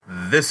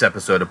This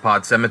episode of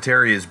Pod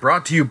Cemetery is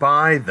brought to you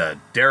by the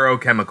Darrow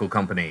Chemical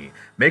Company,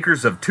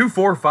 makers of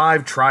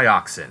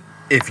 2,4,5-trioxin.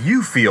 If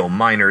you feel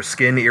minor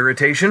skin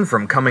irritation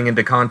from coming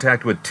into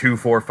contact with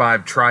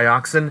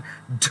 2,4,5-trioxin,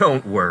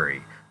 don't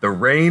worry. The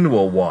rain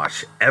will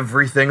wash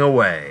everything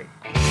away.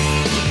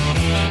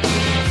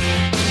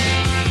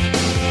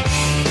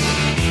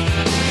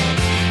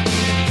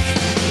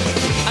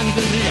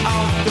 Under the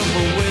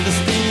October with the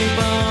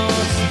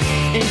steamboats,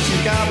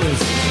 ancient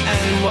goblins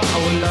and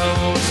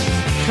wallows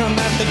come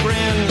at the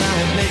grand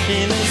light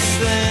making a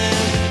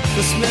sound.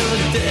 The smell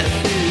of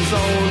death is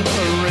all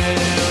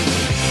around,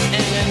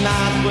 and at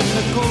night when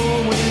the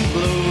cold wind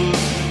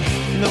blows,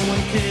 no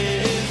one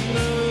cares,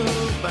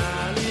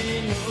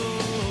 nobody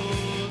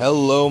knows.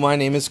 Hello, my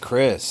name is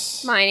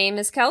Chris. My name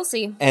is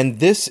Kelsey. And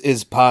this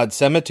is Pod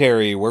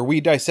Cemetery, where we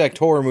dissect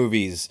horror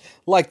movies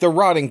like the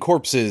rotting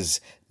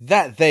corpses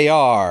that they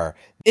are.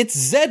 It's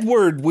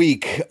Z-Word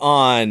week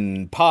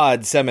on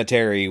Pod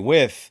Cemetery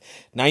with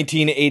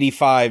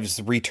 1985's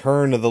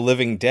Return of the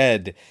Living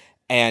Dead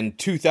and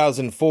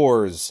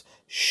 2004's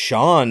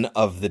Shaun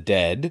of the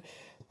Dead.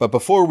 But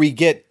before we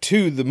get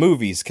to the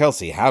movies,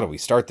 Kelsey, how do we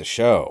start the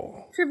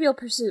show? Trivial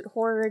Pursuit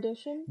Horror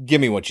Edition. Give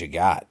me what you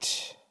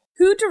got.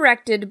 Who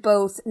directed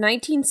both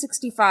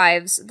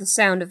 1965's The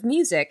Sound of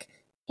Music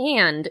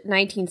and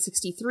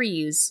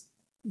 1963's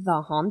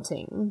The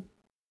Haunting?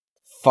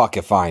 Fuck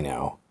if I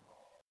know.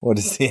 What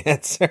is the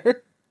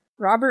answer?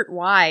 Robert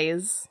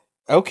Wise.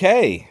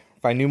 Okay.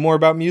 If I knew more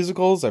about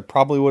musicals, I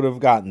probably would have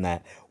gotten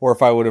that. Or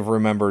if I would have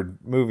remembered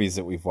movies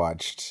that we've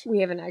watched. We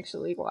haven't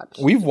actually watched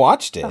We've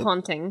watched it. The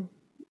Haunting.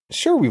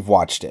 Sure, we've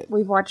watched it.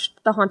 We've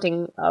watched The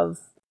Haunting of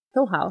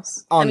Hill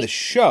House. On the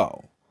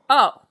show.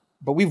 Oh.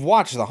 But we've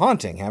watched The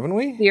Haunting, haven't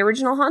we? The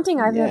original Haunting?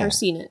 I've Yeah. never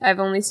seen it.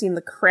 I've only seen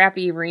the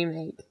crappy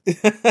remake.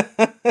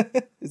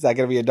 Is that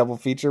going to be a double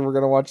feature we're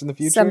going to watch in the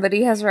future?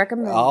 Somebody has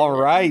recommended All it.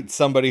 right,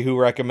 somebody who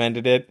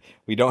recommended it.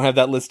 We don't have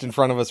that list in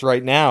front of us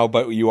right now,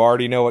 but you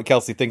already know what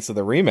Kelsey thinks of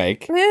the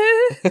remake.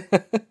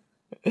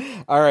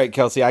 All right,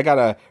 Kelsey, I got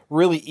a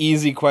really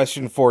easy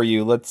question for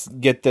you. Let's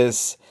get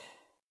this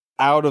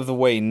out of the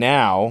way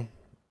now.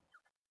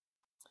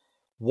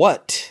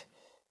 What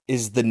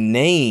is the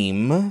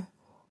name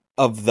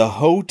of the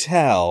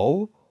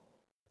hotel?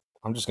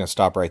 I'm just going to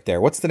stop right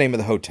there. What's the name of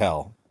the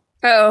hotel?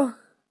 Oh.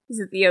 Is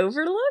it The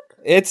Overlook?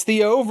 It's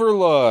the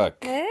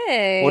Overlook.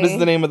 Hey. What is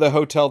the name of the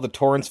hotel the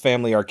Torrance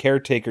family are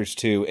caretakers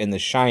to in The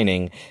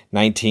Shining,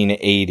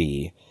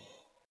 1980?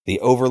 The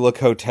Overlook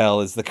Hotel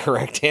is the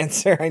correct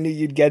answer. I knew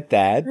you'd get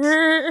that.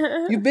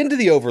 You've been to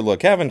the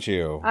Overlook, haven't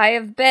you? I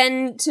have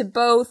been to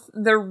both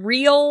the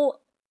real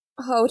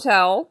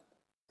hotel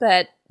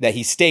that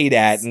He stayed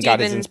at and got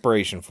his Steven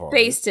inspiration for.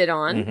 based it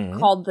on, Mhm.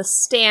 called the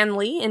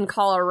Stanley in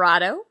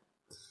Colorado.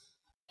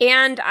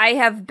 And I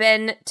have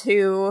been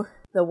to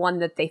the one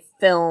that they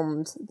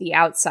filmed the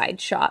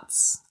outside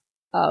shots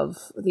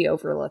of the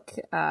Overlook.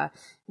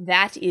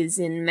 That is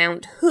in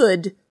Mount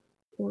Hood,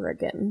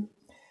 Oregon.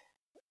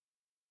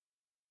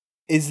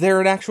 Is there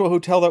an actual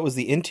hotel that was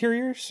the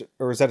interiors,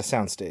 or is that a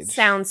soundstage?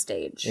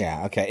 Soundstage.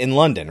 Yeah, okay. In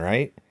London,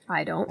 right?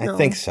 I don't know. I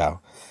think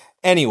so.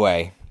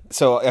 Anyway,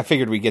 so I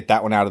figured we'd get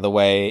that one out of the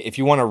way. If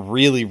you want a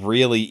really,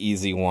 really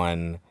easy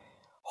one,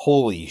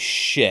 holy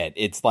shit,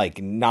 it's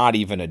like not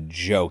even a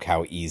joke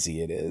how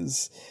easy it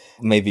is.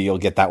 Maybe you'll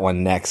get that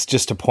one next,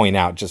 just to point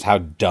out just how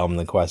dumb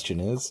the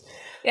question is.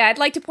 Yeah, I'd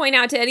like to point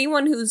out to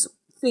anyone who's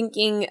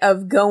thinking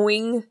of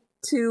going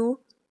to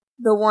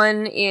the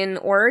one in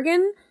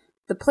Oregon,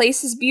 the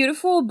place is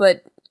beautiful,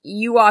 but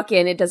you walk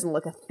in, it doesn't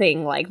look a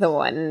thing like the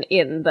one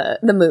in the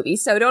movie.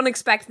 So don't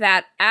expect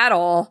that at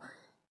all.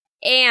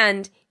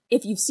 And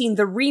if you've seen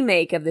the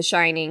remake of The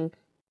Shining,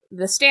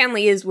 the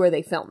Stanley is where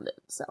they filmed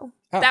it. So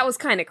that was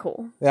kind of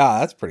cool. Yeah,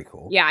 that's pretty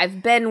cool. Yeah,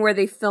 I've been where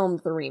they filmed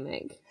the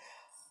remake.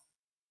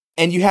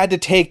 And you had to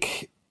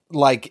take,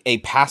 like, a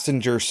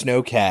passenger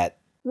snowcat.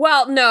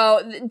 Well,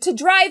 no, to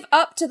drive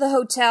up to the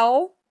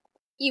hotel,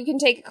 you can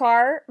take a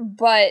car,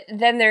 but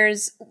then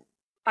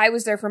I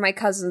was there for my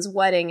cousin's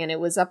wedding, and it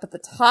was up at the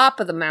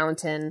top of the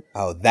mountain.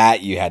 Oh,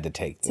 that you had to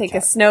take. A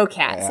snowcat.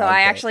 Yeah, so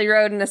I okay. actually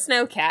rode in a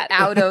snowcat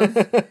out of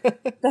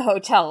the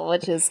hotel,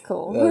 which is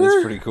cool. That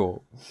is pretty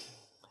cool.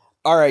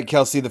 All right,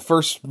 Kelsey, the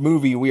first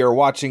movie we are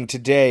watching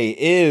today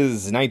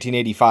is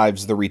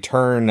 1985's The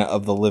Return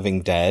of the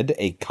Living Dead,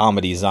 a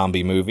comedy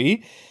zombie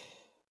movie.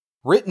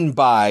 Written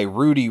by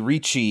Rudy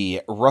Ricci,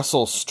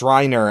 Russell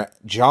Streiner,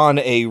 John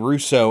A.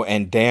 Russo,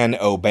 and Dan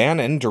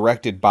O'Bannon.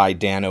 Directed by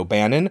Dan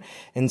O'Bannon.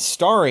 And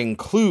starring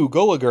Clu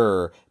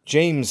Gulager,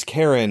 James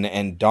Karen,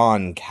 and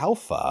Don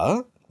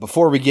Calfa.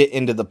 Before we get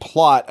into the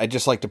plot, I'd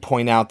just like to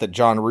point out that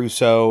John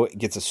Russo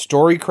gets a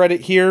story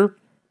credit here.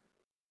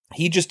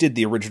 He just did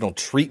the original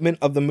treatment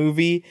of the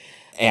movie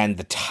and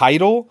the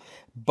title,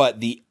 but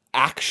the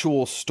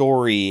actual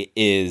story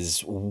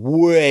is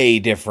way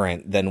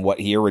different than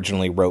what he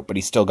originally wrote, but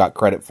he still got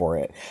credit for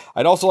it.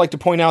 I'd also like to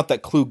point out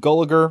that Clu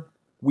Gulager,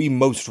 we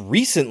most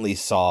recently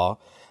saw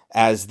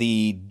as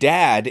the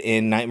dad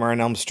in Nightmare on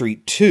Elm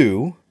Street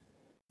 2,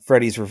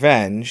 Freddy's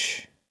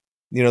Revenge,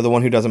 You know, the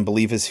one who doesn't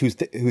believe who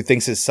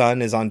thinks his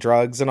son is on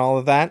drugs and all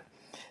of that.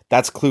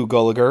 That's Clu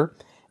Gulager.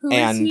 Who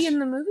is he in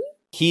the movie?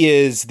 He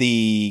is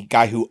the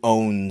guy who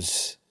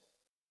owns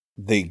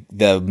the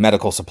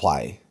medical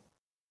supply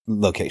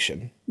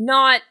location.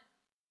 Not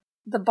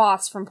the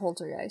boss from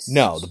Poltergeist.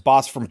 No, the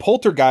boss from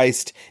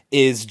Poltergeist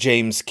is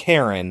James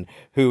Karen,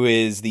 who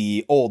is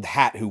the old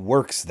hat who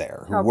works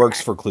there, who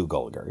works for Clu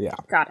Gulager. Yeah.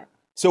 Got it.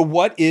 So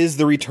what is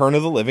The Return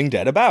of the Living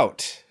Dead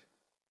about?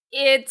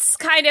 It's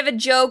kind of a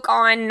joke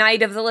on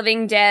Night of the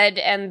Living Dead,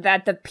 and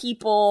that the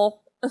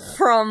people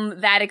from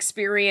that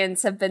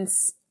experience have been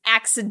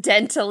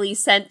accidentally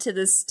sent to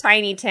this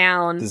tiny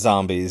town. The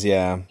zombies,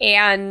 yeah.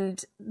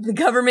 And the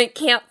government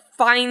can't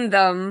find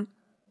them.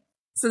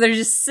 So they're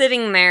just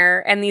sitting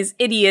there, and these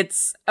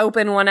idiots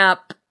open one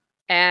up,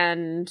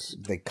 and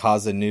they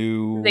cause a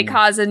new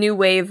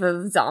wave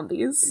of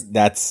zombies.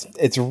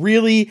 It's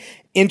really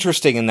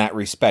interesting in that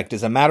respect.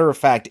 As a matter of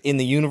fact, in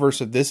the universe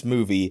of this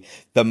movie,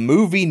 the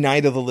movie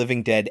Night of the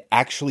Living Dead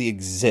actually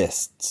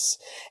exists.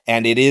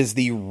 And it is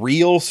the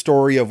real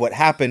story of what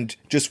happened,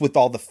 just with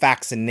all the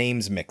facts and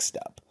names mixed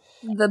up.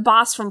 The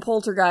boss from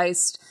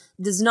Poltergeist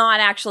does not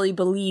actually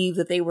believe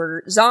that they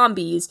were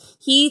zombies.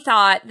 He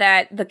thought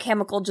that the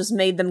chemical just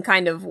made them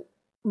kind of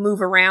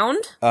move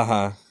around.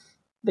 Uh-huh.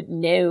 But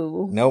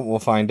no. No, we'll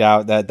find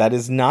out that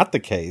is not the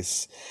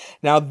case.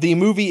 Now, the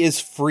movie is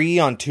free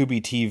on Tubi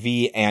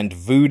TV and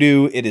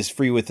Vudu. It is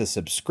free with a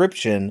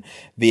subscription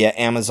via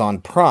Amazon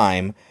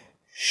Prime.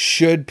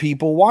 Should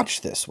people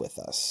watch this with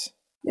us?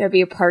 I'd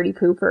be a party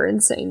pooper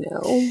and say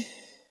no.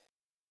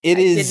 I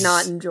did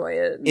not enjoy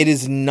it. It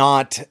is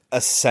not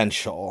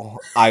essential,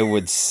 I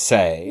would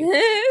say.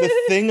 The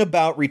thing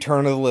about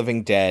Return of the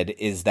Living Dead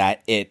is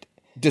that it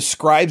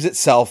describes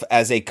itself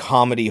as a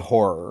comedy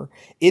horror.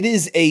 It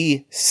is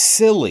a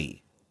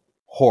silly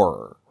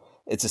horror.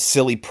 It's a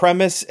silly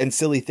premise and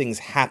silly things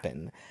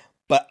happen.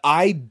 But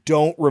I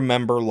don't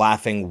remember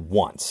laughing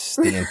once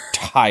the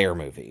entire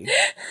movie.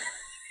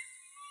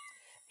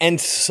 And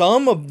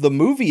some of the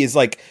movie is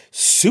like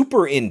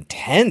super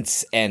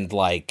intense and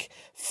like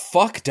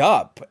fucked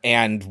up.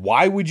 And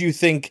why would you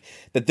think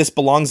that this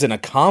belongs in a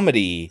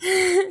comedy?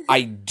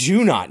 I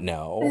do not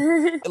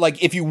know.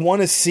 Like, if you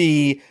want to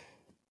see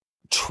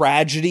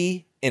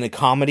tragedy in a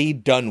comedy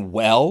done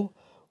well,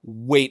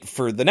 wait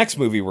for the next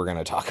movie we're going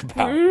to talk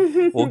about.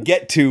 We'll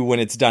get to when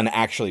it's done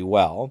actually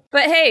well.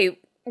 But hey,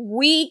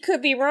 we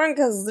could be wrong,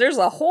 because there's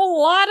a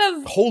whole lot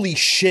of... Holy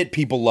shit,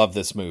 people love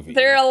this movie.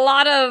 There are a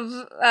lot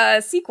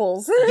of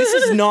sequels. This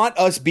is not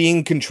us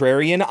being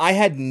contrarian. I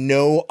had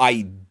no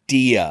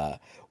idea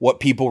what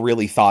people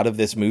really thought of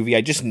this movie. I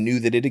just knew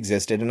that it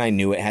existed, and I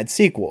knew it had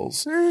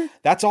sequels.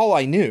 That's all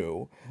I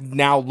knew.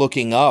 Now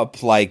looking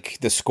up like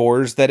the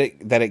scores that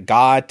it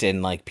got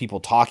and like people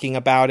talking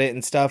about it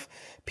and stuff,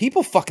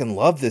 people fucking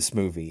love this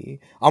movie.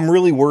 I'm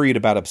really worried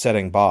about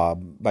upsetting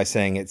Bob by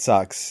saying it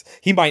sucks.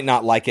 He might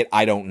not like it,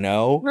 I don't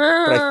know,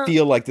 but I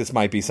feel like this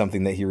might be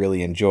something that he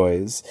really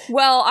enjoys.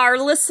 Well, our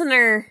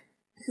listener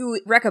who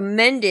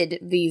recommended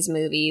these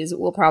movies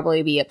will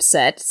probably be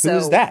upset. So who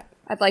is that?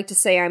 I'd like to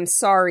say I'm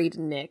sorry to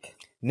Nick.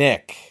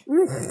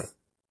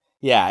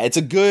 Yeah, it's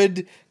a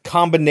good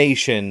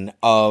combination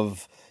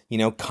of,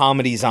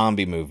 comedy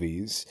zombie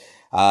movies.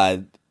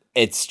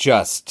 It's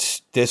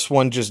just, this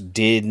one just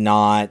did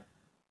not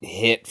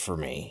hit for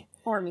me.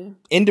 Or me.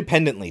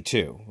 Independently,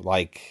 too.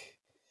 Like,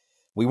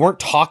 we weren't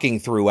talking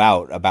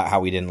throughout about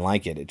how we didn't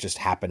like it. It just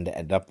happened to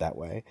end up that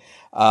way.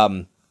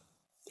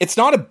 It's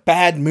not a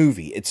bad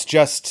movie. It's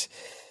just,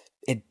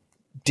 it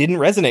didn't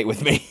resonate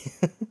with me.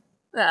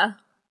 Yeah.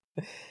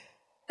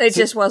 It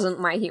just wasn't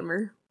my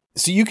humor.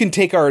 So you can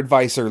take our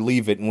advice or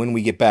leave it, and when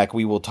we get back,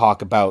 we will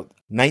talk about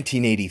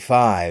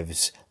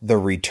 1985's The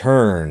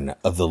Return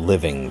of the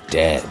Living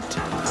Dead.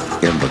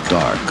 In the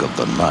dark of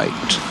the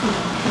night,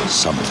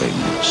 something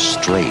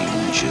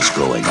strange is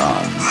going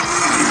on.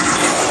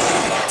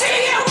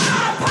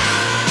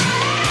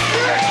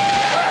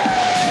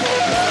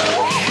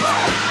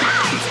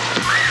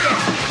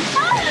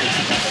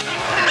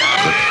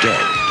 The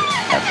dead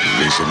have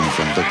risen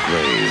from the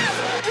grave.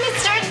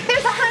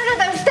 There's 100 of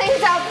those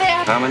things out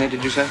there. How many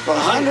did you say?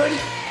 100.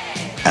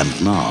 And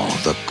now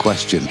the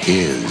question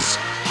is,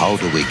 how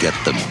do we get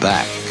them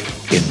back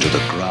into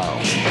the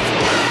ground?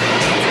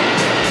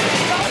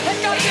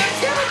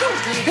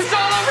 It's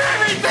all over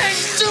everything!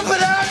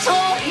 Stupid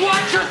asshole!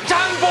 Watch your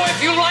tongue, boy,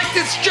 if you like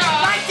this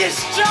job! Like this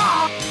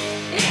job!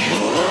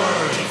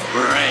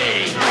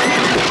 Brain!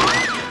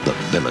 The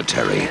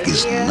military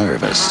is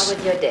nervous. How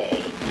was your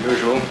day?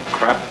 Usual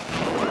crap.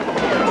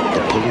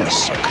 The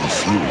police are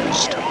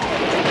confused.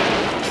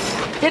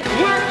 It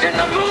worked in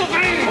the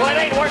movie! Well, it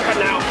ain't working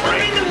now.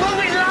 Read the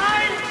movie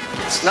line!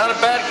 It's not a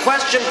bad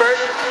question, Bert.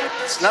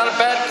 It's not a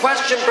bad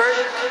question, Bert.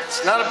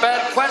 It's not a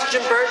bad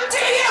question, Bert.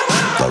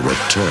 The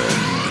Return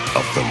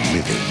of the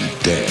Living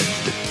Dead.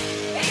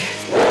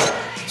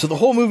 So the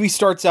whole movie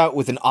starts out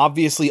with an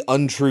obviously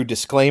untrue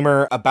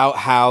disclaimer about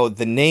how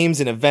the names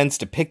and events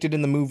depicted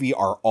in the movie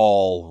are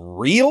all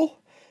real.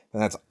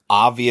 And that's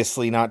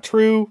obviously not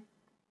true.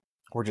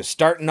 We're just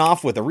starting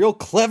off with a real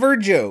clever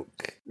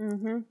joke.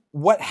 Mm-hmm.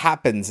 What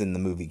happens in the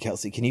movie,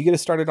 Kelsey? Can you get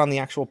us started on the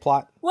actual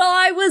plot? Well,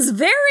 I was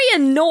very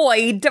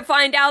annoyed to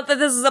find out that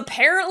this is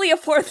apparently a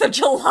 4th of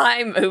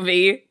July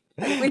movie.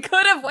 We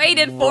could have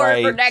waited for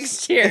it for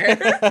next year.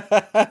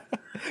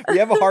 We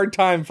have a hard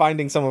time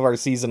finding some of our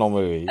seasonal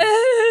movies.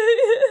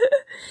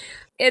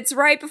 It's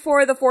right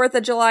before the 4th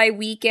of July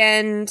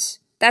weekend.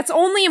 That's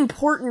only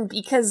important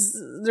because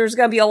there's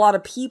going to be a lot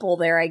of people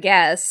there, I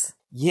guess.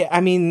 Yeah,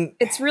 I mean...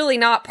 It's really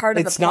not part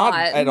of the plot.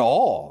 It's not at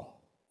all.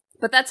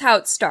 But that's how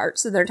it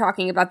starts. So they're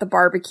talking about the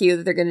barbecue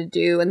that they're going to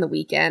do and the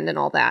weekend and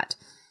all that.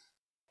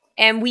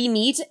 And we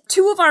meet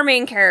 2 of our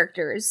main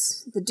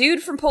characters. The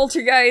dude from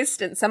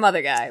Poltergeist and some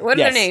other guy. What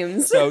are their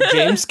names? So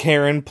James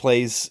Karen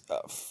plays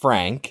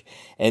Frank.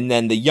 And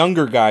then the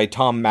younger guy,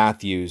 Tom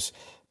Matthews,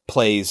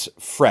 plays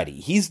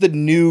Freddy. He's the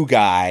new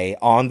guy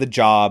on the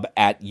job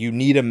at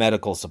Unita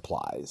Medical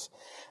Supplies.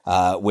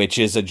 Which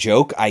is a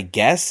joke, I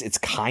guess. It's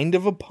kind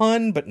of a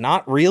pun, but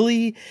not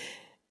really.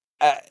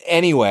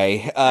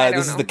 Anyway,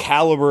 this is the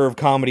caliber of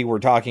comedy we're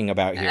talking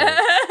about here.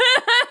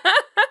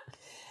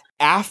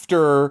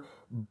 After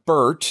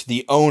Bert,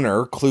 the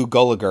owner, Clu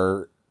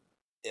Gulager,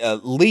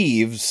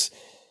 leaves,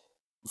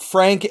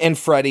 Frank and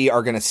Freddy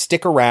are going to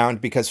stick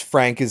around because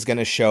Frank is going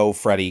to show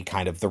Freddy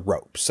kind of the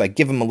ropes. Like,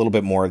 give him a little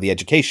bit more of the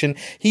education.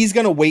 He's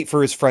going to wait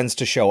for his friends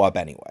to show up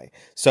anyway.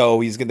 So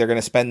they're going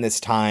to spend this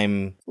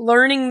time...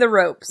 learning the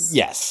ropes.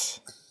 Yes.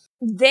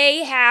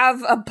 They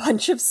have a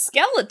bunch of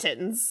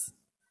skeletons.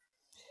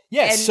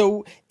 Yes,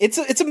 so it's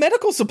a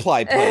medical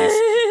supply place.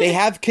 They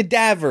have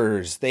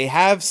cadavers, they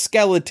have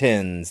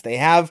skeletons, they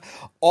have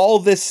all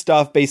this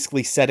stuff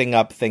basically setting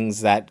up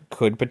things that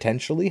could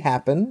potentially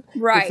happen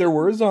if there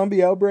were a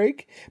zombie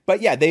outbreak.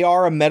 But yeah, they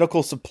are a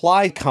medical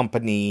supply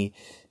company,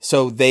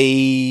 so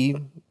they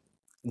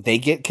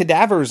get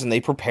cadavers and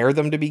they prepare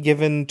them to be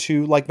given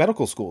to like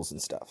medical schools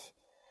and stuff.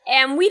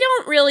 And we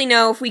don't really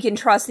know if we can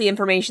trust the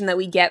information that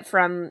we get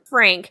from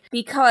Frank,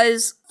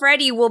 because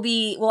Freddy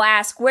will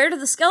ask, where do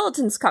the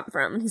skeletons come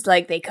from? He's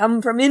like, they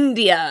come from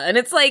India. And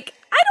it's like,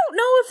 I don't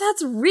know if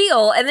that's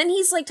real. And then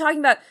he's like talking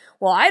about,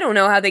 well, I don't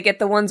know how they get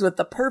the ones with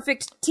the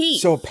perfect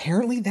teeth. So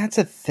apparently that's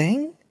a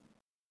thing?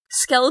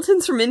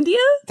 Skeletons from India?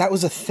 That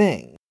was a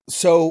thing.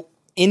 So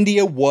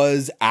India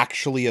was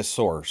actually a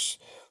source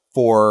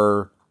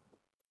for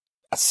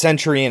a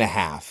century and a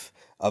half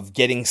of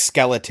getting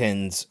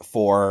skeletons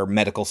for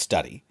medical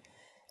study.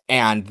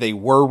 And they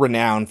were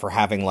renowned for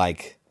having,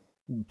 like,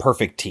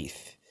 perfect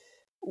teeth.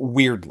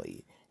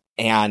 Weirdly.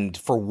 And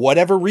for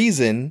whatever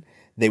reason,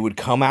 they would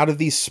come out of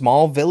these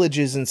small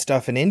villages and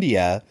stuff in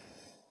India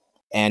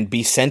and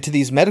be sent to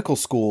these medical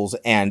schools.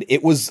 And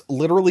it was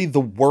literally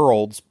the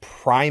world's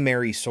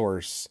primary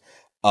source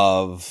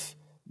of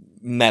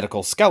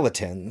medical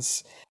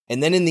skeletons.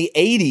 And then in the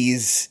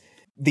 80s,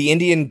 the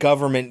Indian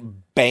government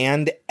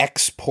banned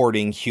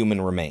exporting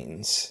human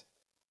remains.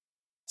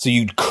 So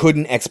you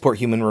couldn't export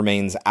human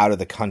remains out of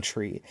the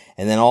country.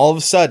 And then all of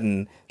a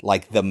sudden,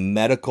 like, the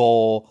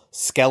medical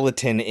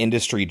skeleton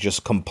industry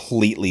just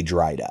completely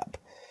dried up.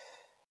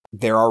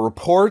 There are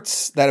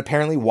reports that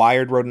apparently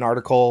Wired wrote an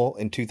article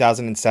in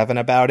 2007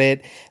 about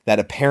it, that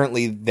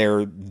apparently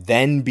there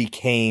then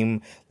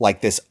became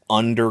like this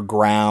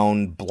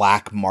underground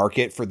black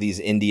market for these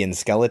Indian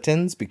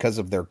skeletons because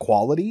of their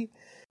quality.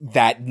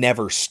 That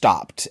never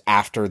stopped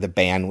after the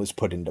ban was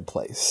put into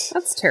place.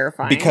 That's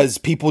terrifying. Because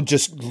people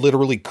just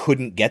literally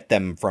couldn't get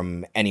them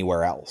from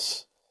anywhere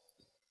else.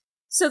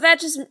 So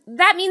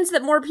that means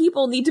that more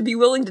people need to be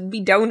willing to be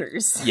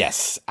donors.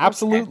 Yes,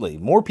 absolutely.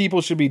 Okay. More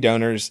people should be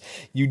donors.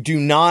 You do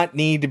not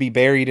need to be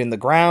buried in the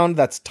ground.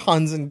 That's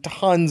tons and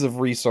tons of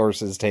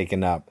resources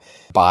taken up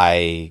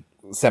by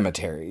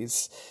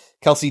cemeteries.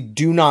 Kelsey,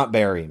 do not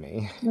bury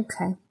me.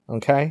 Okay.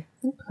 Okay?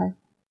 Okay.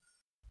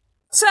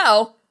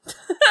 So...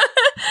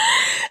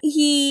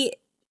 he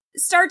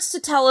starts to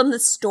tell him the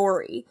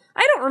story.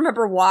 I don't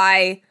remember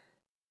why,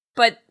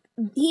 but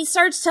he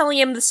starts telling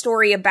him the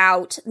story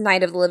about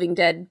Night of the Living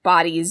Dead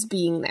bodies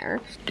being there.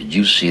 Did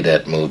you see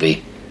that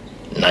movie,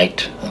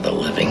 Night of the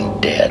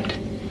Living Dead?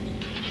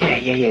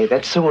 Yeah.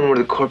 That's the one where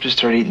the corpses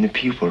start eating the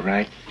people,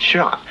 right?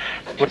 Sure.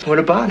 What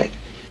about it?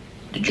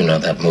 Did you know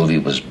that movie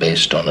was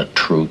based on a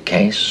true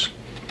case?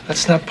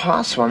 That's not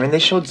possible. I mean, they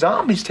showed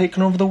zombies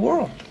taking over the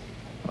world.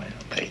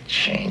 They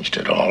changed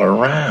it all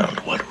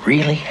around. What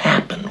really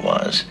happened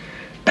was,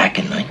 back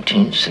in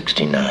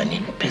 1969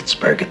 in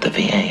Pittsburgh at the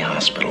VA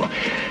hospital,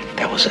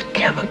 there was a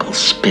chemical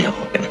spill,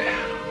 and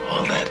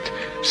all that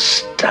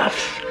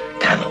stuff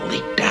kind of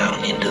leaked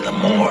down into the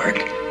morgue,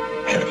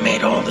 and it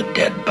made all the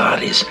dead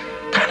bodies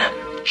kind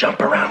of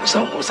jump around as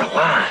though it was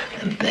alive.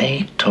 And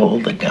they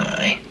told the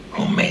guy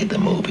who made the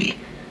movie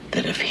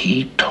that if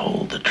he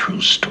told the true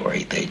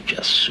story, they'd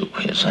just sue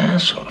his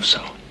ass off,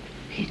 so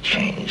he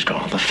changed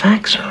all the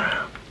facts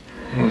around.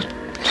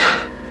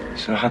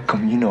 So how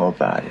come you know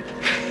about it?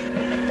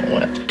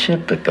 What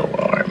typical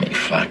Army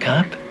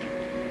fuck-up.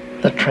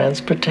 The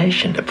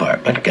transportation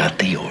department got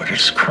the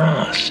orders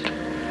crossed.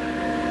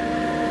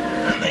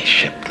 And they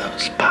shipped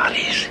those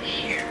bodies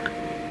here.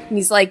 And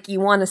he's like, you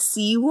want to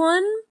see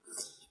one?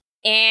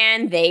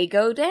 And they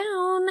go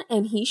down,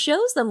 and he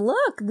shows them,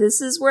 look, this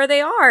is where they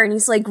are. And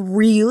he's like,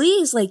 really?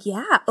 He's like,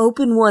 yeah,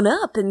 open one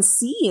up and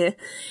see.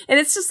 And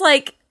it's just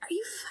like, are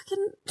you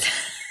fucking...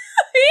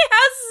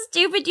 How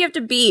stupid do you have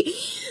to be?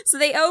 So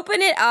they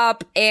open it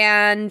up,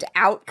 and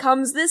out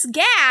comes this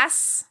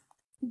gas.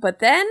 But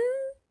then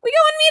we go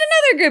and meet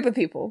another group of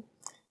people.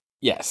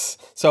 Yes.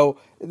 So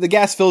the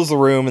gas fills the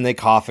room, and they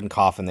cough, and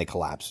they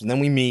collapse. And then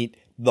we meet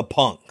the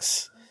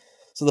punks.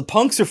 So the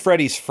punks are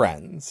Freddy's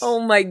friends. Oh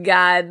my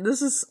god,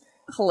 this is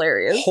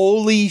hilarious.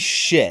 Holy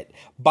shit.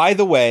 By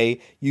the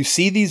way, you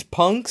see these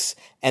punks,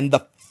 and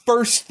the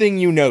first thing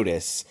you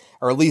notice,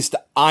 or at least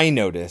I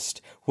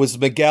noticed, was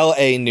Miguel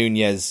A.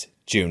 Nunez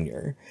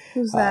Jr.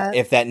 Who's that?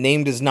 If that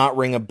name does not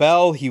ring a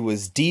bell, he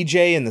was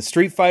DJ in the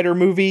Street Fighter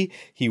movie.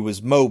 He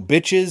was Mo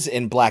Bitches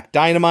in Black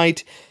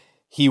Dynamite.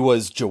 He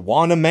was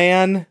Joanna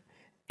Man.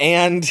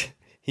 And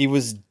he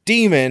was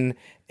Demon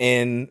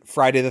in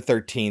Friday the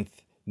 13th.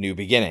 New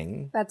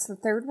Beginning. That's the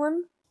third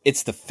one?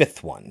 It's the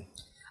fifth one.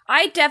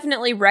 I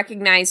definitely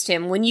recognized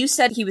him. When you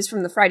said he was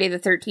from the Friday the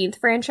 13th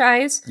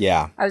franchise,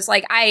 yeah, I was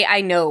like, I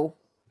know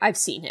I've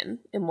seen him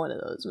in one of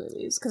those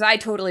movies, because I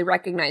totally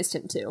recognized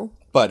him too.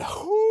 But,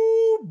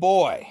 oh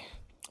boy.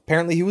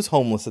 Apparently he was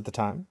homeless at the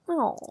time.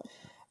 Oh.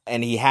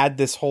 And he had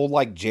this whole,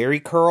 like,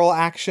 Jerry Curl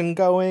action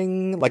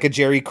going. Like a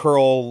Jerry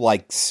Curl,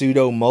 like,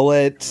 pseudo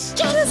mullet.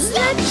 Just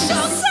let your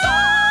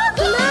soul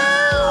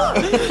glow.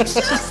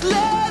 Just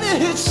let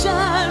it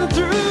shine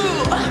through.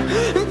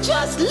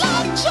 Just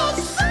let your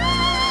soul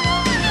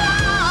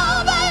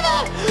glow, baby.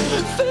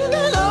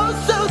 Feeling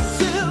oh so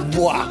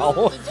simple.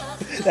 Wow.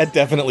 That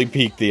definitely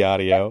peaked the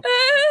audio.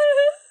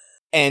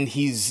 And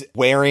he's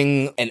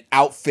wearing an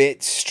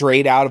outfit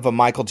straight out of a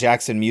Michael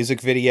Jackson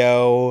music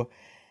video.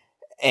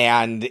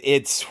 And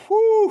it's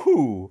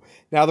whoo-hoo.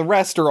 Now, the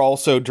rest are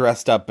also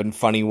dressed up in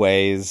funny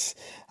ways,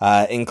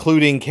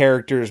 including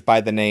characters by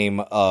the name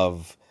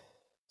of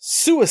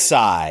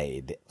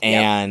Suicide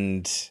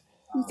and...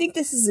 You think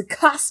this is a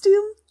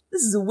costume?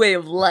 This is a way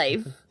of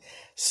life.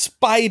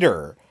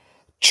 Spider,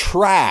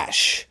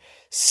 Trash,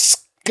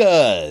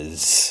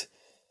 Scuzz,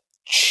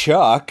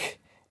 Chuck,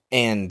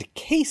 and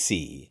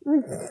Casey.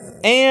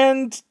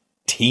 And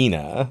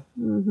Tina.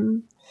 Mm-hmm.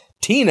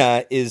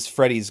 Tina is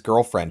Freddy's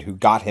girlfriend who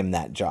got him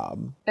that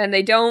job. And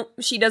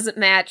she doesn't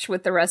match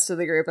with the rest of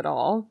the group at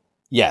all.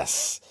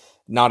 Yes,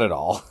 not at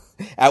all.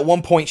 At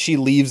one point, she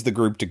leaves the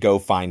group to go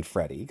find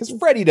Freddy, because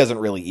Freddy doesn't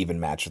really even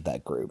match with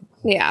that group.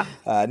 Yeah.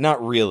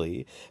 Not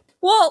really.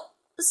 Well,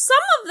 some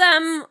of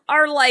them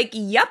are like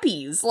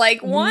yuppies.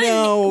 Like one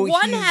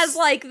has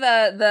like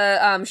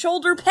the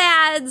shoulder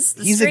pads,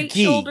 the straight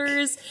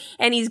shoulders,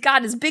 and he's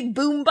got his big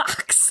boom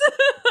box.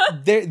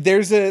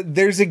 there's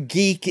a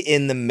geek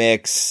in the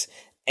mix,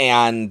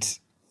 and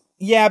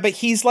yeah, but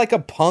he's like a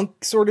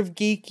punk sort of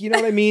geek. You know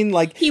what I mean?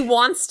 Like he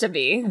wants to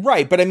be,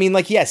 right? But I mean,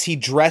 like, yes, he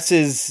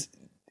dresses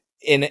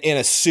in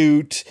a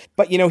suit,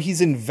 but you know,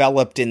 he's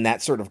enveloped in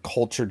that sort of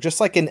culture. Just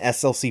like in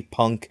SLC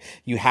Punk,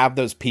 you have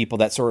those people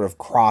that sort of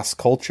cross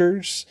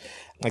cultures.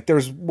 Like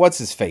there's what's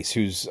his face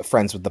who's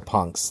friends with the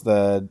punks,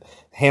 the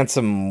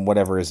handsome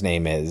whatever his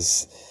name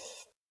is.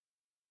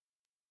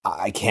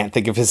 I can't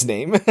think of his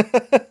name.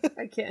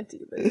 I can't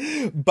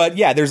either. But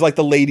yeah, there's like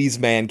the ladies'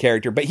 man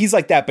character, but he's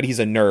like that, but he's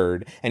a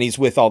nerd and he's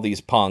with all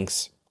these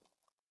punks.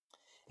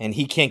 And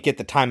he can't get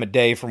the time of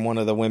day from one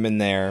of the women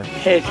there.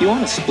 Hey, if you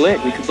want to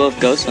split, we could both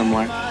go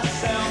somewhere.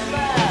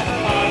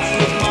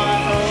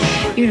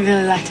 You'd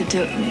really like to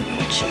do it with me,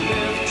 wouldn't you?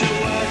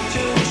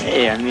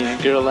 Hey, I mean,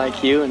 a girl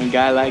like you and a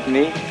guy like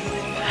me.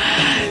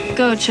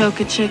 Go choke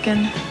a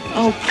chicken.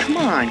 Oh, come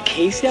on,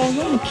 Casey. I was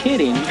only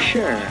kidding, I'm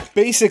sure.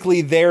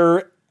 Basically,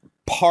 they're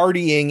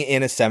partying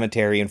in a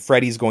cemetery, and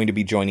Freddy's going to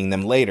be joining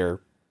them later.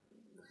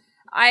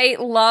 I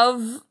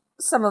love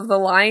some of the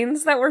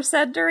lines that were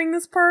said during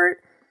this part.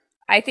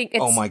 I think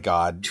it's oh my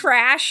God.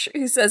 Trash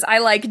who says, I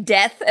like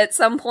death at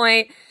some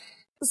point.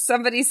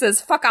 Somebody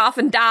says, fuck off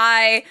and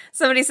die.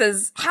 Somebody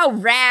says, how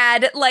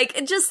rad. Like,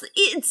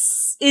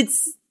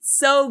 it's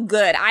so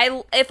good.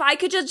 If I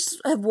could just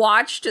have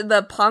watched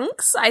the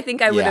punks, I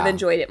think I would have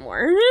enjoyed it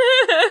more.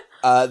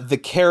 The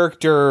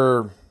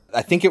character,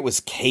 I think it was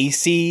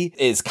Casey,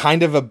 is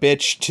kind of a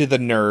bitch to the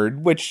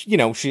nerd, which, you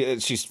know,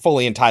 she's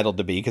fully entitled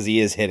to be because he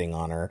is hitting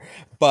on her.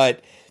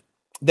 But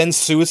then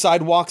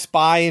Suicide walks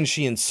by and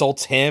she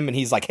insults him and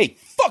he's like, hey,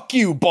 fuck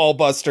you,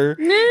 ballbuster.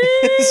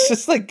 It's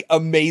just like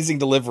amazing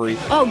delivery.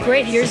 Oh,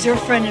 great. Here's your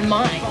friend and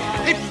mine.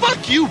 Hey,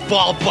 fuck you,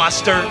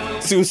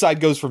 ballbuster. Suicide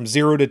goes from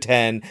 0 to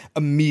 10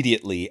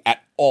 immediately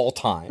at all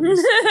times.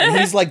 And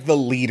he's like the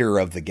leader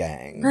of the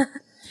gang.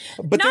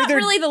 But not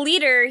really the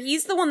leader.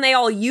 He's the one they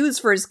all use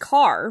for his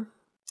car.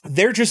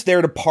 They're just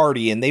there to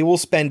party, and they will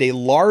spend a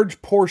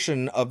large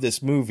portion of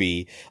this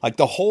movie, like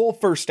the whole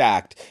first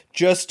act,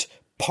 just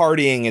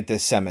partying at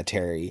this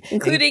cemetery.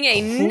 Including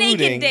a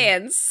naked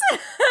dance.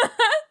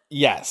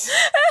 Yes.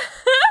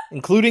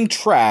 Including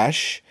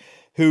Trash,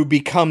 who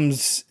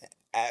becomes,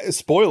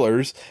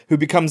 spoilers, who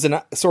becomes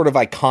a sort of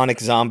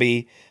iconic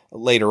zombie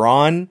later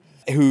on.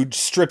 who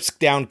strips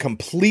down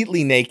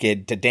completely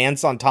naked to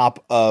dance on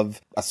top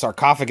of a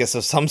sarcophagus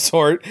of some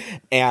sort.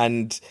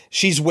 And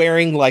she's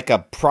wearing like a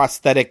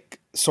prosthetic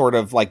sort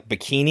of like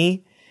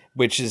bikini,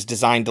 which is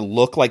designed to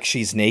look like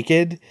she's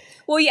naked.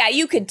 Well, yeah,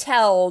 you could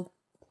tell.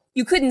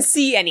 You couldn't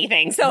see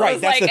anything. So Right, it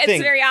was that's like, the thing.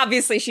 it's very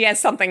obviously she has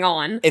something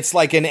on. It's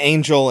like an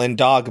angel in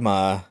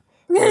Dogma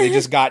where they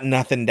just got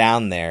nothing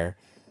down there.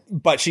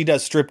 But she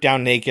does strip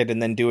down naked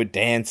and then do a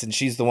dance, and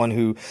she's the one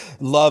who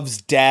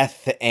loves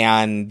death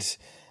and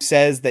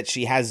says that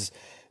she has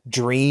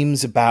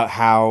dreams about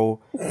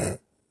how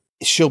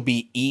she'll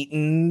be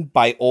eaten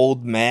by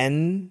old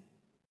men.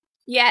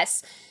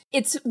 Yes.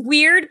 It's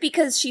weird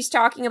because she's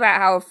talking about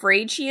how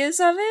afraid she is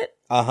of it.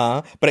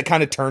 Uh-huh. But it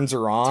kind of turns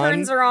her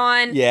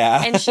on.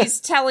 Yeah. And she's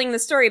telling the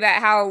story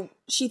about how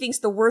she thinks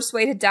the worst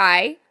way to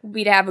die would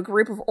be to have a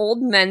group of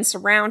old men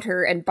surround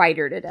her and bite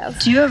her to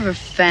death. Do you ever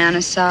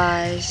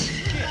fantasize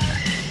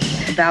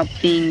about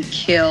being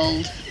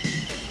killed?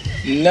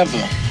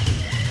 Never.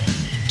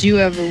 Do you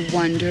ever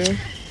wonder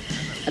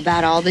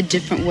about all the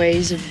different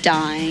ways of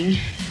dying?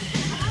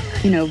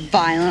 You know,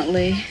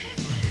 violently?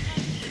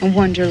 And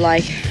wonder,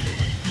 like,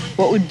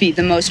 what would be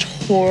the most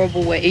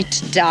horrible way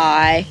to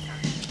die?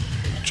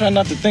 Try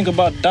not to think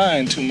about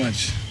dying too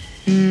much.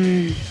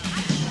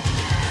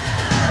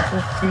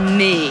 Well, for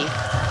me,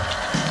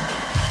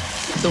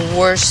 the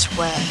worst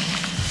way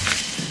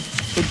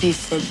would be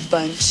for a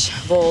bunch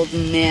of old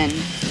men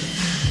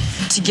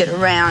to get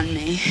around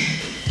me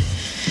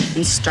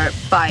and start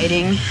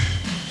biting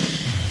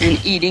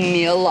and eating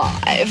me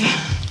alive.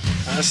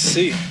 I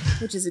see.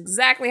 Which is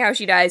exactly how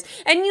she dies.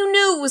 And you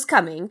knew it was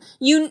coming.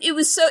 It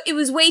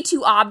was way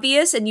too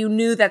obvious, and you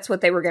knew that's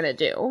what they were gonna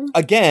do.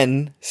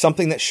 Again,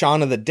 something that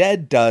Shaun of the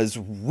Dead does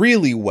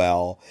really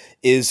well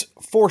is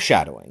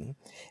foreshadowing.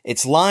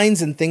 It's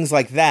lines and things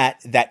like that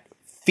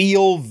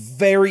feel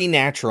very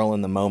natural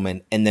in the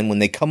moment, and then when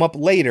they come up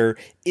later,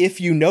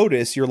 if you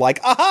notice, you're like,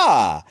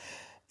 aha!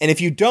 And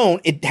if you don't,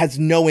 it has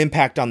no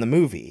impact on the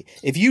movie.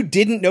 If you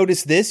didn't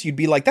notice this, you'd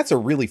be like, that's a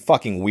really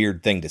fucking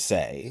weird thing to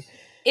say.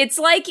 It's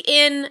like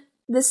in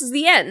This Is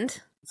the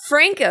End.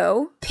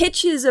 Franco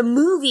pitches a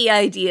movie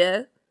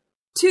idea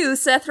to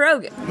Seth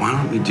Rogen. Why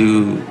don't we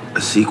do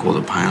a sequel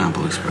to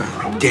Pineapple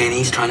Express?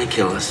 Danny's trying to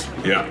kill us.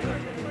 Yeah.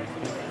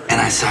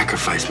 And I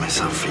sacrifice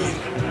myself for you.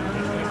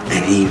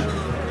 And he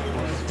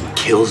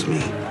kills me,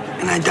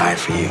 and I die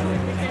for you.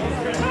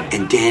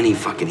 And Danny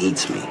fucking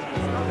eats me.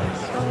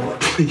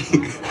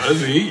 Why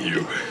does he eat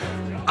you?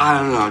 I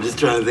don't know, I'm just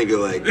trying to think of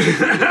like the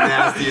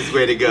nastiest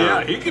way to go.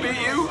 Yeah, he can eat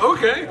you.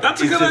 Okay,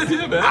 that's a good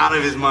idea, man. Out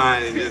of his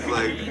mind and just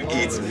like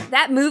eats me.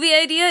 That movie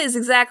idea is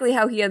exactly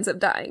how he ends up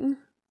dying.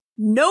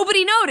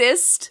 Nobody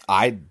noticed.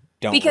 I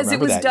don't because it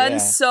was that, done yeah.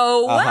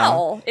 so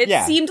well. It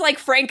seemed like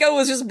Franco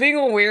was just being a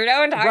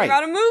weirdo and talking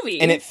about a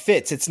movie. And it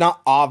fits. It's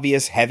not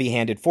obvious,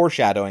 heavy-handed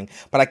foreshadowing,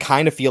 but I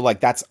kind of feel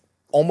like that's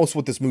almost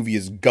what this movie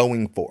is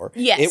going for.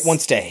 Yes. It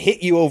wants to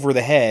hit you over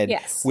the head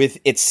with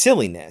its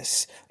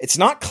silliness. It's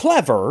not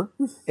clever.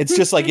 It's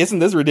just like, isn't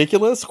this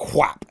ridiculous?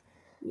 Whap.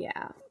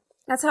 Yeah.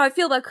 That's how I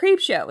feel about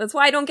Creepshow. That's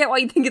why I don't get why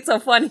you think it's so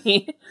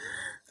funny.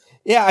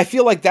 Yeah, I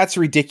feel like that's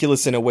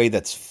ridiculous in a way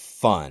that's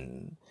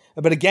fun.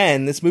 But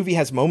again, this movie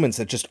has moments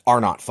that just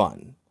are not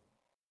fun.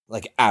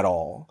 Like, at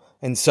all.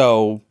 And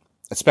so,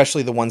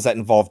 especially the ones that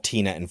involve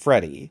Tina and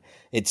Freddy,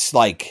 it's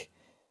like,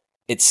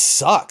 it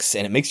sucks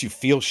and it makes you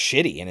feel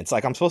shitty. And it's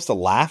like, I'm supposed to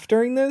laugh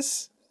during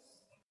this?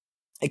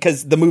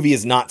 Because the movie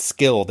is not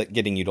skilled at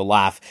getting you to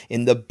laugh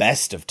in the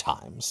best of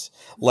times,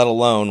 let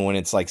alone when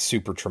it's like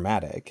super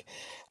traumatic.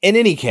 In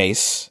any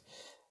case,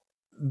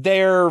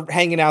 they're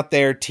hanging out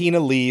there. Tina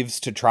leaves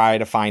to try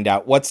to find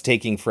out what's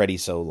taking Freddy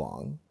so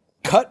long.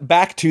 Cut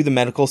back to the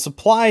medical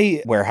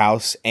supply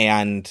warehouse,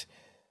 and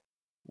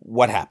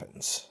what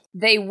happens?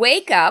 They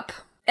wake up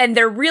and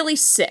they're really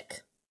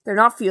sick. They're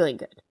not feeling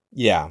good.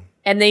 Yeah.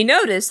 And they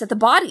notice that the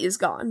body is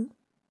gone.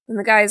 And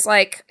the guy's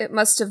like, it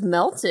must have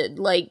melted,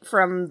 like,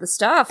 from the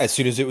stuff. As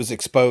soon as it was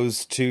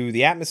exposed to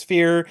the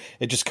atmosphere,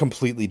 it just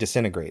completely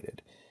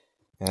disintegrated.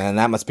 And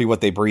that must be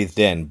what they breathed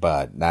in,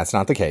 but that's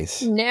not the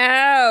case.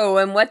 No,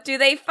 and what do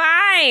they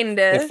find?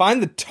 They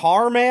find the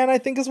Tar Man, I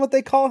think is what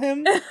they call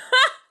him.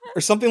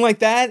 Or something like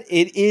that.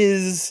 It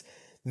is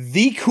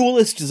the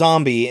coolest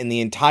zombie in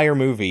the entire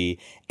movie,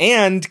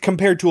 and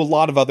compared to a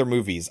lot of other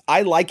movies,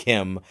 I like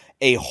him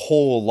a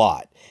whole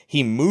lot.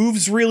 He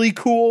moves really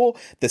cool.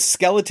 The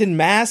skeleton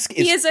mask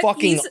is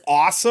fucking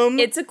awesome.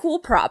 It's a cool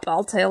prop,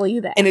 I'll tell you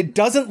that. And it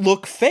doesn't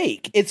look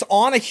fake. It's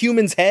on a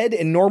human's head,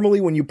 and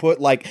normally when you put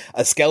like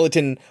a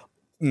skeleton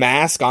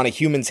mask on a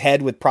human's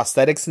head with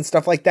prosthetics and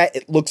stuff like that,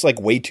 it looks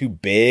like way too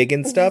big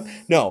and stuff.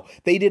 No,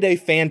 they did a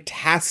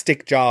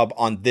fantastic job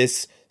on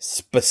this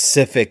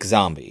specific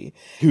zombie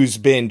who's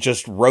been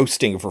just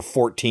roasting for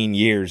 14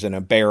 years in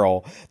a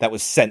barrel that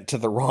was sent to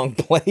the wrong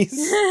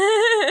place.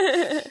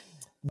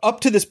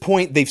 Up to this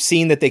point, they've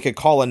seen that they could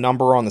call a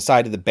number on the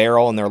side of the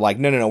barrel, and they're like,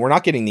 no, we're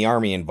not getting the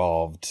army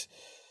involved.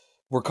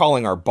 We're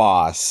calling our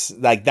boss.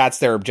 Like, that's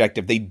their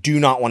objective. They do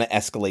not want to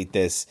escalate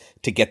this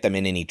to get them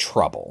in any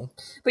trouble.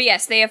 But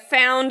yes, they have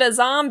found a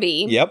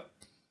zombie. Yep.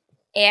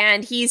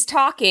 And he's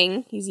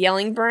talking. He's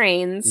yelling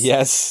brains.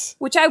 Yes.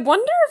 Which I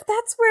wonder if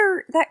that's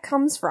where that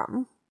comes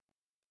from.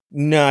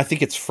 No, I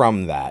think it's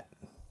from that.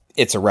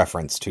 It's a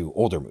reference to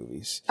older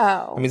movies.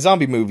 Oh. I mean,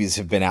 zombie movies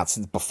have been out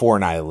since before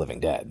Night of the Living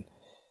Dead.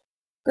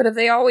 But have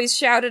they always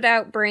shouted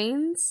out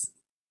brains?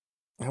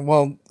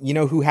 Well, you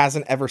know who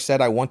hasn't ever said,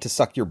 I want to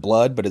suck your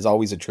blood, but is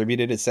always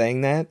attributed as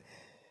saying that?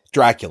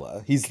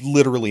 Dracula. He's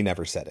literally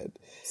never said it.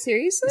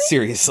 Seriously?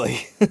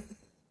 Seriously.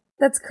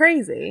 That's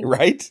crazy.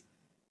 Right?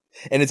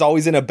 And it's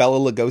always in a Bela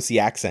Lugosi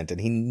accent, and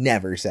he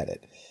never said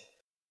it.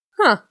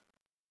 Huh.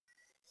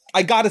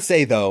 I gotta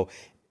say, though,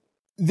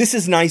 this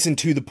is nice and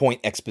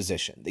to-the-point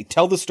exposition. They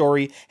tell the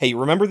story, hey, you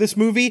remember this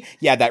movie?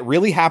 Yeah, that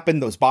really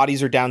happened. Those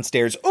bodies are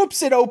downstairs.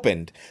 Oops, it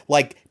opened.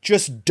 Like,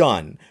 just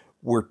done.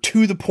 We're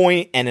to the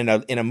point, and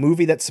in a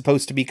movie that's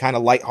supposed to be kind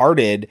of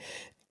lighthearted,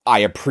 I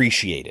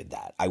appreciated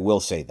that. I will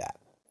say that.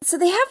 So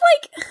they have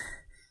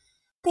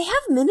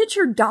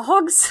miniature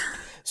dogs?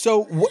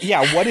 So,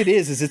 what it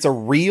is it's a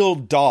real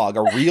dog,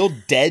 a real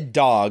dead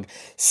dog,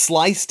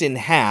 sliced in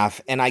half,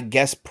 and I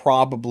guess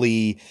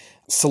probably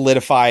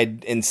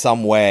solidified in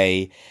some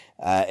way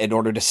in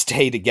order to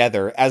stay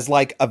together as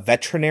like a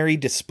veterinary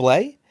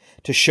display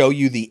to show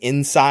you the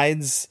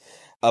insides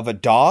of a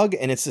dog.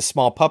 And it's a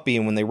small puppy,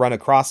 and when they run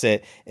across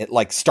it, it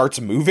like starts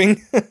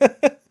moving.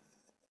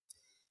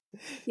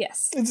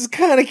 Yes. It's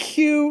kind of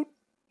cute.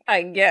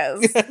 I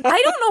guess.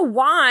 I don't know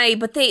why,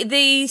 but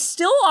they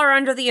still are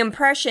under the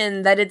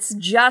impression that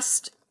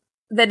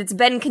it's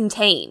been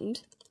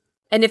contained.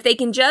 And if they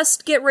can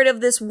just get rid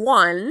of this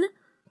one,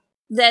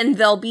 then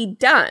they'll be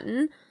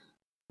done.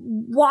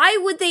 Why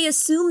would they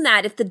assume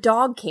that if the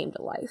dog came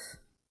to life?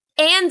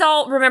 And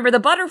remember the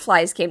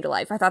butterflies came to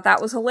life. I thought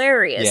that was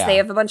hilarious. Yeah. They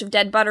have a bunch of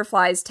dead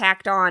butterflies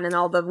tacked on and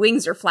all the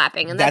wings are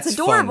flapping, and that's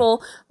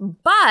adorable. Fun.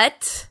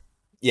 But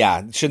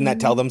yeah, shouldn't that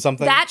tell them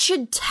something? That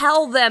should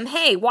tell them,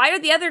 hey, why are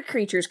the other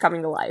creatures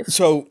coming to life?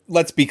 So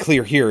let's be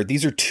clear here.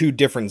 These are two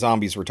different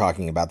zombies we're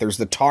talking about. There's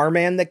the tar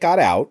man that got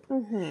out.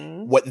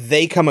 Mm-hmm. What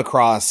they come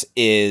across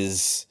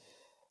is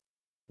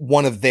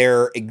one of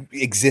their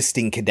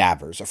existing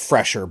cadavers, a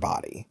fresher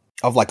body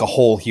of like a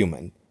whole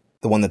human,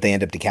 the one that they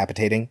end up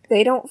decapitating.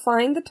 They don't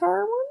find the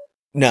tar one?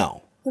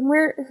 No.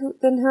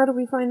 Then how do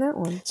we find that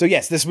one? So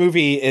yes, this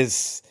movie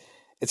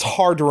it's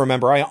hard to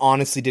remember. I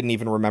honestly didn't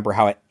even remember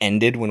how it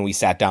ended when we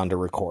sat down to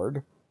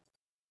record.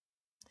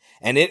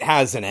 And it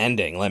has an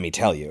ending, let me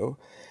tell you.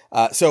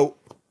 So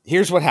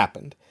here's what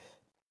happened.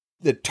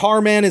 The tar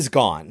man is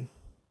gone.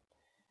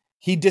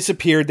 He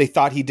disappeared. They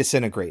thought he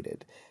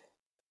disintegrated.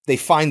 They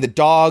find the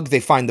dog, they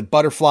find the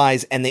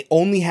butterflies, and they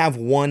only have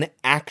one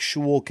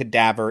actual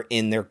cadaver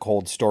in their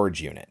cold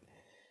storage unit.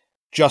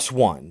 Just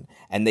one.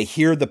 And they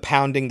hear the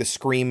pounding, the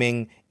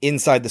screaming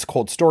inside this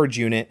cold storage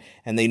unit,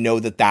 and they know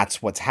that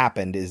that's what's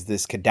happened, is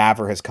this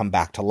cadaver has come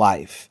back to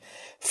life.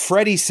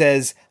 Freddy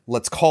says,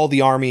 let's call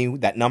the army,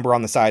 that number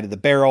on the side of the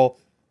barrel.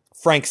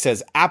 Frank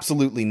says,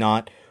 absolutely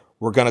not.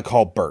 We're going to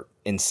call Bert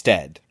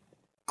instead.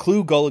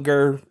 Clu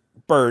Gulager,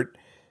 Bert,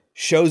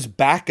 shows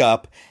back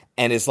up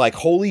and is like,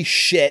 holy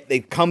shit,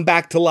 they've come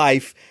back to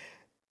life.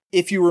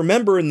 If you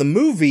remember in the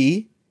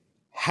movie,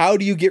 how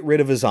do you get rid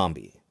of a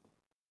zombie?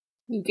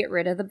 You get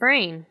rid of the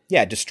brain.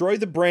 Yeah, destroy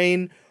the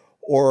brain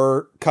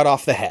or cut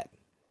off the head.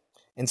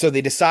 And so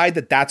they decide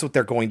that that's what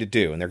they're going to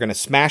do. And they're going to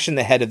smash in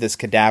the head of this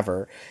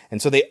cadaver.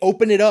 And so they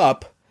open it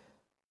up,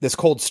 this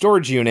cold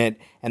storage unit,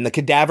 and the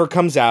cadaver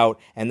comes out,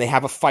 and they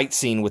have a fight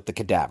scene with the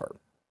cadaver.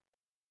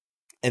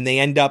 And they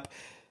end up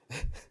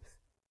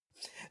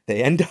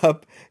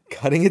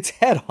cutting its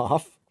head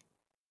off.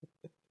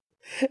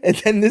 And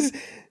then this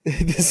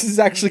is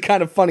actually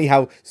kind of funny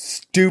how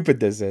stupid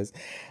this is.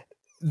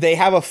 They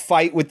have a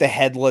fight with the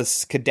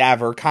headless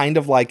cadaver, kind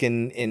of like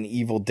in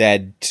Evil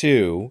Dead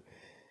 2,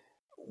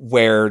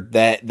 where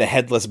the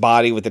headless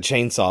body with the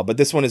chainsaw. But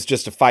this one is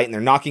just a fight, and they're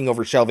knocking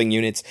over shelving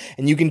units.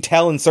 And you can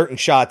tell in certain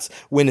shots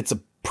when it's a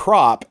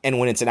prop and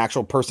when it's an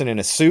actual person in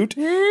a suit.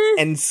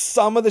 And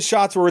some of the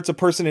shots where it's a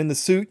person in the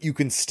suit, you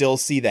can still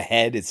see the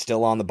head. It's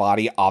still on the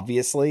body,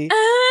 obviously.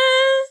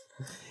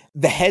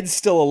 The head's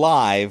still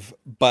alive,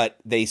 but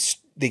they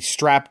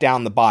strap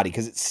down the body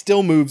because it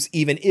still moves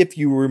even if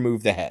you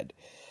remove the head.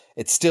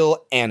 It's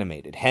still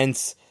animated.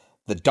 Hence,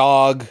 the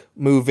dog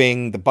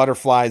moving, the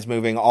butterflies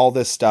moving, all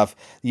this stuff.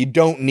 You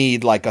don't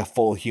need like a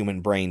full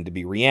human brain to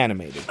be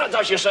reanimated. I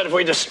thought you said if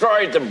we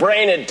destroyed the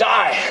brain, it'd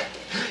die.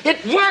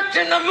 It worked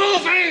in the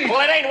movie!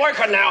 Well, it ain't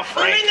working now,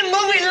 Frank. You mean the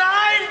movie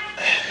lied?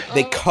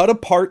 They cut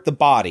apart the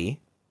body,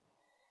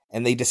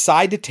 and they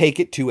decide to take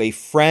it to a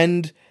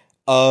friend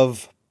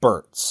of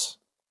Bert's,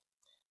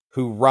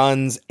 who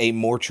runs a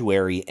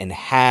mortuary and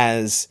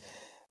has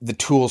the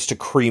tools to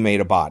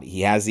cremate a body.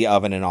 He has the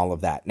oven and all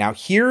of that. Now,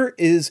 here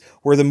is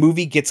where the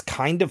movie gets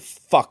kind of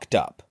fucked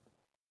up.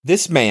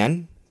 This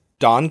man,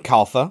 Don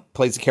Calfa,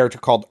 plays a character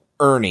called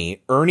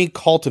Ernie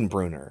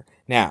Kaltenbrunner.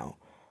 Now,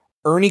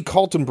 Ernie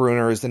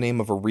Kaltenbrunner is the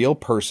name of a real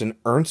person,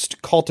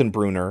 Ernst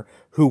Kaltenbrunner,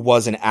 who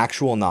was an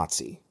actual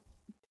Nazi.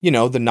 You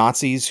know, the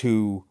Nazis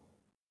who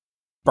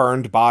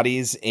burned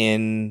bodies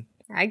in...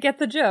 I get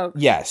the joke.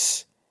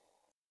 Yes.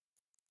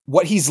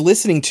 what he's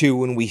listening to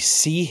when we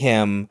see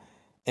him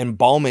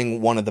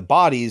embalming one of the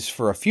bodies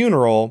for a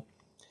funeral,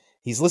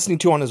 he's listening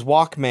to on his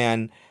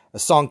Walkman a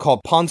song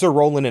called Panzer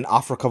Roland in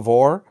Afrika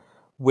Vor,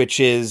 which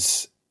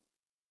is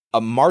a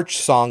march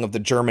song of the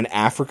German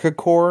Afrika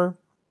Corps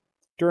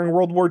during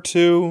World War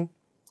II.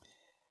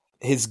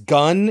 His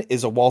gun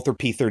is a Walther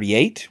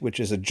P-38, which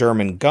is a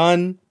German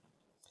gun.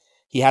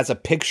 He has a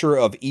picture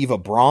of Eva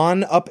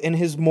Braun up in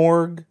his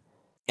morgue,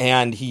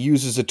 and he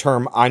uses the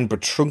term Ein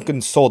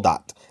betrunken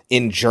Soldat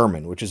in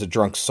German, which is a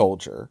drunk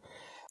soldier.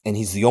 And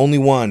he's the only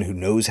one who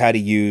knows how to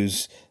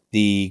use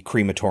the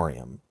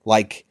crematorium.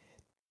 Like,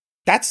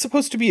 that's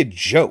supposed to be a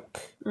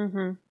joke.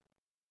 Mm-hmm.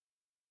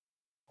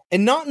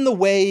 And not in the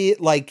way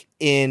like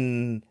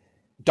in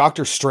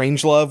Dr.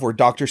 Strangelove, where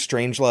Dr.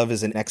 Strangelove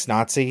is an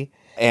ex-Nazi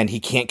and he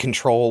can't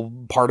control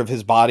part of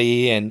his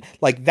body. And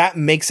like, that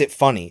makes it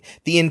funny.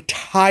 The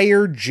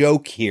entire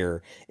joke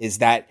here is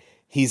that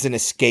he's an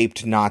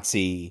escaped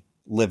Nazi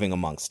living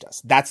amongst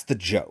us. That's the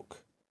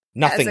joke.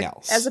 Nothing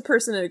else. As a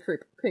person at a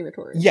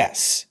crematorium.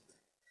 Yes.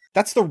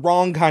 That's the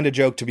wrong kind of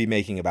joke to be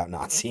making about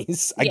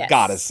Nazis, I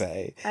gotta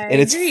say.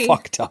 And it's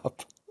fucked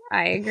up.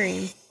 I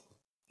agree.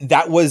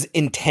 That was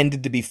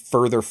intended to be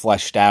further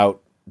fleshed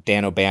out.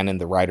 Dan O'Bannon,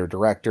 the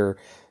writer-director,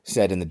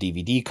 said in the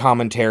DVD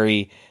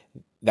commentary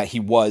that he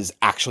was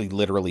actually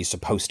literally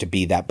supposed to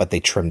be that, but they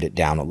trimmed it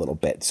down a little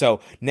bit. So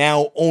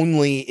now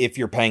only if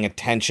you're paying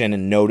attention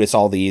and notice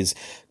all these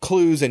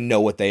clues and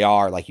know what they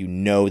are, like you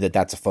know that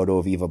that's a photo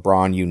of Eva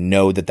Braun, you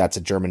know that that's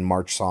a German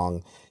march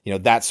song, you know,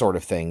 that sort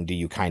of thing, do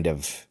you kind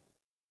of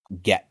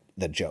get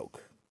the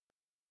joke.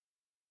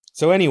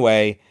 So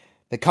anyway,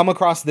 they come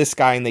across this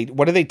guy and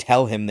what do they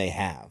tell him they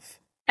have?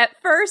 At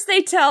first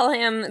they tell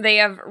him they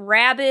have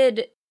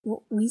rabid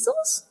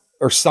weasels?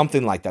 Or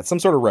something like that, some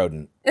sort of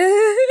rodent.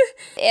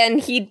 And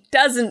he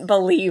doesn't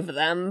believe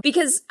them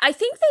because I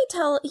think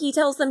he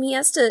tells them he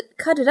has to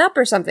cut it up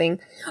or something.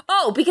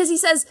 Oh, because he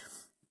says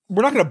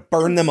we're not going to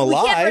burn them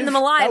alive. We can't burn them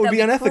alive. That would be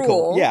unethical.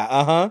 Cruel,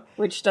 yeah,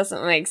 which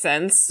doesn't make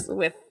sense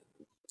with.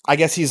 I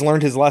guess he's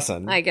learned his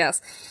lesson. I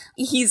guess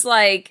he's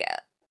like,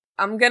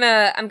 I'm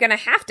gonna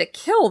have to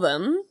kill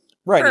them.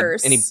 Right,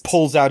 first. And he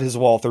pulls out his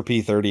Walther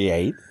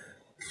P-38.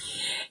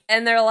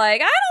 And they're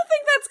like, I don't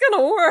think that's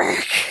gonna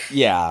work.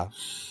 Yeah.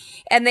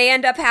 And they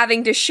end up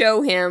having to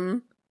show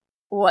him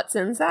what's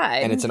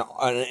inside. And it's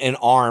an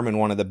arm in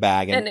one of the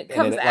bag. And it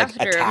comes after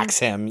like, attacks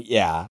him.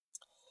 Yeah.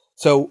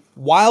 So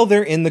while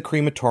they're in the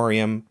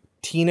crematorium,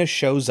 Tina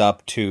shows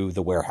up to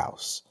the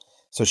warehouse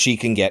so she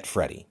can get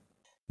Freddy.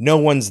 No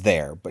one's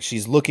there, but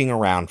she's looking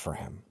around for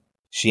him.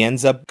 She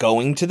ends up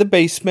going to the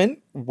basement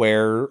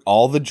where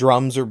all the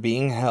drums are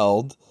being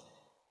held.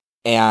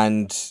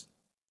 And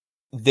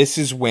this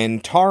is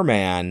when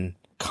Tarman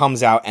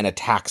comes out and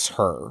attacks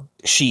her.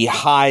 She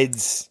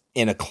hides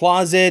in a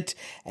closet,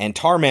 and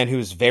Tarman,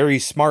 who's very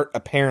smart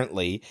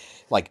apparently,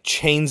 like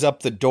chains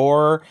up the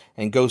door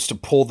and goes to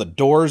pull the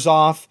doors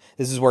off.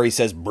 This is where he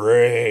says,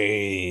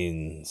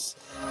 brains.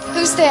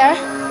 Who's there?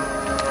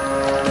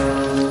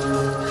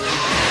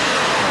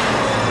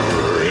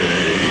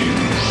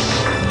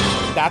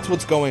 That's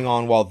what's going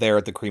on while they're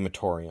at the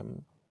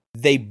crematorium.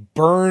 They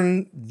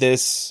burn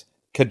this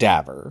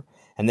cadaver,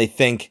 and they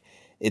think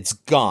it's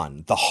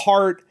gone. The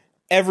heart,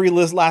 every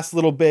last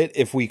little bit,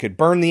 if we could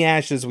burn the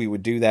ashes, we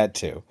would do that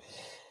too.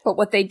 But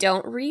what they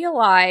don't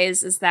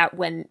realize is that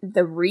when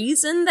the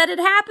reason that it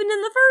happened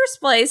in the first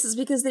place is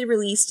because they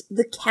released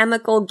the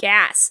chemical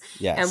gas.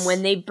 Yes. And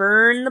when they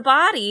burn the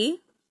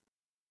body,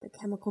 the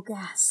chemical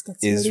gas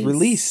gets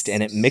released.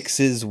 And it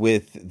mixes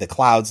with the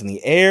clouds in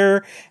the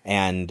air,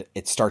 and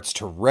it starts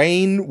to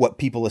rain, what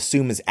people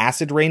assume is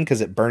acid rain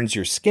because it burns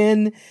your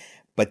skin.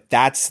 But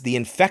that's the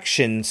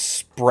infection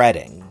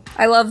spreading.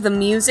 I love the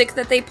music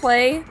that they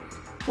play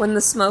when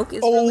the smoke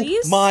is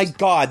released. Oh my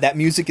god, that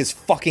music is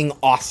fucking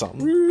awesome.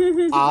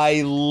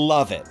 I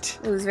love it.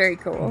 It was very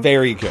cool.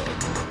 Very good.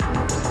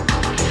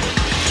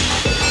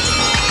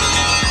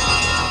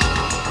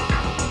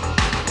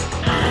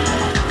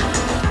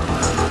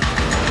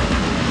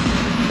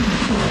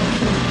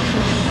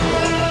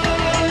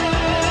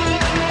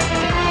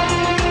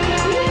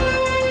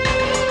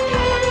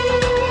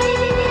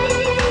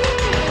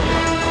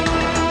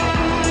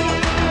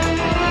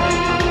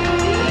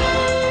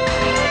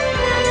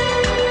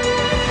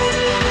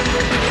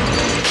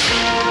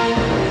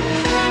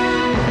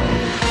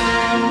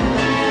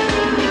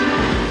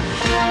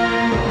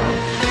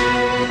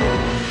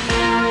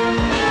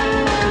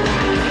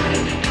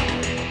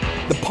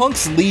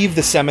 Punks leave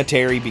the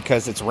cemetery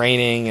because it's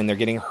raining and they're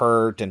getting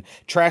hurt, and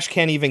Trash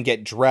can't even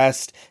get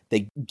dressed.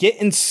 They get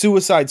in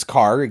Suicide's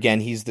car. Again,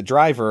 he's the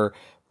driver,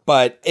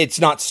 but it's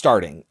not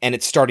starting, and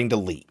it's starting to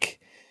leak.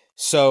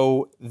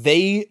 So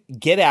they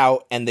get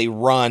out and they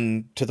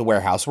run to the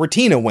warehouse where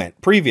Tina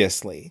went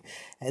previously,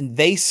 and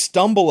they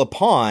stumble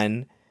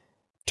upon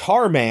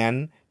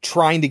Tarman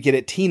trying to get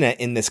at Tina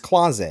in this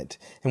closet.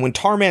 And when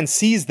Tarman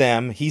sees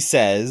them, he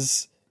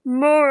says,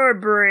 "More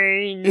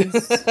brains."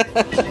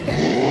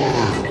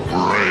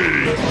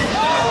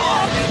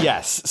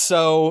 Yes,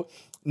 so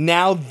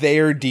Now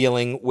they're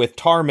dealing with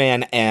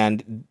Tarman,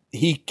 and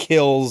he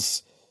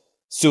kills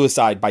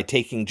Suicide by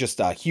taking just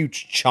a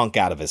huge chunk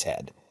out of his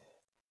head.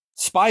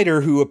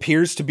 Spider, who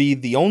appears to be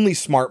the only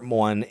smart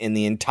one in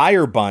the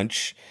entire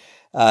bunch,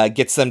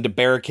 gets them to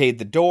barricade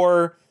the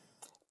door,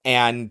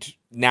 and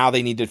now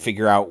they need to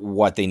figure out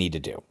what they need to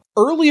do.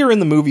 Earlier in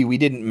the movie, we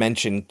didn't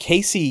mention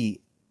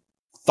Casey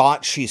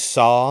thought she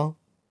saw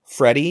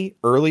Freddy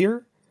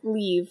earlier.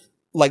 Leave.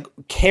 Like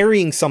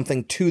carrying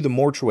something to the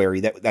mortuary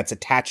that's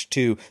attached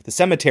to the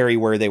cemetery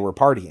where they were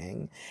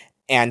partying.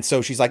 And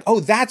so she's like, oh,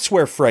 that's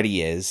where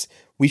Freddy is.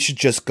 We should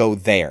just go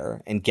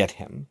there and get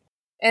him.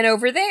 And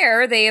over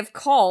there, they have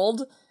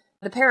called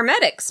the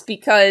paramedics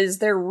because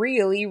they're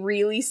really,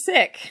 really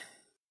sick.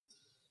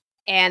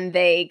 And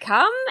they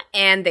come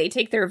and they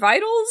take their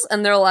vitals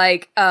and they're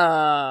like,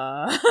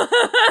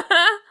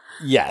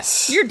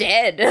 Yes. You're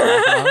dead.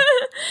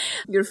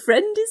 Your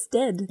friend is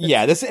dead.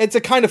 Yeah, it's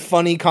a kind of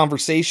funny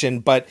conversation,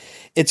 but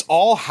it's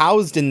all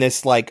housed in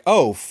this like,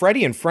 oh,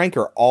 Freddy and Frank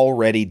are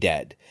already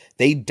dead.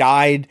 They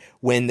died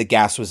when the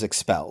gas was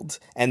expelled,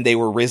 and they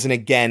were risen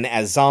again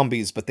as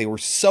zombies, but they were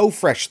so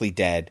freshly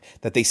dead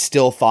that they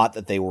still thought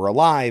that they were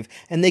alive,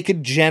 and they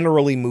could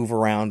generally move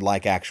around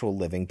like actual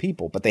living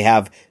people, but they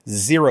have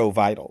 0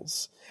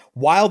 vitals.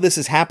 While this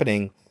is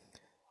happening,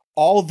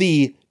 all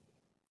the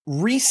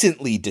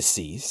recently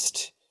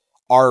deceased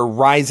are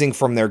rising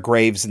from their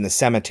graves in the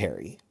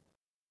cemetery.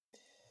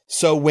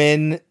 So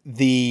when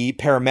the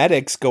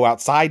paramedics go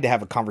outside to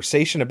have a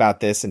conversation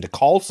about this and to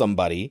call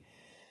somebody,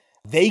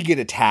 they get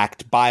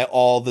attacked by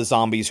all the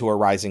zombies who are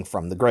rising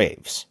from the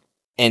graves.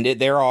 And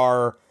there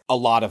are a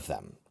lot of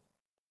them.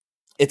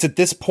 It's at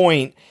this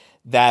point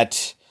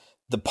that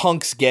the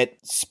punks get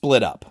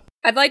split up.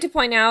 I'd like to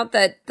point out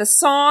that the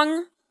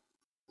song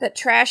that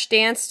Trash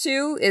danced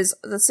to is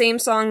the same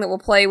song that will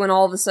play when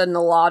all of a sudden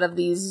a lot of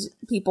these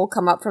people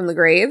come up from the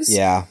graves.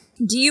 Yeah.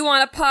 Do you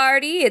want to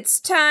party? It's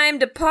time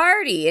to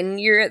party. And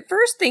you're at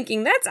first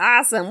thinking, that's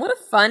awesome. What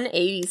a fun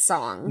 80s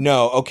song.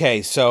 No,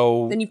 okay,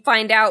 so then you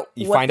find out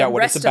what the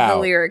rest of the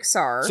lyrics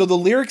are. So the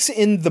lyrics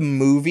in the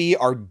movie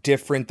are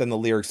different than the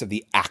lyrics of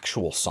the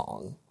actual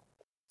song.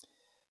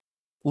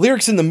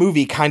 Lyrics in the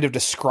movie kind of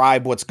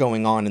describe what's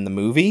going on in the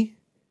movie,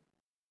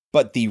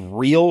 but the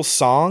real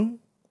song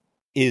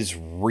is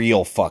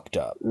real fucked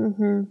up.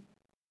 Mm-hmm.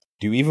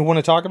 Do you even want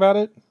to talk about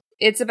it?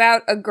 It's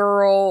about a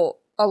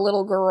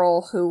little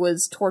girl who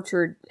was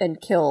tortured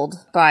and killed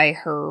by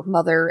her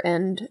mother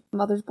and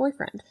mother's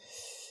boyfriend.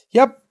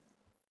 Yep.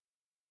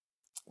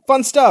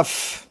 Fun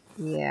stuff.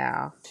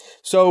 Yeah.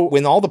 So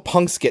when all the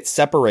punks get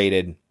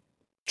separated,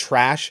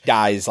 Trash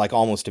dies like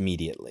almost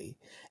immediately.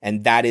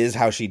 And that is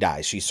how she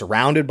dies. She's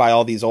surrounded by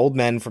all these old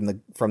men from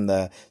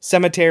the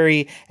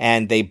cemetery,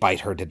 and they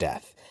bite her to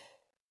death.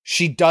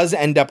 She does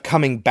end up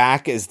coming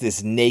back as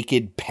this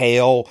naked,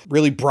 pale,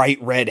 really bright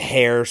red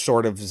hair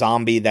sort of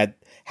zombie that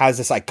has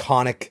this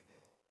iconic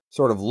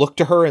sort of look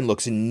to her and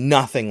looks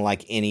nothing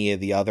like any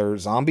of the other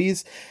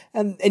zombies.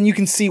 And you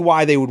can see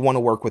why they would want to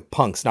work with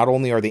punks. Not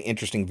only are they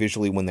interesting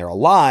visually when they're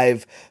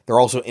alive, they're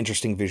also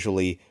interesting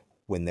visually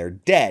when they're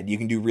dead. You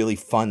can do really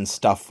fun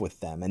stuff with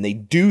them. And they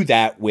do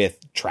that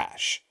with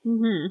Trash.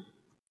 Mm-hmm.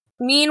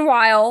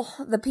 Meanwhile,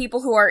 the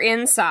people who are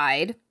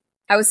inside...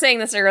 I was saying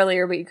this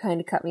earlier, but you kind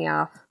of cut me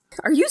off.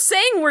 Are you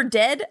saying we're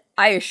dead?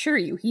 I assure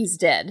you, he's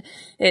dead.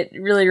 It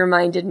really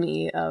reminded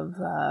me of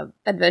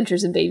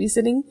Adventures in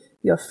Babysitting.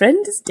 Your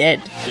friend is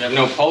dead. You have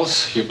no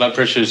pulse, your blood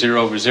pressure is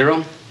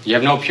 0/0. You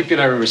have no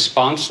pupillary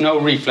response, no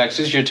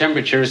reflexes, your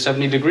temperature is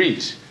 70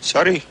 degrees.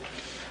 Sorry,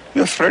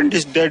 your friend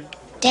is dead.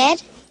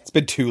 Dead? It's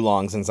been too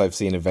long since I've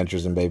seen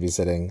Adventures in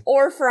Babysitting.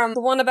 Or from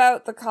the one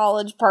about the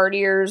college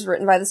partiers,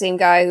 written by the same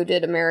guy who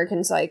did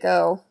American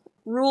Psycho.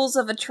 Rules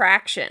of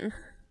Attraction.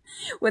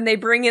 When they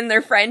bring in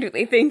their friend who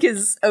they think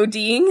is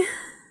ODing.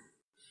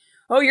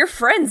 Oh, your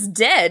friend's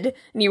dead.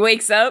 And he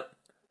wakes up.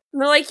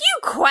 And they're like, you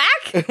quack!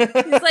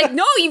 He's like,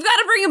 no, you've got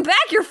to bring him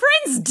back. Your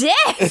friend's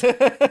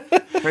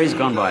dead. Harry's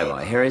gone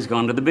bye-bye. Harry's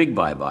gone to the big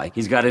bye-bye.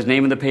 He's got his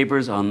name in the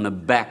papers on the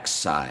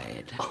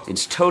backside.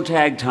 It's toe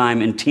tag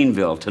time in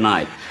Teenville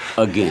tonight.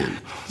 Again.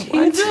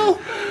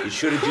 Teenville? You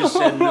should have just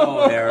said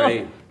no,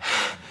 Harry.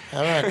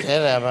 I'm not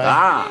dead, am I?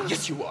 Ah.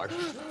 Yes, you are.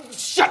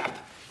 Shut up.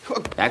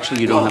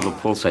 Actually, you don't have a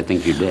pulse. I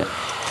think you're dead.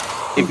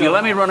 If you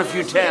let me run a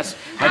few tests,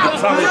 I could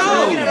probably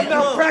prove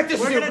Malpractice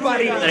you,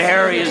 buddy. that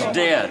Harry is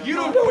dead. You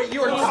don't know what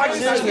you are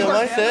talking about. You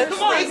like that?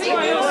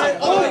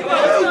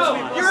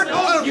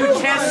 You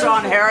tests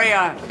on Harry.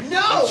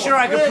 I'm sure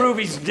I could prove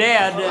he's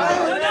dead.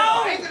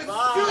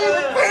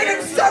 Pain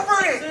and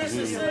suffering.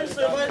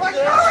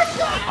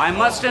 I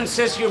must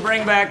insist you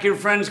bring back your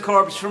friend's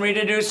corpse for me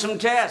to do some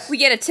tests. We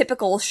get a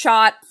typical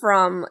shot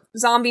from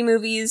zombie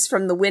movies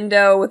from the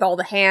window with all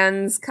the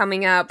hands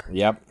coming up.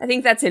 Yep. I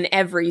think that's in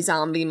every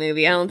zombie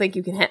movie. I don't think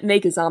you can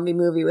make a zombie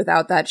movie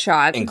without that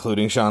shot.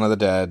 Including Shaun of the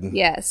Dead.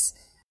 Yes.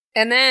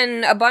 And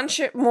then a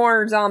bunch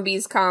more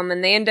zombies come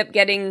and they end up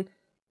getting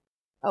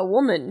a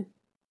woman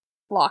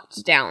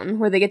locked down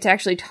where they get to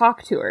actually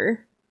talk to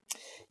her.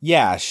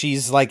 Yeah,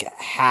 she's like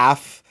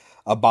half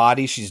a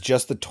body. She's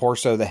just the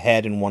torso, the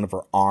head, and one of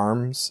her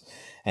arms.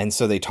 And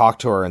so they talk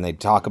to her and they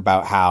talk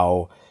about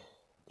how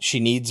she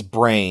needs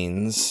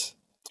brains.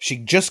 She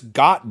just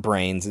got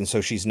brains, and so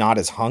she's not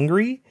as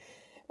hungry.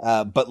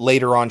 But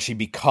later on, she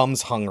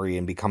becomes hungry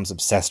and becomes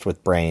obsessed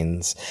with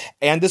brains.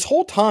 And this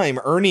whole time,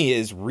 Ernie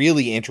is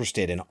really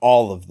interested in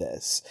all of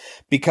this.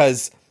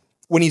 Because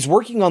when he's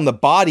working on the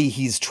body,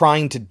 he's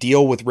trying to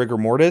deal with rigor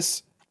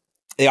mortis.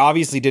 They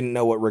obviously didn't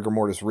know what rigor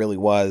mortis really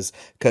was.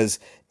 Because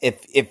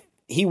if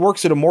he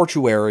works at a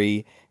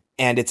mortuary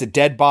and it's a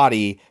dead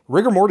body,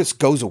 rigor mortis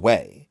goes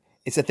away.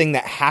 It's a thing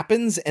that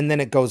happens and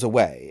then it goes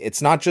away.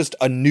 It's not just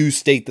a new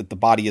state that the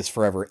body is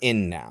forever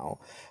in now.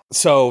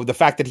 So the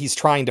fact that he's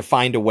trying to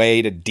find a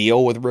way to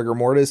deal with rigor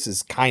mortis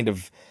is kind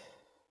of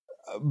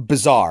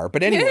bizarre.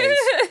 But anyways,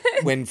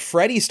 when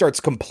Freddy starts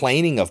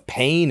complaining of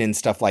pain and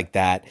stuff like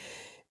that,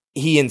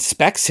 he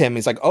inspects him.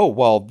 He's like, oh,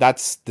 well,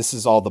 this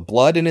is all the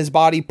blood in his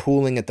body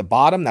pooling at the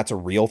bottom. That's a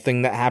real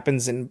thing that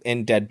happens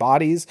in dead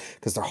bodies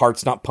because their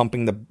heart's not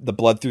pumping the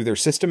blood through their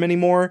system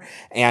anymore.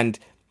 And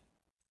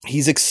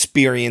he's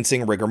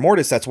experiencing rigor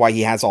mortis. That's why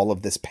he has all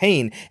of this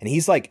pain. And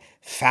he's like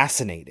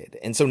fascinated.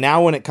 And so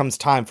now when it comes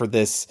time for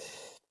this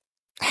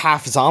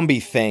half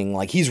zombie thing,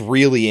 like he's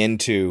really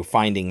into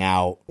finding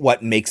out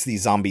what makes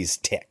these zombies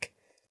tick.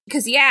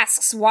 Because he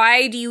asks,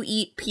 why do you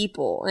eat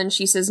people? And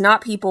she says,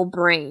 not people,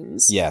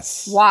 brains.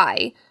 Yes.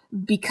 Why?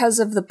 Because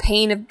of the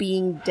pain of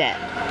being dead.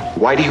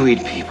 Why do you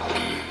eat people?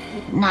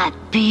 Not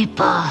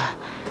people.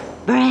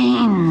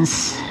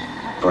 Brains.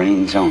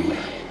 Brains only.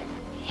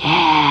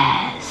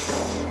 Yes.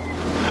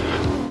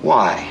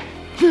 Why?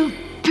 The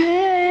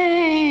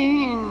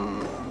pain.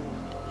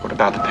 What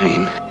about the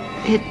pain?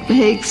 It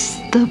makes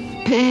the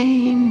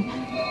pain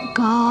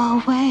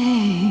go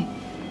away.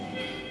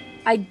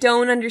 I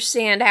don't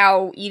understand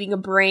how eating a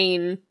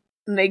brain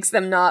makes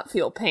them not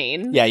feel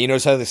pain. Yeah, you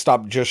notice how they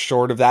stopped just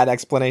short of that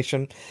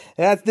explanation?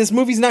 This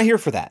movie's not here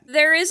for that.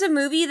 There is a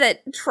movie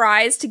that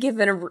tries to give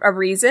it a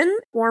reason.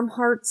 Warm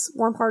hearts,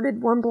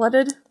 warm-hearted,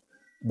 warm-blooded.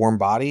 Warm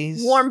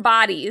bodies? Warm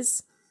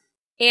bodies.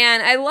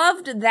 And I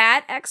loved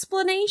that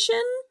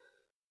explanation.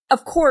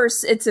 Of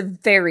course, it's a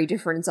very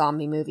different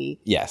zombie movie.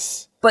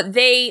 Yes. But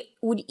they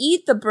would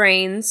eat the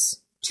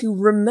brains to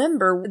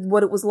remember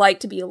what it was like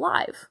to be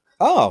alive.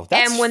 Oh,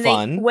 that's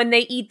and when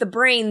they eat the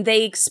brain,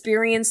 they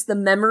experience the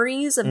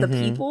memories of the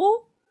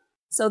people.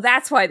 So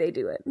that's why they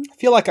do it. I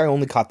feel like I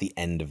only caught the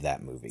end of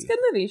that movie. It's a good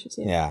movie, you should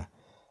see it. Yeah.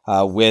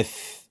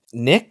 With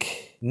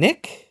Nick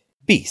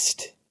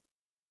Beast.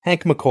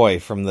 Hank McCoy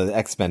from the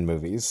X-Men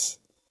movies.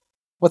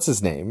 What's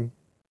his name?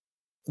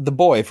 The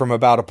boy from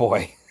About a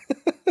Boy.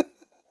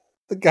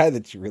 The guy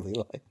that you really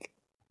like.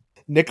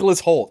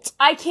 Nicholas Hoult.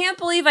 I can't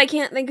believe I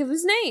can't think of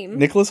his name.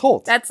 Nicholas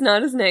Hoult. That's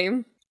not his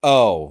name.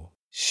 Oh,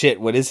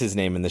 shit. What is his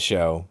name in the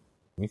show?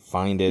 Let me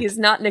find it. He's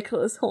not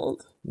Nicholas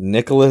Hoult.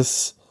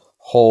 Nicholas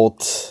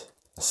Hoult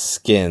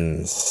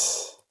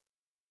Skins.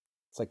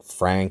 It's like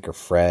Frank or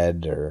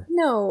Fred or...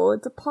 No,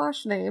 it's a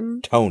posh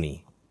name.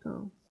 Tony.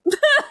 Oh.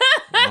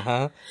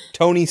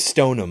 Tony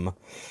Stoneham.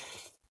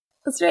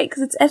 That's right,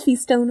 because it's Effie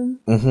Stoneham.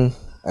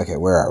 Okay,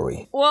 where are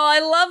we? Well, I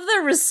love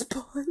the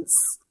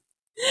response.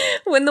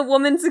 When the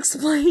woman's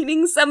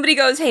explaining, somebody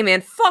goes, hey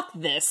man, fuck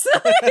this.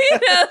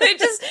 They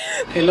just...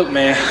 Hey, look,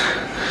 man.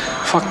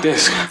 Fuck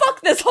this.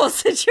 Fuck this whole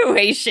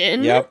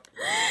situation. Yep.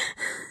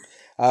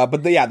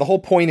 But the whole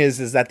point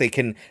is that they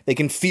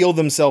can feel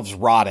themselves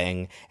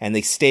rotting, and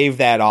they stave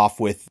that off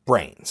with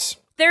brains.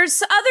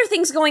 There's other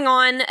things going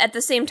on at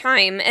the same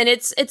time, and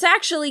it's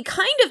actually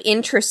kind of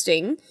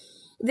interesting.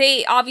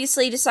 They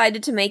obviously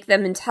decided to make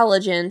them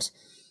intelligent,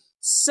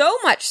 so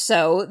much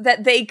so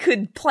that they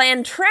could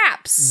plan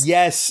traps.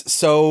 Yes,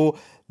 so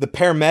the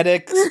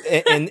paramedics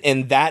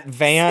in that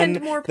van,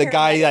 the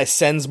guy that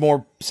send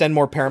more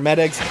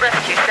paramedics.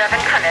 Rescue 7,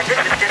 come in. This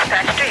is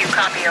dispatch. Do you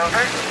copy over?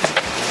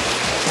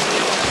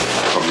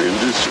 I'm in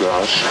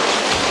dispatch.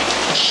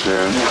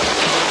 Send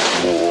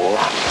more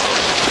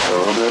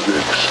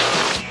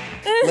paramedics.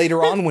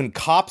 Later on, when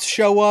cops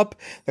show up,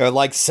 they're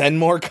like, send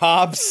more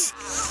cops.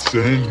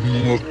 Send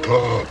more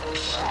cops.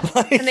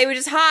 And they would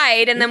just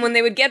hide, and then when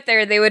they would get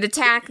there, they would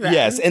attack them.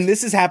 Yes, and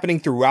this is happening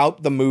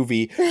throughout the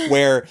movie,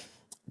 where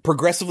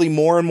progressively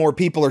more and more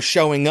people are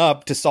showing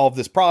up to solve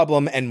this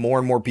problem, and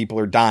more people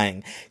are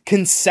dying.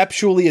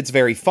 Conceptually, it's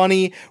very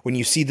funny when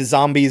you see the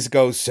zombies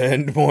go,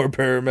 send more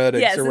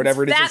paramedics, or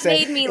whatever it is. That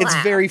made me laugh.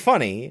 It's very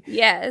funny.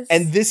 Yes.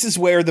 And this is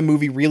where the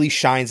movie really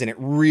shines, and it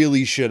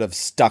really should have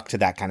stuck to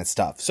that kind of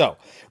stuff. So,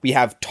 we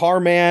have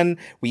Tarman,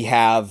 we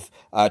have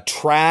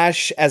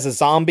Trash as a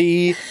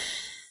zombie,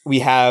 we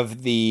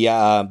have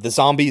the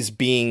zombies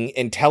being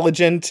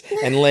intelligent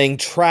and laying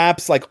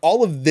traps, like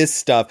all of this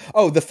stuff.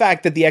 Oh, the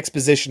fact that the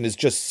exposition is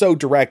just so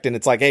direct and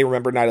it's like, hey,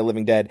 remember Night of the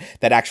Living Dead?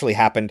 That actually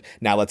happened.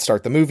 Now let's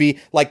start the movie.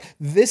 Like,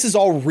 this is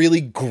all really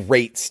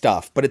great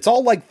stuff, but it's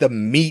all like the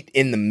meat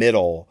in the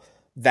middle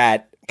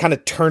that kind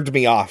of turned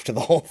me off to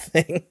the whole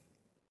thing.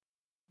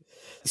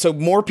 So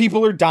more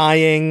people are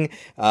dying.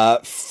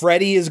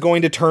 Freddy is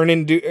going to turn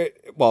into...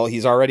 well,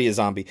 he's already a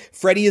zombie.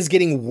 Freddy is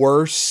getting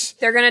worse.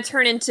 They're going to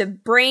turn into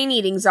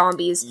brain-eating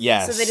zombies.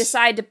 Yes. So they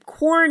decide to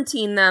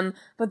quarantine them,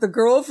 but the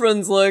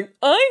girlfriend's like,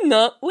 I'm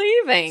not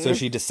leaving. So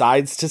she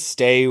decides to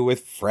stay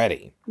with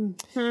Freddy.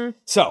 Mm-hmm.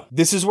 So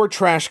this is where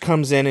Trash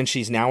comes in, and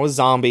she's now a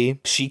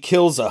zombie. She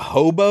kills a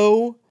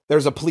hobo.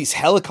 There's a police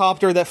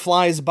helicopter that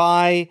flies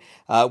by,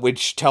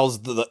 which tells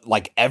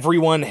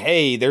everyone,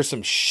 hey, there's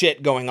some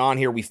shit going on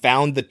here. We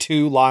found the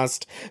 2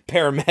 lost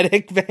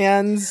paramedic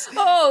vans.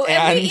 Oh,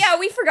 and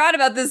we forgot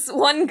about this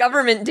one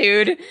government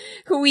dude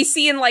who we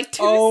see in 2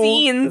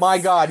 scenes. Oh my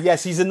God,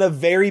 yes, he's in the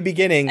very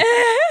beginning.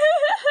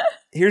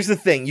 Here's the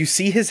thing, you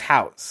see his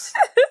house,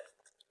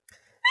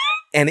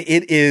 and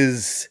it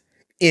is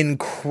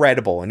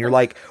incredible. And you're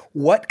like,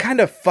 what kind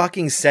of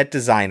fucking set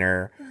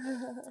designer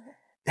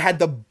had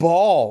the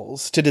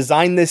balls to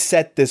design this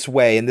set this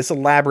way and this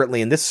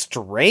elaborately and this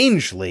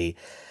strangely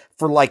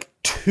for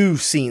 2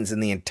 scenes in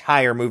the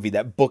entire movie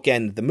that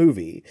bookend the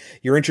movie?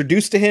 You're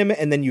introduced to him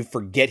and then you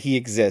forget he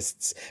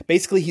exists.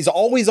 Basically, he's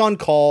always on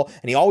call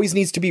and he always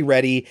needs to be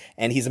ready,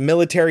 and he's a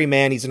military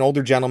man. He's an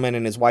older gentleman,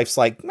 and his wife's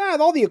like,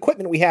 all the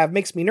equipment we have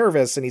makes me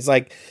nervous. And he's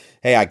like,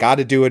 hey, I got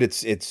to do it.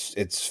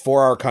 It's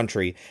for our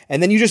country.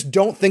 And then you just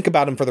don't think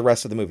about him for the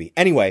rest of the movie.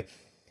 Anyway,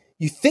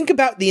 you think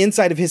about the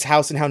inside of his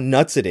house and how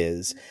nuts it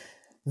is.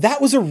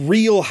 That was a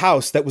real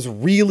house that was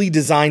really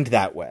designed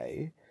that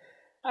way.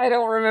 I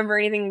don't remember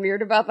anything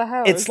weird about the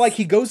house. It's like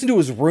he goes into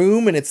his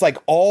room and it's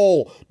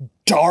all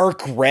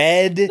dark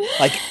red,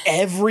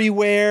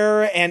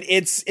 everywhere. And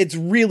it's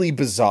really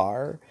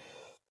bizarre.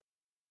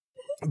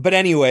 But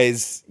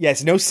anyways,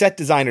 yes, no set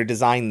designer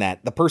designed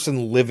that. The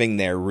person living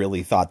there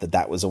really thought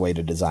that was a way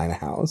to design a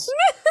house.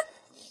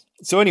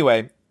 So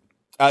anyway,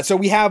 so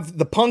we have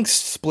the punks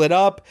split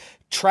up.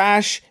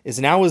 Trash is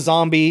now a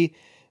zombie.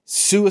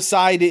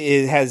 Suicide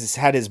has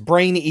had his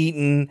brain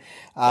eaten.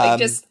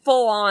 Just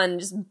full on,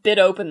 just bit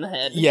open the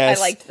head. Yes.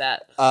 I liked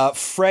that.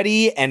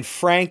 Freddie and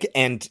Frank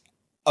and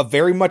a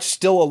very much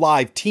still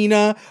alive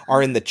Tina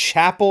are in the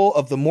chapel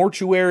of the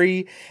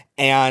mortuary,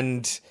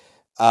 and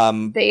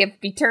they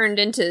have be turned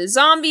into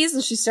zombies,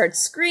 and she starts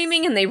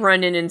screaming, and they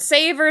run in and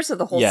save her, so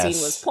the whole scene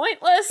was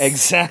pointless.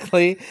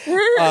 Exactly.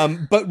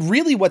 But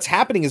really what's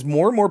happening is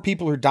more and more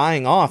people are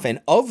dying off,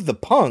 and of the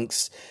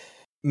punks,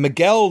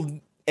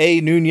 Miguel A.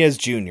 Nunez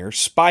Jr.,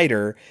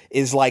 Spider,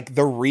 is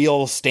the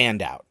real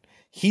standout.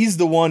 He's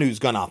the one who's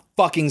gonna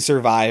fucking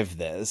survive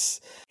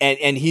this.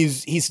 And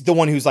he's the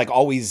one who's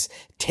always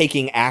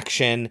taking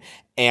action,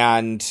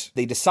 and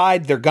they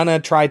decide they're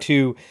gonna try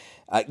to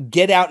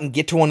get out and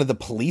get to one of the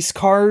police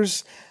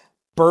cars.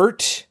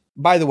 Bert,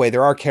 by the way,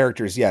 there are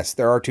characters. Yes,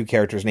 there are 2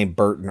 characters named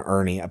Bert and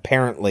Ernie.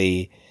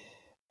 Apparently,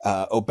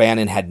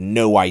 O'Bannon had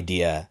no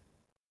idea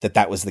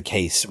that was the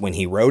case when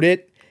he wrote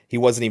it. He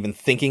wasn't even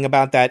thinking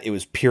about that. It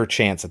was pure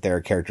chance that there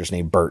are characters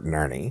named Bert and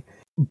Ernie.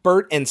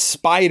 Bert and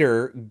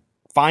Spider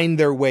find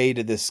their way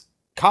to this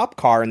cop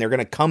car, and they're going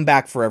to come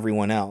back for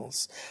everyone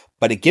else.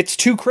 But it gets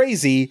too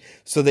crazy,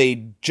 so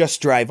they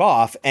just drive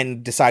off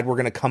and decide we're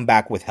going to come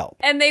back with help.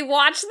 And they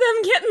watch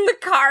them get in the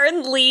car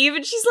and leave,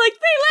 and she's like, they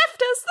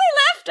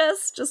left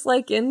us, just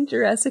like in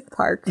Jurassic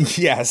Park.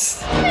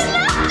 Yes.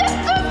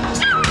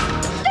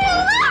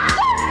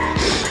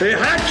 They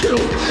had to!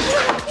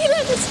 He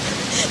left us!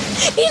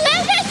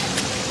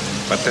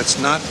 But that's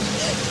not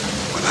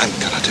what I'm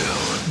gonna do.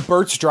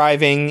 Bert's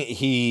driving.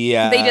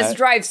 They just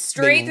drive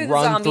straight through the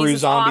zombies.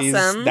 It's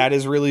awesome. That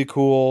is really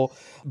cool.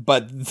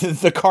 But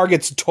the car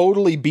gets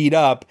totally beat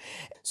up.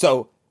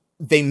 So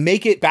they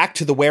make it back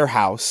to the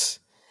warehouse,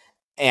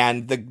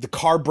 and the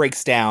car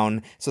breaks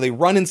down. So they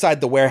run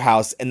inside the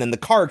warehouse, and then the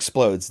car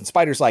explodes. And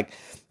Spider's like,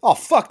 oh,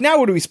 fuck, now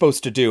what are we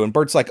supposed to do? And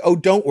Bert's like, oh,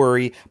 don't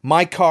worry.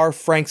 My car,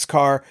 Frank's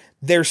car,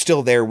 they're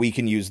still there. We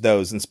can use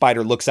those. And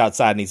Spider looks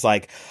outside, and he's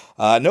like,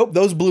 nope,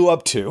 those blew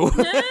up too.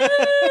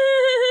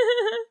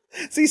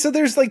 See, so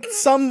there's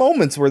some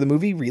moments where the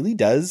movie really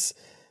does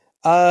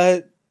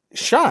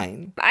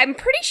shine. I'm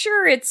pretty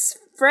sure it's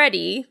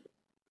Freddy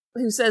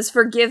who says,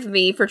 forgive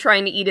me for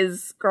trying to eat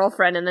his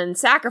girlfriend, and then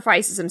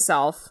sacrifices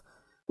himself,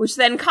 which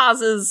then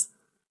causes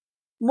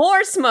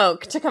more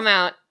smoke to come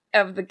out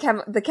of the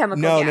chemical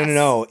gas.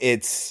 No.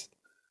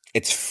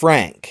 It's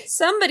Frank.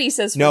 Somebody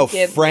says no,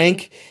 forgive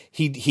Frank,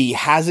 me. He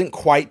hasn't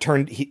quite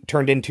turned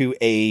into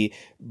a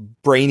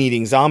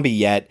brain-eating zombie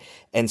yet,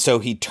 and so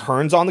he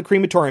turns on the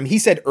crematorium. He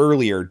said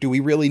earlier, do we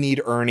really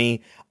need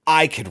Ernie?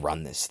 I could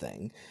run this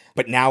thing.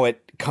 But now it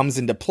comes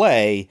into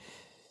play.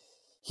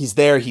 He's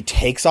there, he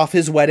takes off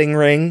his wedding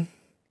ring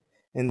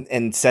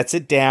and sets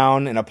it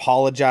down and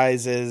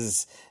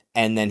apologizes,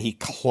 and then he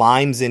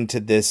climbs into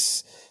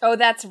this... Oh,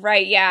 that's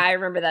right. Yeah, I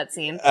remember that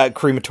scene.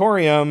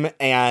 Crematorium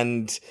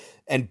and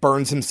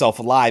burns himself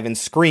alive and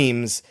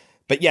screams.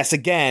 But yes,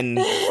 again...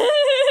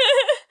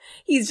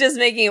 He's just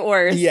making it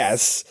worse.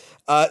 Yes.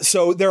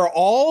 So there are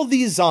all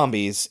these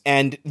zombies,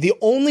 and the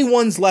only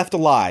ones left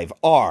alive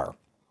are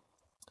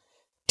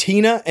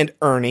Tina and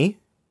Ernie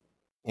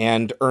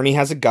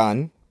has a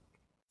gun,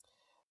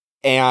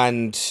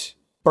 and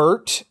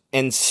Bert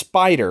and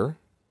Spider,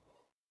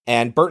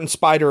 and Bert and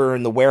Spider are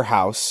in the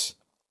warehouse.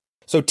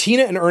 So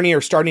Tina and Ernie are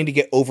starting to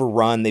get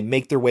overrun. They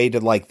make their way to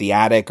like the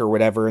attic or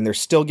whatever, and they're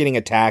still getting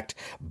attacked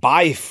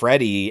by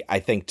Freddy, I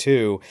think,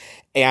 too.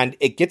 And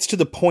it gets to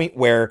the point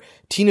where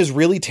Tina's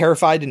really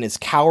terrified and is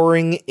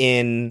cowering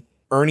in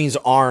Ernie's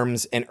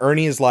arms. And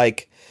Ernie is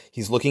like,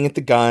 he's looking at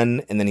the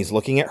gun and then he's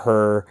looking at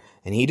her,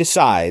 and he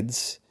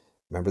decides,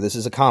 remember, this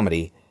is a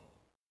comedy,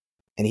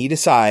 and he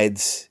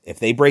decides if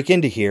they break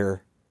into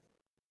here,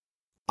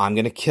 I'm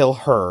going to kill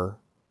her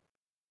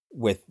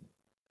with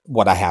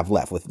what I have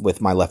left,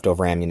 with my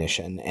leftover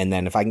ammunition. And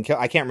then if I can kill,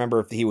 I can't remember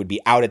if he would be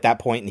out at that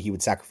point and he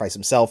would sacrifice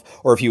himself,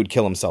 or if he would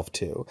kill himself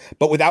too.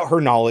 But without her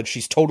knowledge,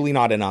 she's totally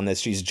not in on this.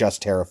 She's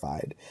just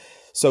terrified.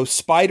 So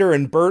Spider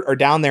and Bert are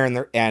down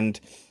there, and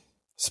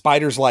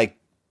Spider's like,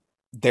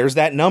 there's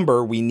that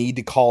number. We need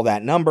to call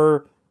that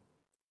number.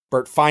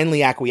 Bert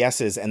finally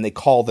acquiesces and they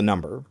call the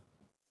number.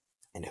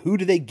 And who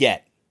do they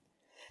get?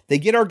 They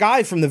get our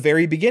guy from the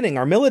very beginning,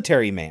 our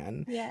military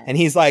man. Yeah. And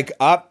he's like,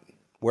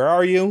 where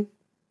are you?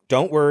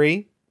 Don't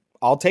worry,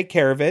 I'll take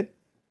care of it.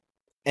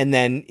 And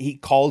then he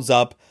calls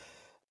up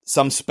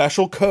some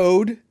special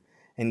code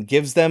and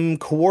gives them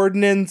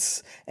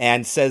coordinates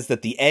and says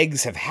that the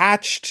eggs have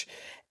hatched.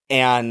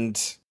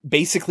 And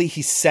basically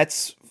he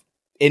sets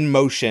in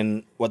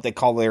motion what they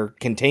call their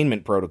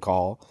containment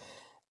protocol.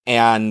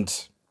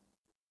 And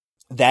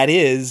that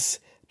is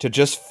to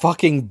just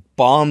fucking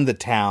bomb the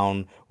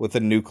town with a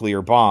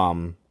nuclear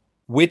bomb,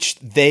 which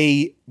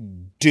they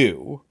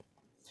do.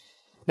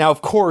 Now,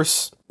 of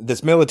course,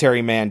 this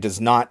military man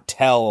does not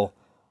tell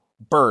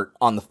Bert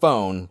on the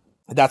phone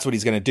that's what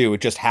he's going to do.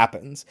 It just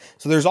happens.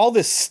 So there's all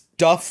this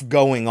stuff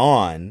going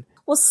on.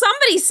 Well,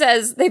 somebody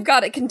says they've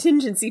got a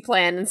contingency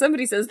plan, and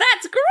somebody says,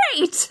 that's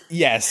great!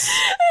 Yes.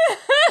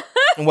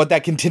 And what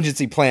that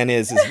contingency plan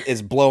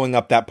is blowing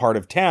up that part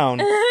of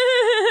town.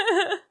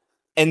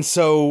 And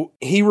so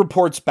he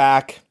reports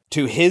back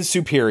to his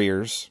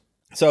superiors.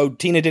 So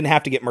Tina didn't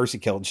have to get mercy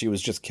killed. She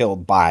was just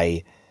killed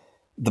by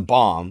the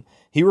bomb.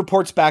 He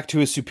reports back to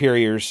his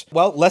superiors,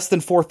 well, less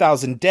than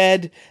 4,000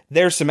 dead.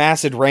 There's some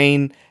acid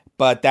rain,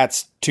 but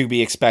that's to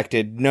be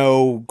expected.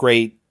 No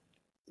great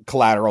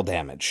collateral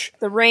damage.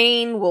 The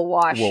rain will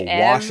wash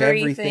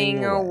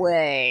everything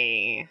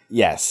away.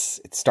 Yes,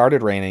 it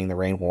started raining. The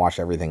rain will wash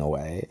everything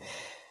away.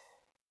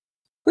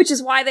 Which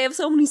is why they have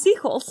so many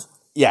sequels.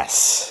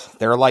 Yes,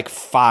 there are like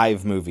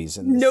 5 movies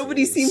in this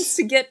Nobody series. seems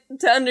to get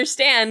to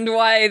understand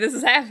why this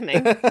is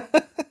happening.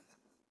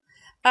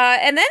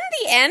 And then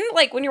the end,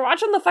 like when you're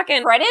watching the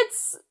fucking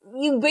credits,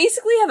 you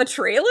basically have a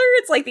trailer.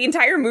 It's like the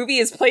entire movie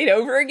is played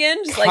over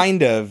again. Just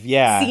kind of,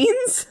 yeah.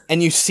 Scenes.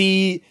 And you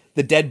see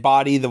the dead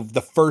body,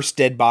 the first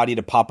dead body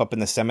to pop up in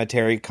the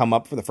cemetery come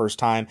up for the first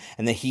time.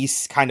 And then he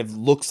kind of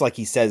looks like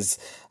he says,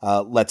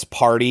 let's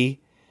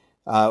party,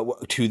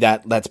 to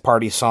that Let's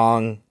Party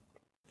song.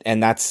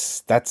 And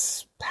that's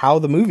how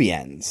the movie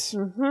ends.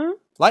 Mm-hmm.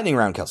 Lightning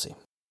round, Kelsey.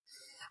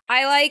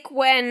 I like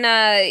when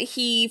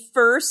he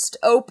first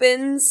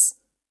opens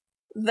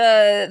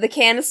the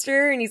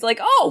canister and he's like,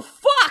 oh,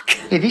 fuck!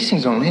 Hey, these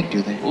things don't leak,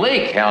 do they?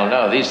 Leak? Hell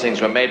no. These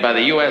things were made by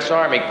the U.S.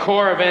 Army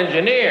Corps of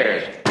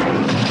Engineers.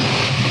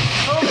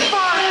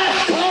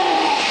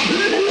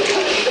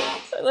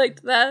 I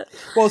liked that.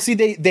 Well, see,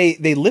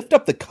 they lift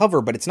up the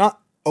cover, but it's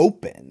not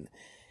open.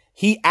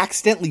 He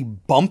accidentally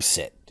bumps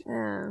it.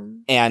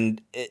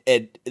 And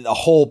a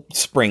hole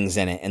springs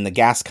in it and the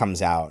gas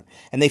comes out.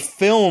 And they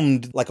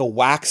filmed like a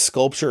wax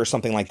sculpture or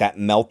something like that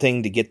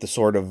melting to get the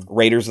sort of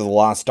Raiders of the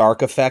Lost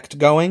Ark effect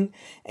going.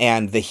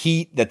 And the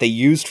heat that they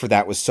used for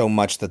that was so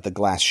much that the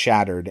glass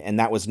shattered. And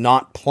that was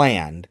not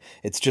planned.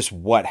 It's just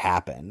what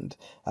happened,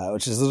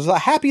 which is a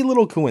happy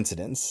little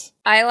coincidence.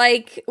 I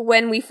like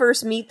when we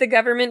first meet the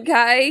government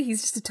guy.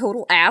 He's just a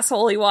total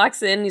asshole. He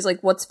walks in and he's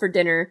like, what's for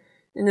dinner?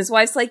 And his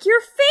wife's like, your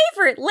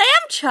favorite lamb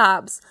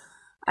chops.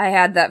 I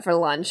had that for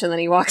lunch, and then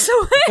he walks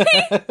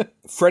away.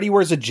 Freddy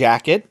wears a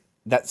jacket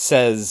that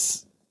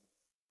says,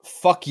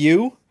 fuck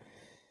you,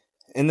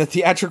 in the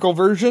theatrical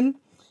version.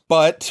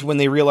 But when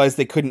they realized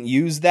they couldn't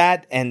use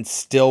that and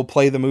still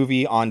play the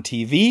movie on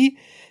TV,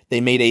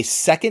 they made a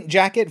second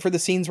jacket for the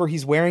scenes where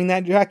he's wearing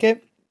that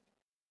jacket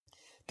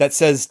that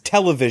says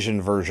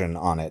television version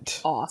on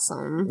it.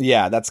 Awesome.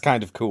 Yeah, that's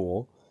kind of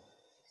cool.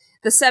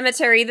 The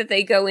cemetery that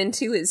they go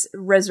into is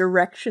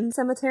Resurrection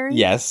Cemetery.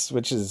 Yes,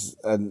 which is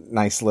a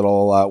nice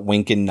little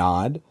wink and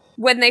nod.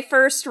 When they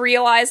first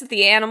realize that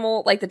the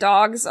animal, like the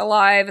dog's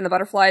alive and the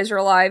butterflies are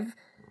alive,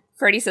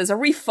 Freddy says, are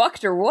we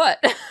fucked or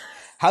what?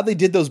 How they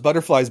did those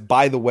butterflies,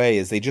 by the way,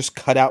 is they just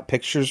cut out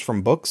pictures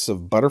from books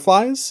of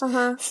butterflies,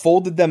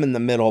 folded them in the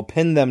middle,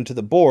 pinned them to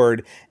the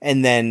board,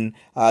 and then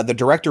the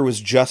director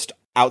was just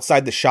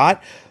outside the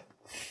shot,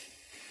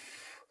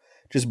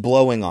 just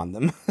blowing on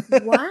them.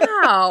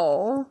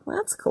 Wow,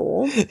 that's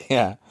cool.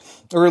 Yeah,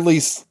 or at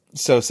least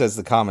so says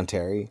the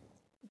commentary.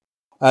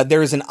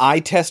 There is an eye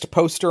test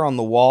poster on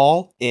the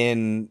wall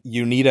in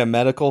Unita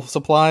Medical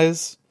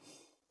Supplies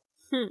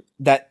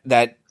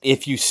that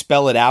if you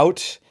spell it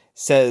out,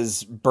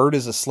 says Bert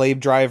is a slave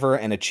driver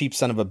and a cheap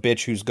son of a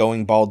bitch who's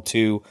going bald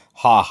too.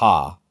 Ha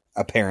ha,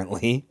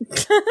 apparently.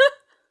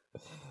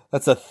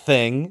 That's a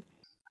thing.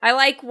 I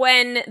like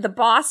when the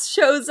boss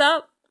shows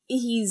up.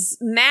 He's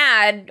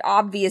mad,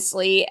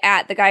 obviously,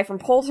 at the guy from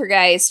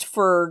Poltergeist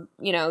for,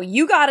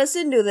 you got us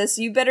into this,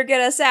 you better get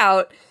us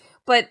out.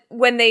 But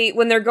when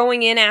they're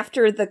going in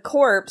after the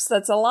corpse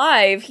that's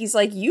alive, he's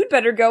like, you'd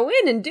better go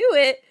in and do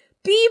it.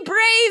 Be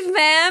brave,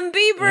 man,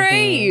 be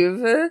brave.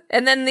 Mm-hmm.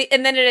 And then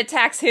it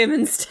attacks him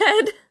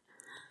instead.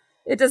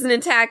 It doesn't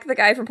attack the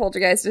guy from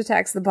Poltergeist, it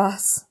attacks the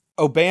boss.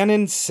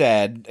 O'Bannon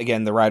said,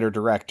 again, the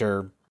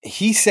writer-director,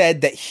 he said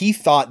that he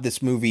thought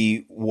this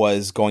movie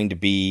was going to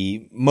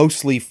be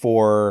mostly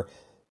for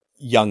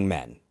young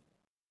men.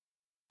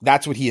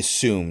 That's what he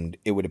assumed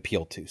it would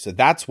appeal to. So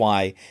that's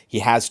why he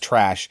has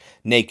Trash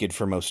naked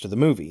for most of the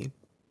movie.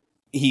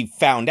 He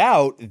found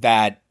out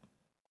that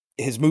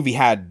his movie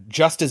had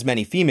just as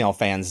many female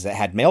fans as it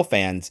had male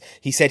fans.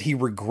 He said he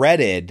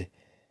regretted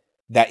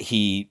that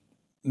he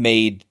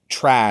made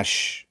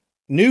Trash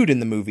nude in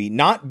the movie,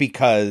 not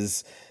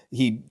because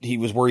he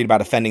was worried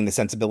about offending the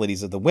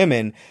sensibilities of the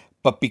women,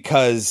 but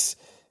because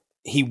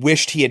he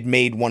wished he had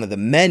made one of the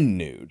men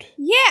nude.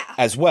 Yeah.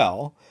 As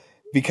well.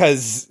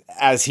 Because,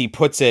 as he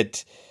puts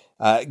it,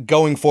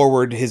 going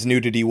forward, his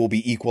nudity will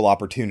be equal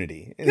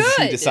opportunity. Good.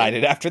 He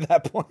decided after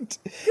that point.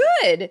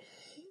 Good.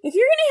 If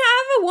you're gonna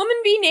have a woman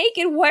be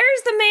naked,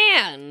 where's the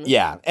man?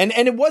 Yeah, and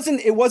it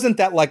wasn't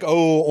that like,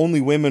 oh, only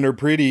women are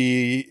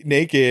pretty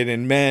naked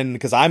and men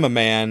because I'm a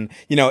man.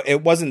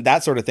 It wasn't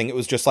that sort of thing. It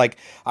was just like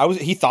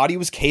he thought he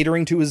was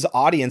catering to his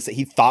audience that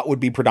he thought would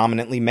be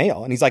predominantly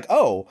male, and he's like,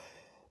 oh,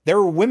 there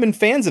were women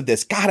fans of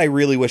this. God, I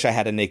really wish I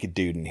had a naked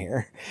dude in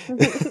here,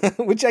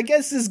 which I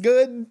guess is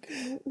good.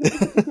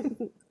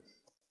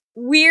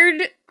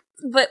 Weird,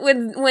 but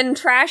when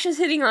Trash is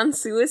hitting on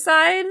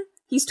suicide,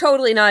 he's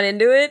totally not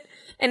into it.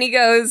 And he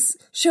goes,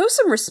 show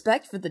some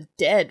respect for the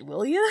dead,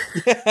 will ya?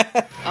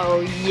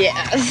 Oh,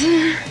 yes.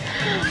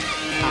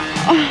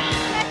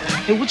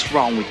 Hey, what's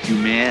wrong with you,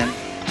 man?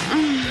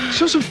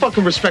 Show some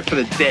fucking respect for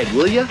the dead,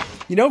 will ya?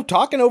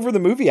 Talking over the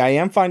movie, I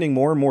am finding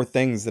more and more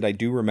things that I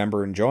do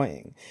remember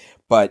enjoying.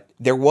 But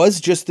there was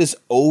just this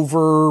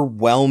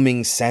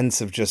overwhelming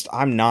sense of just,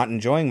 I'm not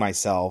enjoying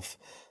myself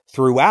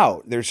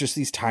throughout. There's just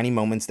these tiny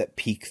moments that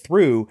peek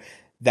through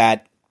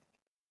that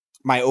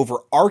my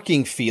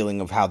overarching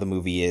feeling of how the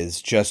movie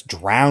is just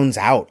drowns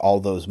out all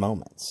those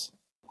moments.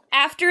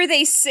 After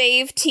they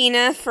save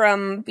Tina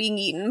from being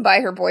eaten by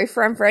her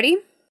boyfriend, Freddy,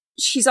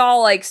 she's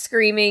all like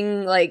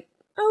screaming, like,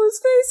 oh, his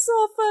face is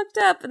all fucked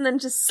up, and then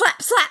just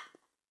slap, slap.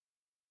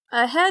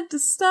 I had to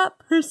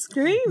stop her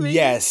screaming.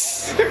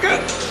 Yes. He was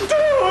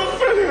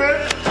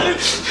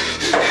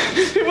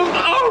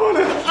all on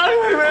it.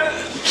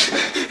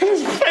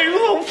 His face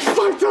was all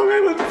fucked up.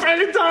 It was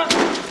very dark.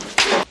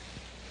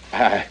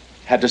 I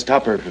had to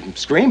stop her from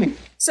screaming.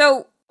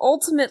 So,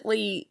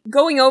 ultimately,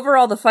 going over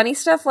all the funny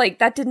stuff, like,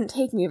 that didn't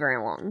take me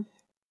very long.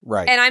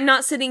 Right. And I'm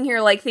not sitting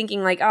here, like,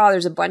 thinking, like, oh,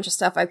 there's a bunch of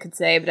stuff I could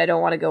say, but I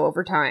don't want to go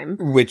over time.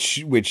 Which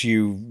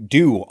you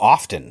do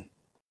often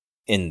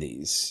in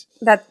these.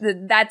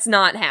 That's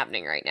not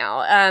happening right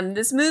now.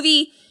 This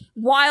movie,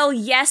 while,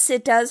 yes,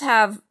 it does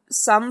have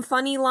some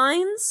funny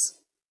lines,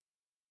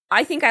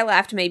 I think I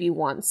laughed maybe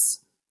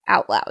once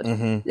out loud.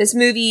 Mm-hmm. This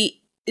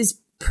movie is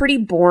pretty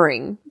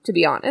boring, to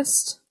be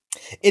honest.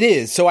 It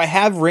is. So I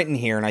have written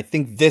here, and I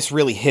think this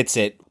really hits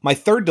it. My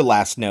third to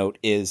last note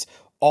is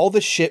all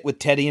the shit with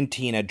Teddy and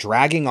Tina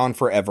dragging on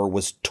forever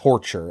was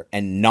torture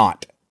and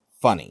not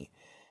funny.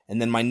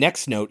 And then my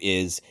next note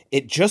is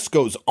it just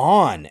goes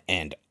on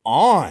and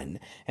on.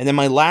 And then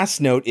my last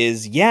note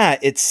is, yeah,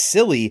 it's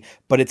silly,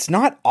 but it's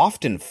not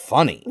often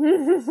funny.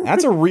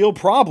 That's a real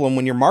problem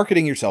when you're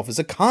marketing yourself as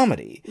a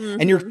comedy.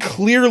 Mm-hmm. And you're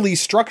clearly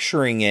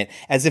structuring it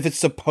as if it's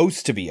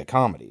supposed to be a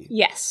comedy.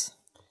 Yes.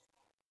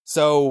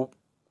 So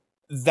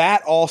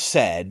that all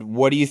said,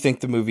 what do you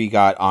think the movie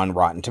got on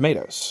Rotten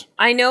Tomatoes?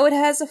 I know it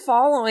has a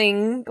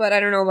following, but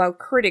I don't know how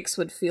critics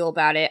would feel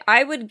about it.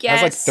 I would guess...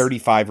 It has like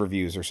 35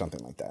 reviews or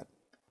something like that.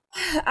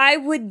 I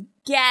would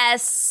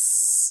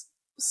guess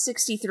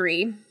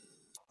 63. Well,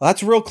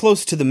 that's real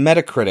close to the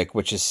Metacritic,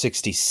 which is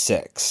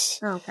 66.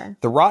 Okay.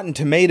 The Rotten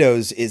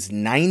Tomatoes is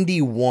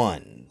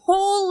 91.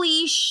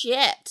 Holy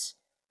shit.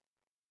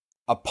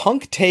 A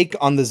punk take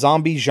on the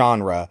zombie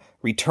genre,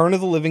 Return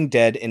of the Living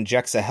Dead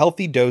injects a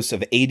healthy dose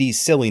of 80s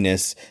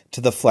silliness to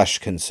the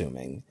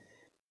flesh-consuming.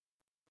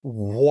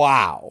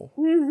 Wow.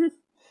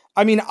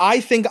 I mean,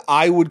 I think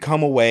I would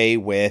come away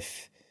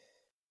with...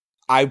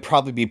 I'd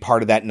probably be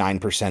part of that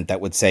 9%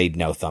 that would say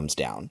no, thumbs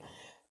down.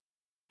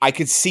 I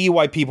could see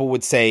why people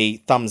would say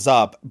thumbs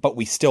up, but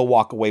we still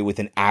walk away with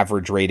an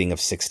average rating of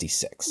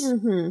 66.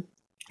 Mm-hmm.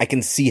 I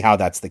can see how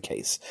that's the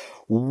case.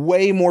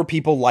 Way more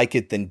people like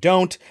it than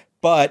don't,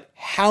 but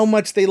how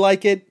much they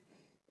like it?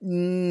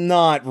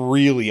 Not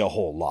really a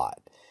whole lot.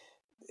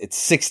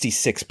 It's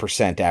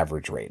 66%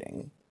 average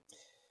rating.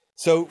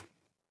 So,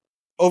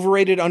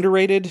 overrated,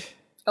 underrated?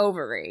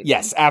 Overrated.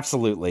 Yes,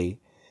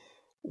 absolutely.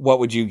 What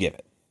would you give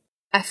it?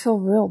 I feel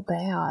real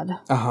bad.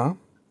 Uh-huh.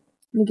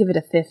 I'm going to give it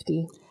a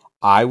 50.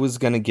 I was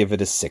going to give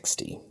it a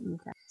 60.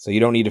 Okay. So you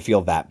don't need to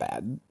feel that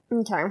bad.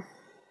 Okay.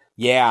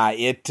 Yeah,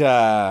 it...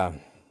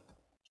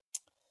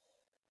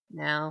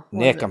 No.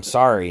 Nick, I'm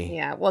sorry.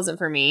 Yeah, it wasn't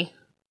for me.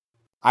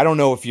 I don't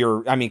know if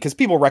you're... I mean, because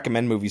people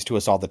recommend movies to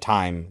us all the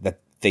time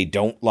that they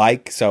don't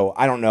like, so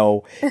I don't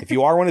know if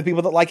you are one of the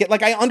people that like it.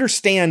 Like, I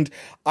understand,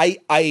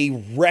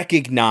 I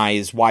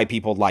recognize why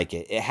people like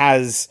it. It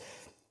has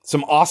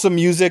some awesome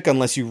music,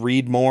 unless you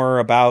read more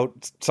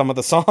about some of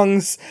the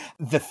songs.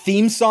 The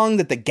theme song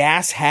that the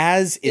Gas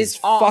has is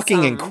awesome.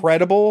 Fucking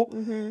incredible.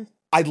 Mm-hmm.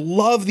 I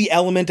love the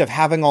element of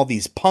having all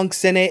these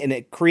punks in it, and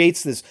it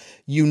creates this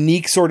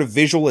unique sort of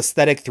visual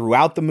aesthetic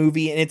throughout the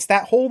movie. And it's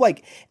that whole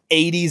like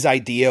 80s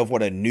idea of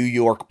what a New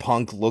York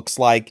punk looks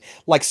like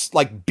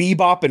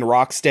Bebop and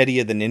Rocksteady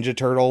of the Ninja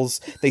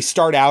Turtles. They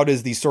start out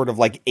as these sort of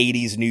like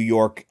 80s New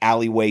York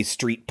alleyway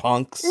street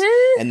punks,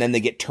 and then they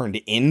get turned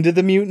into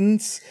the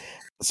mutants.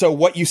 So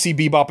what you see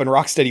Bebop and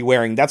Rocksteady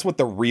wearing, that's what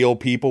the real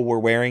people were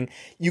wearing.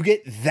 You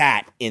get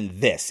that in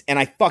this, and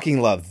I fucking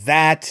love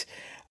that.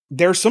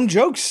 There's some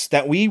jokes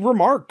that we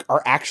remark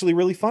are actually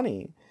really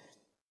funny.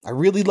 I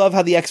really love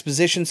how the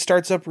exposition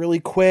starts up really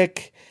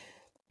quick,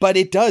 but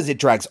it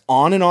drags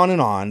on and on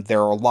and on.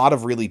 There are a lot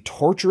of really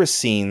torturous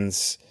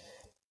scenes,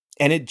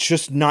 and it's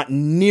just not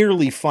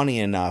nearly funny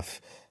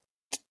enough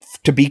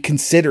to be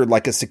considered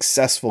like a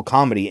successful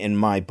comedy in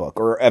my book,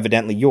 or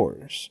evidently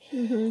yours.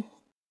 Mm-hmm.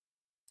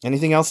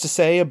 Anything else to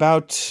say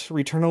about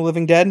Return of the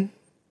Living Dead?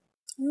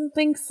 I don't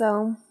think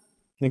so.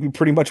 I think we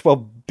pretty much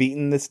well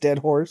beaten this dead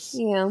horse.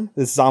 Yeah.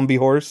 This zombie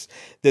horse.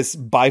 This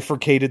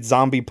bifurcated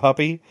zombie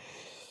puppy.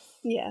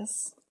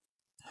 Yes.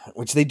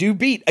 Which they do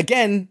beat.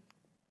 Again,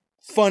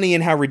 funny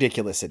in how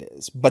ridiculous it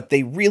is. But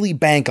they really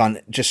bank on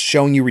just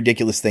showing you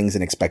ridiculous things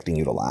and expecting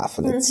you to laugh.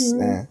 And it's...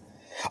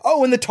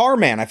 Oh, and the Tar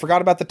Man. I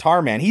forgot about the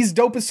Tar Man. He's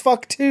dope as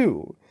fuck,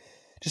 too.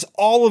 Just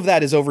all of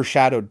that is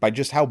overshadowed by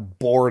just how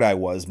bored I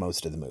was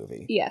most of the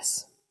movie.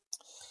 Yes.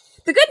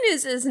 The good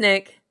news is,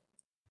 Nick...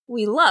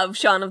 we love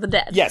Shaun of the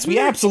Dead. Yes, we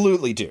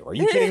absolutely do. Are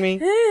you kidding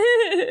me?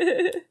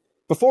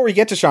 Before we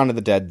get to Shaun of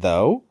the Dead,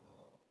 though,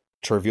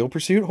 Trivial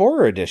Pursuit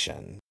Horror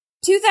Edition.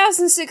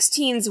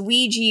 2016's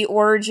Ouija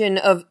Origin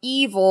of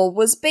Evil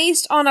was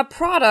based on a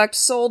product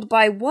sold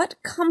by what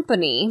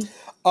company?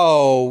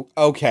 Oh,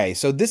 okay.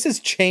 So this has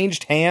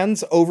changed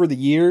hands over the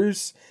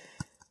years.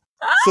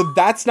 So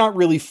that's not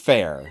really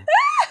fair.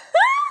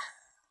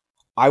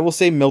 I will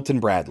say Milton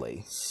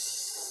Bradley.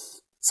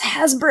 It's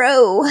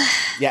Hasbro.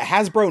 Yeah,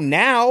 Hasbro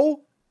now.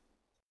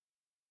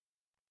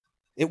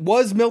 It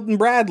was Milton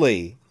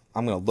Bradley.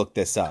 I'm going to look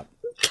this up.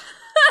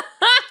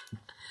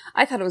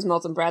 I thought it was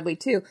Milton Bradley,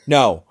 too.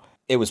 No,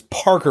 it was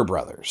Parker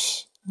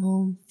Brothers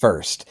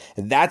first.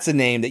 That's a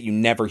name that you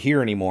never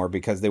hear anymore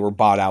because they were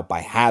bought out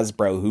by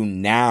Hasbro, who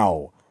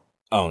now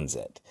owns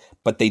it.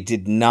 But they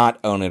did not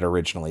own it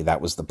originally.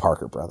 That was the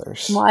Parker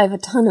Brothers. Well, I have a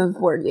ton of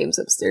board games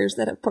upstairs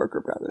that have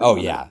Parker Brothers. Oh,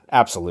 yeah,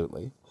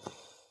 absolutely.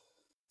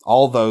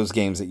 All those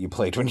games that you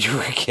played when you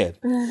were a kid.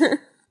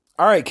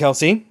 All right,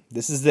 Kelsey,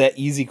 this is the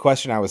easy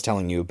question I was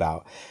telling you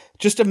about.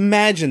 Just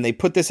imagine they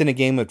put this in a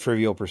game of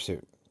Trivial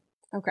Pursuit.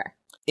 Okay.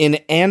 In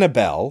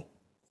Annabelle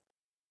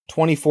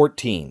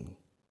 2014.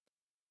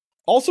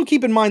 Also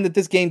keep in mind that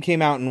this game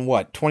came out in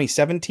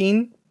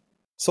 2017?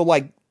 So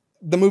like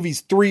the movie's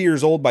 3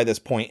 years old by this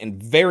point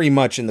and very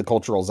much in the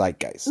cultural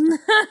zeitgeist.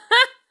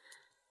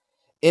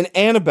 In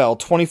Annabelle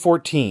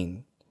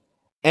 2014,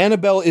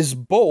 Annabelle is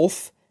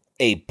both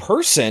a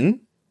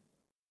person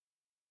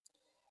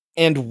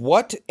and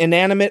what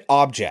inanimate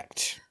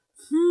object?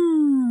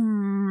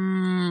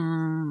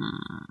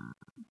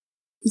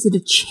 Is it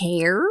a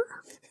chair?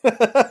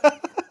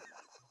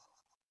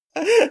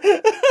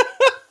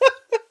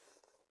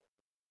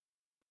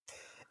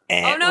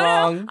 Oh, no,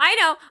 wrong.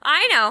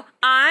 no.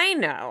 I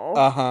know.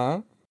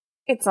 Uh-huh.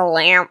 It's a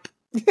lamp.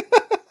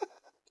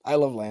 I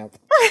love lamp.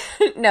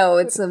 No,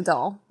 it's a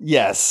doll.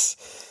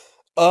 Yes.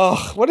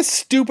 Ugh, what a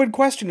stupid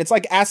question. It's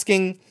like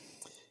asking,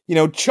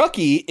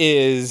 Chucky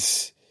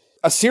is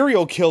a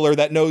serial killer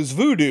that knows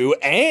voodoo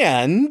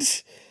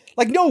and...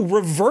 Like, no,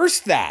 reverse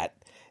that.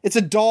 It's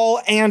a doll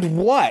and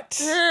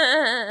what?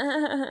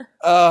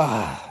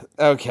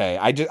 Okay.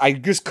 I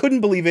just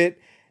couldn't believe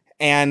it.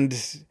 And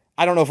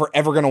I don't know if we're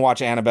ever going to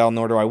watch Annabelle,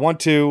 nor do I want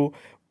to,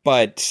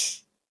 but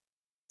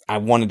I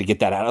wanted to get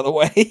that out of the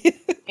way.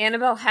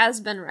 Annabelle has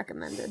been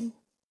recommended.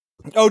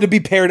 Oh, to be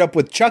paired up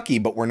with Chucky,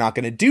 but we're not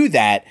going to do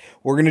that.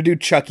 We're going to do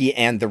Chucky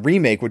and the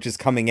remake, which is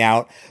coming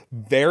out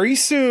very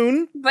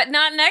soon. But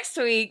not next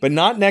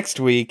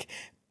week.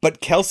 But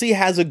Kelsey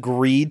has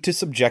agreed to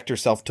subject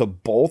herself to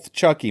both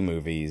Chucky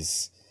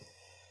movies.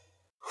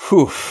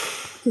 Whew.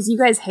 Because you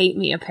guys hate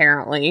me,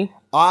 apparently.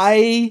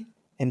 I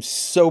am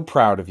so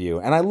proud of you,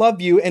 and I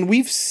love you, and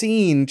we've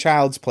seen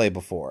Child's Play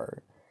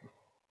before.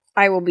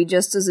 I will be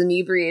just as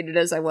inebriated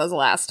as I was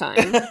last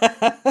time.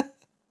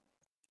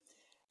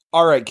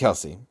 All right,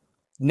 Kelsey.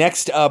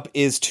 Next up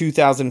is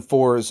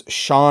 2004's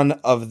Shaun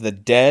of the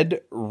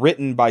Dead,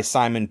 written by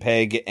Simon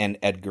Pegg and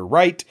Edgar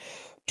Wright,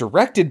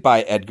 directed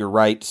by Edgar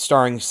Wright,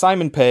 starring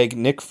Simon Pegg,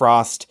 Nick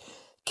Frost,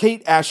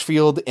 Kate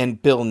Ashfield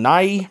and Bill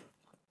Nighy.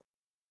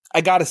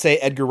 I gotta say,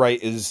 Edgar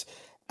Wright is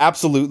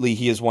absolutely,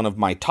 he is one of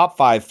my top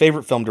 5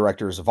 favorite film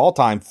directors of all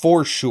time,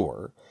 for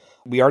sure.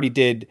 We already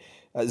did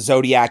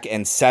Zodiac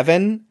and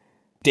Seven.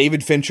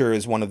 David Fincher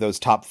is one of those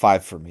top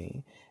 5 for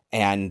me.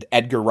 And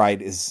Edgar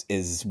Wright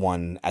is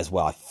one as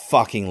well. I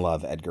fucking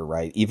love Edgar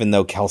Wright, even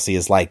though Kelsey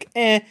is like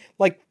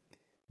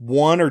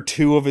 1 or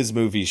 2 of his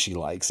movies she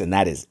likes, and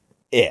that is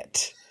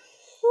it.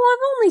 Well,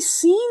 I've only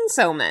seen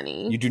so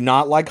many. You do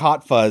not like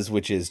Hot Fuzz,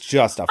 which is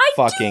just a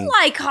fucking... I do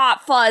like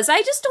Hot Fuzz.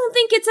 I just don't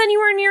think it's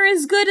anywhere near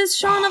as good as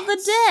Shaun of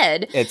the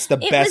Dead. It's the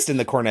best in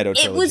the Cornetto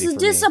trilogy. It was a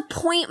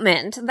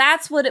disappointment.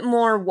 That's what it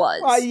more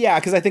was. Yeah,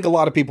 because I think a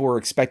lot of people were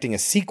expecting a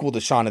sequel to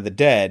Shaun of the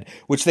Dead,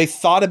 which they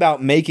thought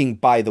about making,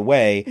 by the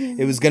way.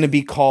 It was going to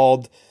be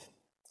called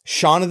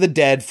Shaun of the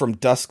Dead From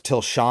Dusk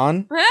Till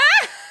Shaun.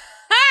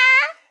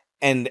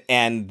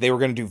 and they were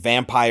going to do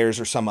vampires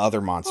or some other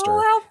monster. Oh,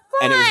 how fun.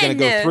 And it was going to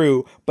go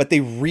through, but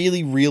they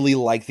really, really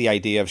like the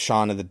idea of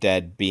Shaun of the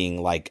Dead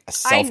being like a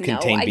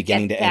self-contained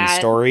beginning to end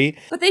story.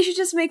 But they should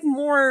just make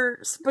more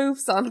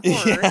spoofs on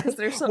horror because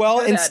they're so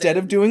good instead at it.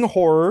 of doing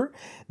horror,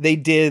 they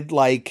did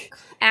like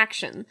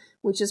action,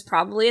 which is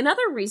probably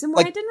another reason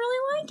why I didn't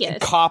really like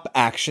it. Cop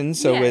action,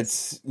 so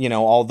it's,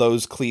 all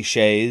those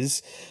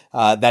cliches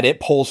that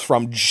it pulls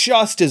from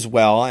just as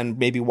well, and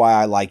maybe why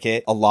I like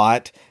it a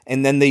lot.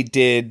 And then they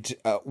did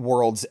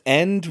World's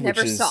End, which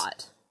Never saw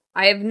it.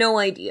 I have no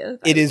idea.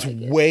 It is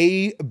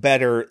way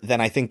better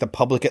than I think the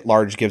public at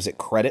large gives it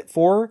credit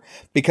for,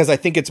 because I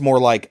think it's more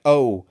like,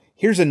 oh,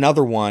 here's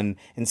another one,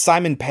 and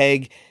Simon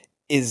Pegg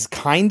is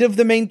kind of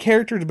the main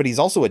character, but he's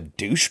also a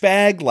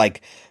douchebag.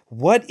 Like,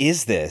 what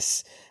is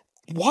this?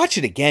 Watch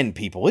it again,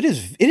 people. It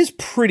is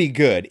pretty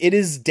good. It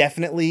is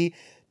definitely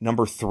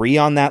number 3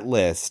 on that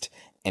list,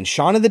 and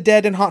Shaun of the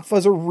Dead and Hot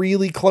Fuzz are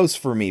really close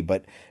for me,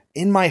 but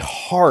in my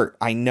heart,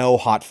 I know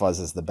Hot Fuzz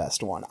is the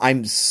best one.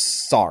 I'm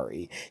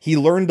sorry. He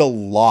learned a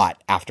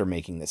lot after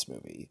making this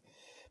movie.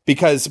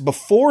 Because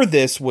before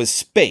this was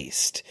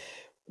Spaced,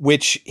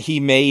 which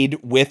he made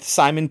with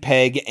Simon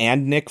Pegg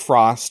and Nick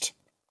Frost.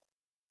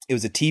 It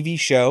was a TV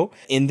show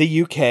in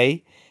the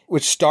UK,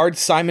 which starred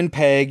Simon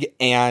Pegg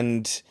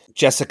and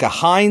Jessica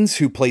Hines,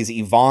 who plays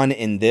Yvonne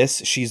in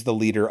this. She's the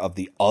leader of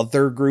the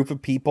other group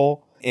of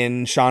people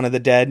in Shaun of the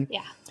Dead.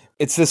 Yeah.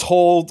 It's this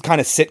whole kind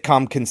of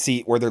sitcom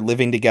conceit where they're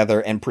living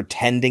together and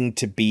pretending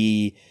to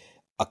be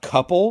a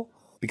couple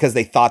because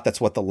they thought that's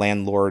what the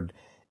landlord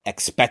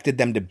expected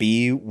them to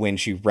be when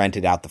she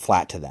rented out the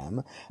flat to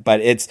them. But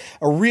it's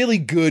a really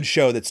good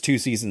show that's 2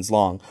 seasons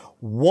long.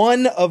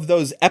 One of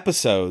those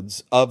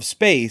episodes of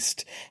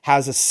Spaced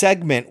has a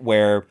segment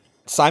where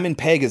Simon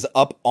Pegg is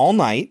up all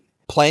night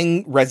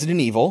playing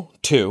Resident Evil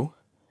 2,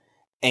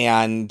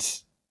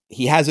 and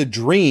he has a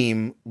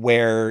dream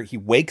where he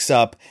wakes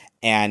up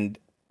and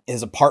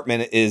his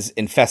apartment is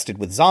infested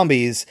with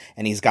zombies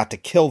and he's got to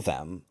kill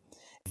them.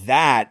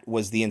 That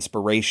was the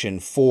inspiration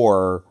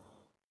for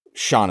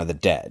Shaun of the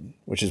Dead,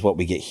 which is what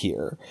we get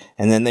here.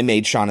 And then they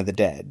made Shaun of the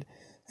Dead.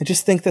 I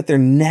just think that their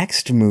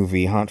next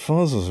movie, Hot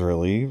Fuzz, was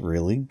really,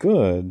 really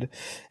good.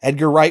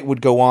 Edgar Wright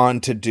would go on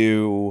to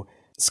do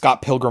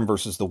Scott Pilgrim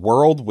vs. the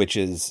World, which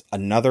is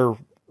another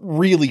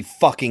really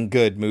fucking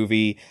good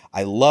movie.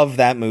 I love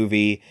that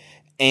movie.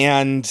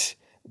 And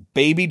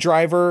Baby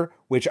Driver,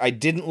 which I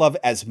didn't love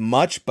as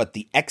much, but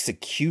the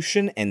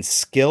execution and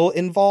skill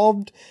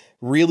involved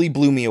really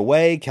blew me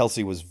away.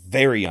 Kelsey was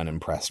very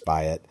unimpressed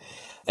by it.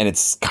 And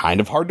it's kind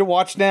of hard to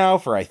watch now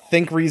for, I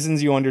think,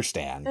 reasons you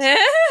understand.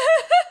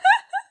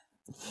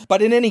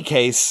 But in any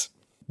case,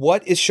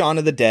 what is Shaun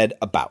of the Dead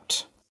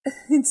about?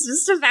 It's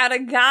just about a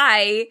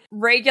guy,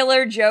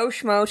 regular Joe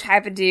Schmo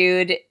type of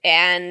dude,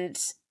 and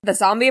the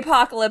zombie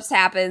apocalypse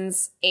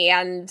happens,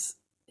 and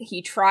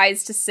he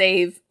tries to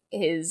save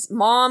his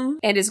mom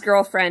and his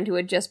girlfriend who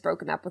had just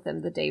broken up with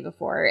him the day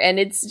before. And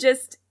it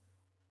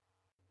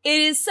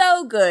is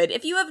so good.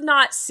 If you have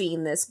not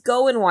seen this,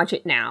 go and watch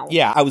it now.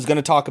 Yeah, I was going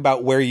to talk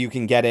about where you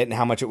can get it and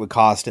how much it would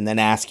cost, and then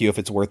ask you if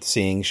it's worth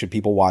seeing. Should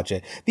people watch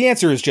it? The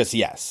answer is just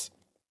yes.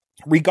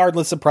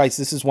 Regardless of price,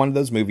 this is one of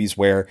those movies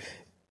where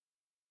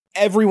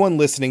everyone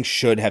listening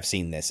should have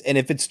seen this. And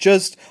if it's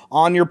just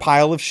on your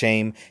pile of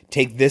shame,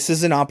 take this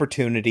as an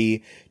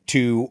opportunity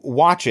to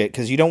watch it,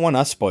 because you don't want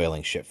us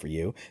spoiling shit for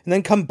you, and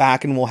then come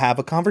back and we'll have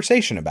a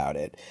conversation about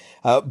it.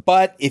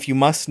 But if you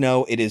must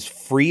know, it is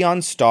free on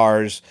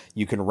Starz.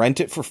 You can rent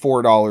it for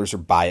 $4 or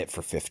buy it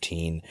for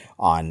 $15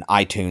 on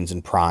iTunes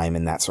and Prime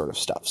and that sort of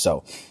stuff.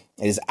 So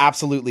it is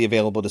absolutely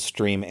available to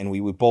stream, and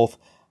we would both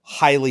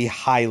highly,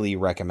 highly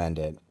recommend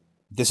it.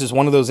 This is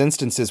one of those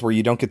instances where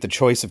you don't get the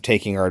choice of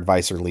taking our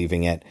advice or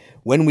leaving it.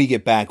 When we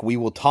get back, we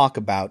will talk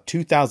about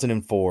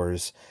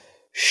 2004's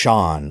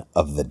Shaun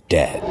of the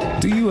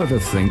Dead. Do you ever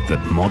think that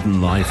modern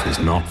life is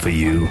not for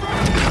you?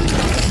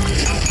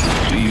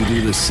 Do you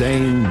do the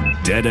same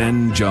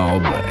dead-end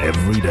job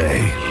every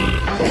day?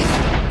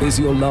 Is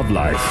your love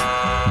life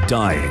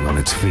dying on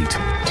its feet?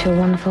 To a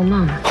wonderful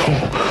mom.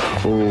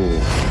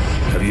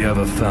 Have you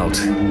ever felt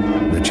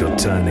that you're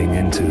turning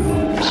into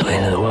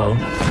the world?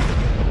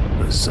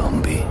 a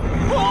zombie.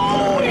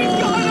 Oh,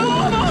 he's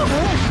got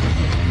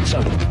armor!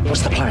 So,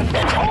 what's the plan?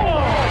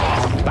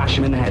 Bash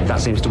him in the head.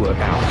 That seems to work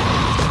out.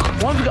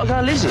 Why have we got to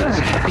go lizards?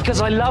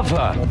 Because I love her.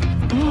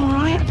 All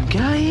right,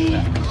 okay.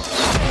 I'm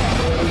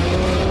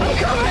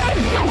coming!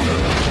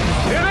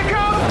 Here they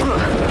come!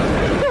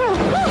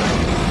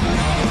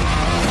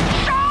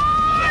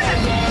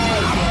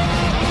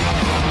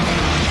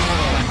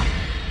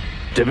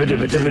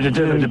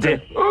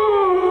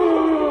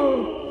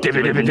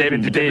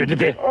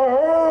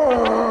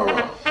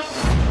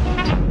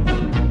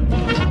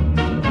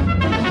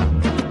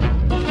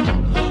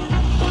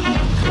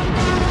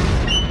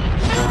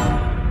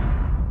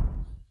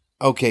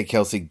 Okay,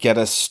 Kelsey, get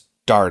us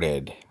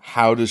started.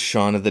 How does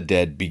Shaun of the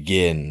Dead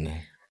begin?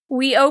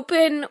 We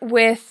open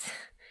with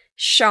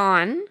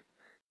Sean,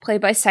 played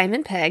by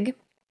Simon Pegg,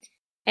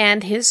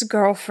 and his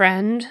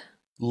girlfriend,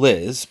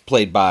 Liz,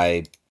 played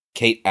by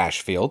Kate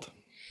Ashfield.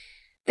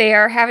 They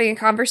are having a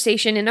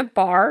conversation in a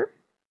bar.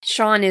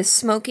 Sean is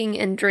smoking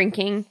and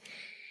drinking,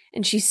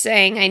 and she's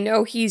saying, I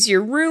know he's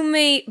your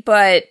roommate,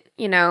 but,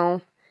 you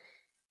know,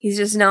 he's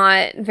just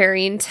not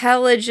very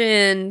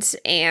intelligent,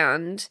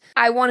 and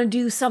I want to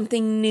do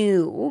something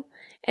new.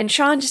 And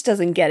Sean just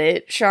doesn't get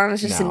it. Sean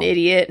is just an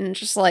idiot, and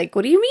just like,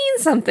 what do you mean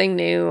something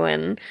new?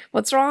 And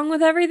what's wrong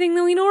with everything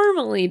that we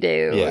normally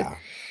do? Yeah.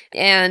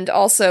 And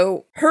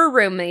also, her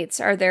roommates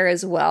are there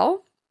as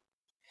well.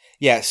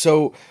 Yeah,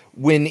 so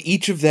when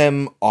each of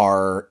them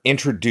are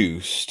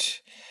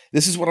introduced,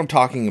 this is what I'm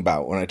talking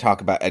about when I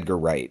talk about Edgar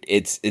Wright.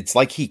 It's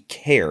like he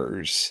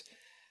cares.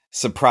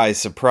 Surprise,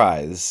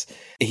 surprise.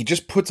 He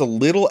just puts a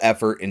little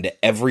effort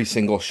into every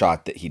single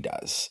shot that he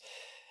does.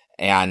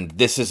 And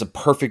this is a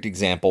perfect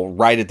example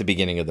right at the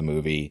beginning of the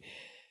movie.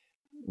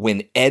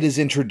 When Ed is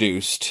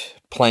introduced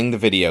playing the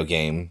video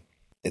game,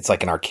 it's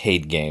like an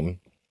arcade game, and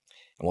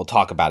we'll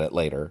talk about it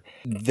later.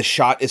 The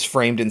shot is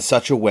framed in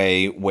such a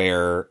way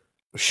where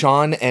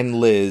Sean and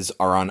Liz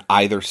are on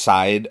either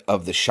side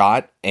of the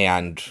shot,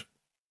 and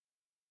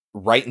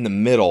right in the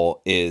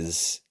middle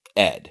is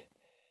Ed,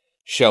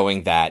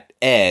 showing that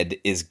Ed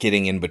is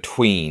getting in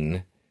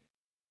between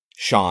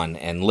Sean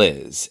and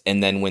Liz.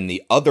 And then when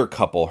the other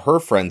couple, her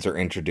friends, are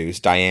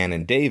introduced, Diane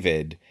and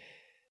David,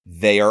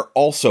 they are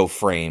also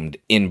framed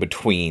in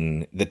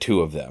between the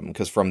two of them,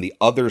 because from the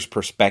other's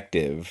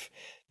perspective,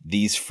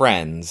 these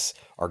friends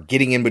are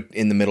getting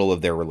in the middle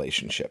of their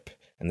relationship,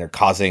 and they're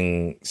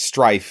causing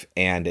strife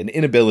and an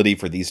inability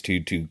for these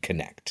two to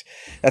connect.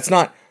 That's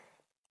not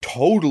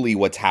totally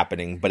what's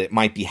happening, but it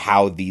might be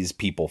how these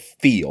people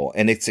feel,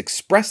 and it's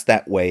expressed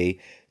that way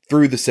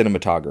through the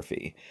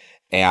cinematography.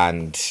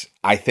 And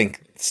I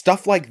think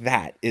stuff like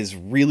that is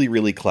really,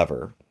 really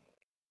clever.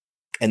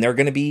 And there are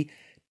going to be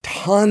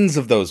tons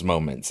of those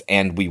moments,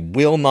 and we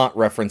will not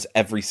reference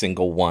every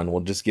single one.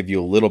 We'll just give you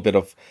a little bit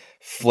of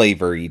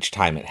flavor each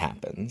time it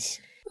happens.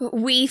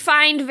 We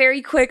find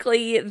very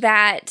quickly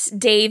that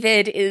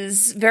David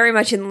is very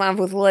much in love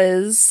with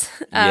Liz.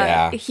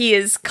 Yeah. He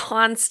is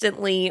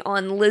constantly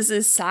on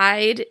Liz's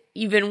side,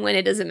 even when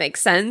it doesn't make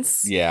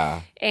sense.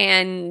 Yeah.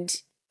 And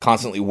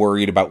constantly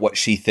worried about what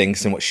she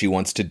thinks and what she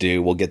wants to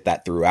do. We'll get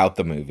that throughout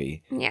the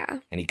movie. Yeah.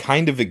 And he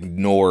kind of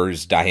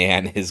ignores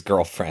Diane, his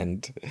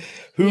girlfriend,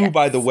 who,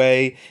 by the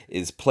way,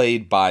 is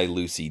played by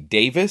Lucy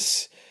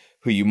Davis,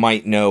 who you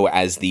might know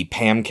as the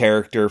Pam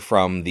character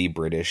from the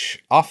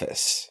British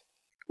Office.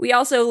 We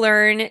also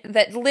learn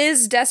that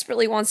Liz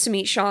desperately wants to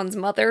meet Sean's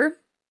mother.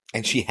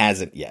 And she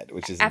hasn't yet,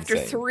 which is After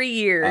insane. 3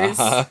 years,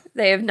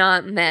 they have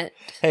not met.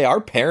 Hey,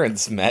 our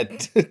parents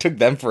met. It took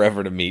them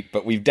forever to meet,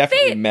 but we've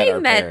definitely met our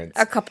parents.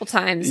 A couple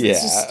times. Yeah.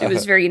 It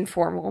was very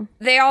informal.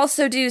 They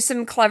also do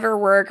some clever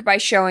work by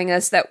showing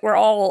us that we're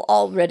all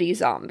already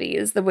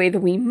zombies. The way that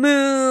we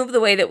move,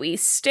 the way that we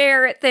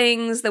stare at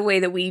things, the way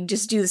that we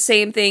just do the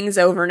same things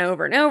over and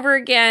over and over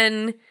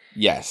again.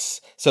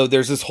 Yes. So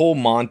there's this whole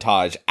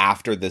montage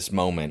after this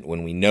moment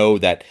when we know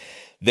that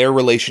their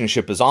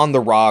relationship is on the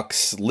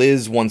rocks.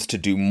 Liz wants to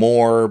do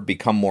more,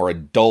 become more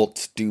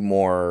adult, do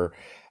more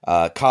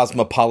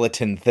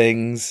cosmopolitan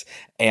things.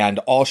 And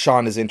all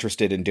Sean is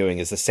interested in doing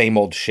is the same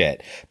old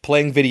shit.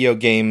 Playing video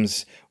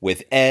games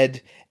with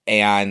Ed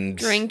and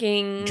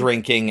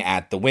drinking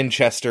at the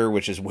Winchester,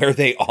 which is where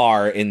they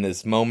are in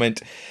this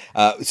moment.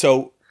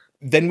 So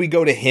then we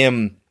go to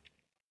him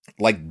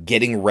like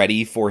getting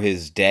ready for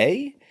his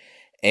day.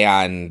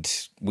 And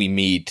we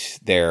meet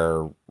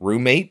their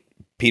roommate,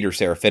 Peter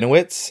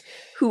Serafinowicz,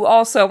 who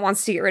also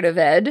wants to get rid of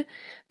Ed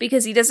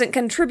because he doesn't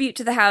contribute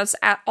to the house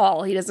at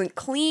all. He doesn't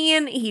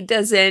clean. He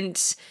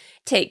doesn't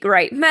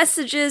write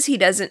messages. He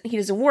doesn't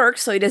work,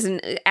 so he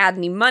doesn't add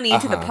any money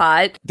to the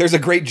pot. There's a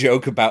great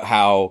joke about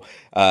how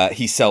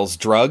he sells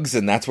drugs,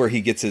 and that's where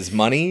he gets his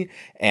money.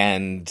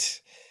 And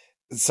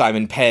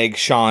Simon Pegg,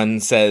 Sean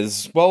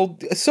says, well,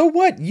 so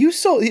what?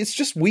 It's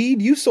just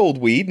weed. You sold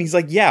weed. And he's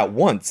like, yeah,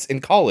 once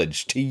in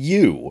college to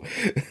you.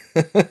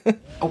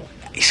 Oh,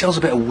 he sells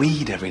a bit of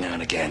weed every now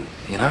and again,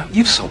 you know?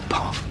 You've sold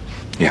puff.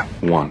 Yeah,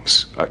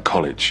 once at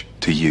college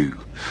to you.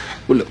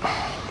 Well, look,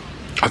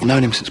 I've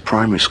known him since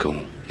primary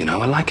school. You know,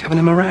 I like having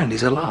him around.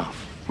 He's a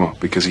laugh. What,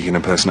 because he can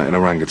impersonate an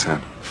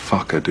orangutan?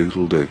 Fuck a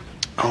doodle do.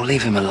 Oh,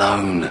 leave him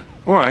alone.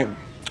 All right,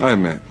 I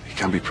admit, he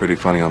can be pretty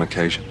funny on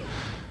occasion.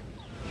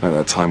 Like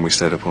that time we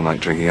stayed up all night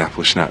drinking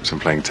apple schnapps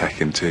and playing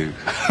Tekken 2.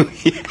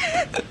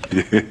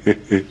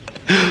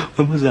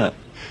 When was that?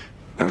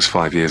 That was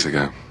 5 years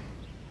ago.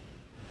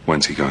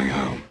 When's he going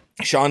home?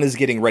 Sean is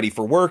getting ready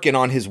for work, and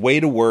on his way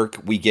to work,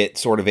 we get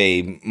sort of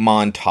a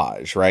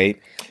montage, right?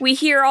 We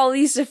hear all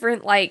these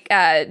different,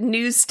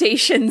 news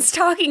stations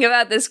talking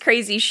about this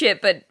crazy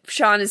shit, but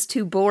Sean is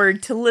too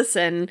bored to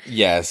listen.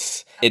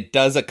 Yes. It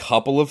does a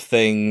couple of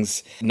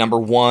things. Number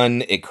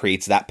one, it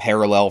creates that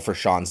parallel for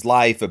Sean's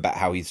life about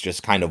how he's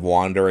just kind of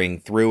wandering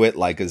through it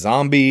like a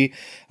zombie,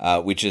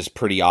 which is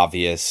pretty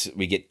obvious.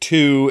 We get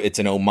two, it's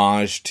an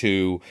homage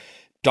to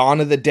Dawn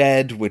of the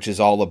Dead, which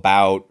is all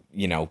about,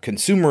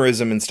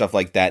 consumerism and stuff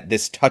like that.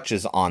 This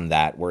touches on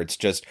that, where it's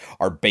just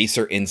our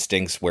baser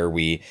instincts, where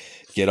we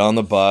get on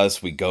the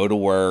bus, we go to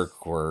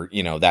work, or,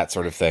 that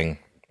sort of thing.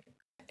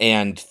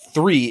 And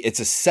three, it's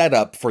a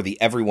setup for the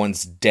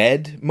everyone's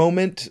dead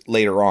moment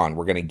later on.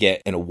 We're going to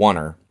get in a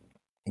oneer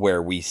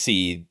where we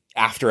see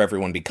after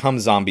everyone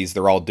becomes zombies,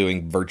 they're all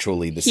doing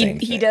virtually the same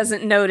thing. He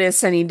doesn't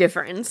notice any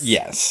difference.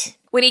 Yes.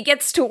 When he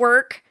gets to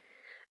work,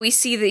 we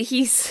see that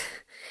he's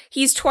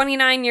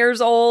 29 years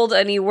old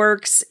and he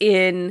works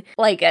in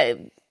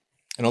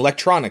an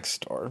electronics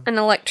store.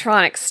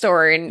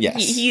 And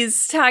yes.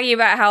 He's talking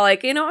about how, I'm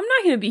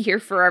not going to be here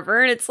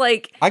forever. And it's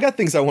like, I got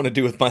things I want to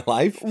do with my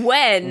life.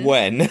 When?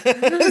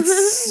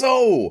 It's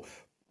so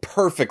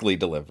perfectly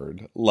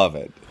delivered. Love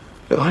it.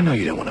 Look, I know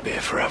you don't want to be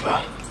here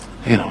forever.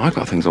 I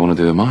got things I want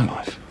to do in my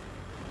life.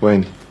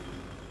 When?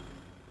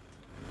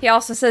 He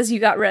also says you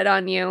got red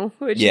on you,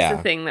 which is the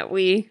thing that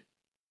we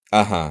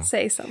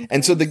say something.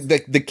 And so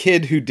the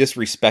kid who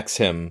disrespects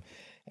him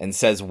and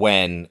says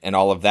when and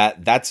all of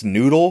that, that's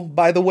Noodle,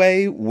 by the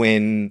way.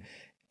 When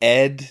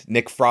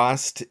Nick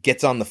Frost,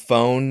 gets on the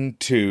phone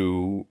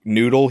to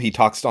Noodle, he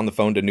talks on the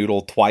phone to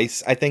Noodle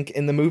twice, I think,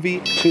 in the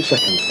movie. 2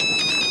 seconds.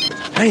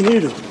 Hey,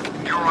 Noodle.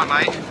 You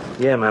alright, mate?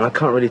 Yeah, man, I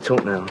can't really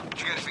talk now. Did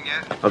you get anything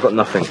yet? I've got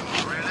nothing.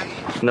 Really?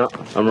 No,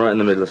 I'm right in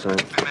the middle of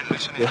something.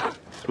 Yeah,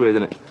 it's weird,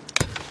 isn't it?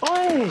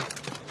 Oi,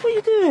 what are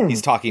you doing?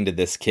 He's talking to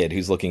this kid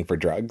who's looking for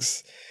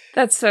drugs.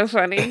 That's so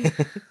funny.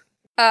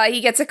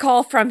 He gets a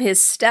call from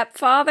his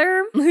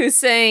stepfather who's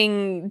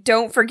saying,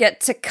 don't forget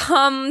to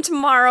come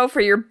tomorrow for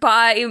your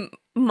bi-monthly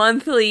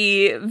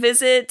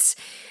visit.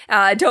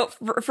 Don't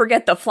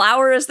forget the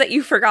flowers that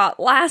you forgot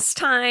last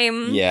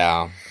time.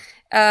 Yeah.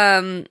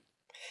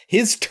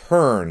 His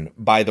turn,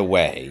 by the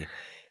way,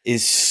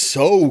 is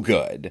so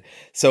good.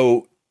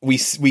 So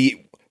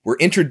we're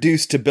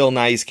introduced to Bill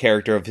Nighy's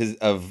character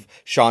of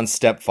Sean's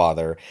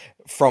stepfather.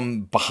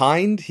 From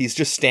behind, he's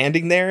just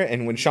standing there,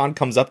 and when Sean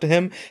comes up to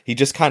him, he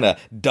just kind of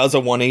does a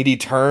 180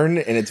 turn,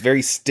 and it's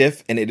very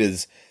stiff, and it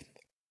is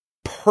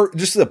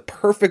just a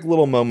perfect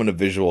little moment of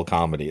visual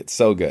comedy. It's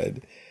so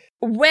good.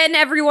 When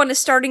everyone is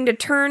starting to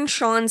turn,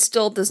 Sean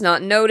still does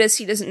not notice.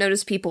 He doesn't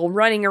notice people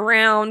running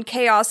around,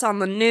 chaos on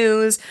the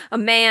news, a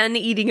man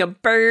eating a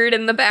bird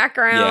in the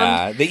background.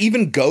 Yeah, they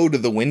even go to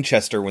the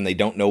Winchester when they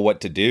don't know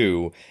what to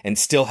do and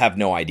still have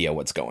no idea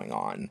what's going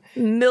on.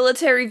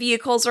 Military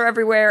vehicles are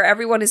everywhere.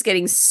 Everyone is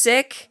getting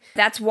sick.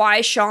 That's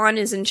why Sean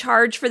is in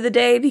charge for the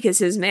day, because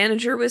his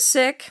manager was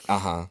sick.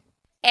 Uh-huh.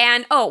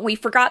 And, we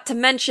forgot to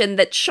mention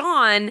that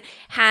Sean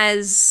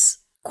has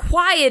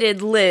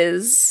quieted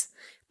Liz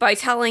by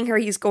telling her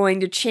he's going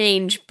to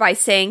change, by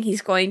saying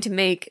he's going to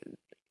make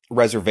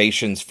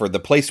reservations for the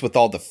place with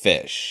all the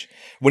fish.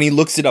 When he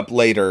looks it up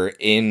later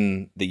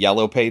in the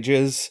Yellow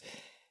Pages,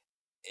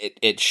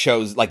 it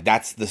shows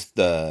that's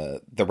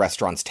the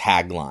restaurant's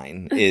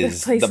tagline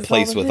is the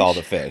place with all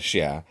the fish.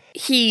 Yeah.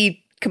 He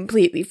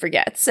completely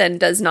forgets and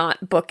does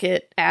not book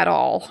it at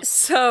all.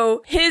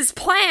 So his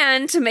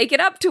plan to make it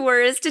up to her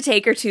is to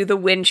take her to the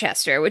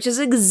Winchester, which is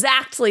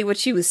exactly what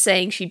she was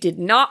saying she did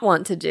not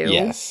want to do.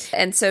 Yes.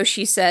 And so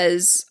she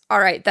says, all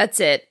right, that's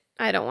it.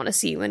 I don't want to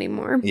see you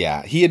anymore.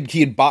 Yeah, he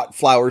had bought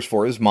flowers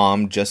for his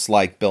mom, just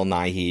like Bill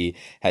Nighy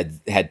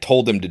had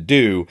told him to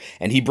do,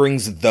 and he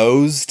brings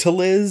those to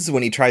Liz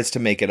when he tries to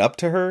make it up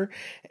to her.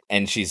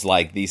 And she's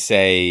like, these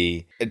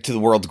say, to the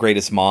world's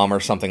greatest mom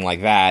or something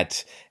like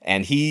that.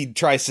 And he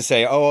tries to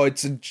say, oh,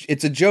 it's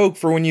a joke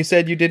for when you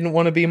said you didn't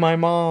want to be my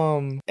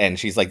mom. And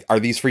she's like, are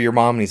these for your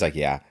mom? And he's like,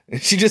 yeah.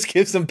 And she just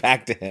gives them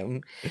back to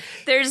him.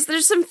 There's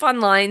some fun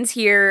lines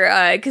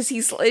here, because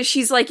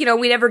she's like,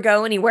 we never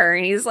go anywhere.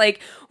 And he's like,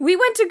 we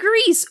went to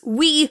Greece.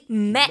 We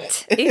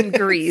met in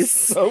Greece.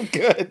 So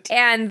good.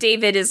 And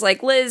David is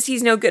like, Liz,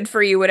 he's no good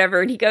for you,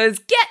 whatever. And he goes,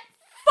 get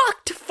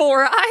fucked,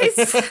 Four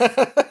Eyes.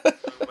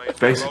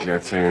 Basically,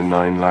 I'd say your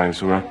 9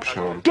 lives were up,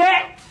 Sean.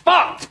 Get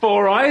fucked,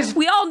 Four Eyes!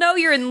 We all know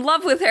you're in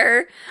love with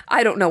her.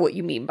 I don't know what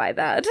you mean by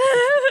that.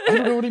 I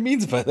don't know what he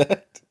means by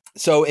that.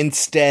 So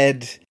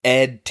instead,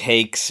 Ed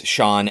takes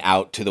Sean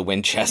out to the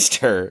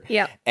Winchester.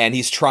 Yeah. And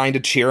he's trying to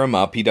cheer him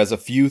up. He does a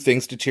few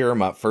things to cheer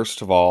him up.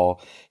 First of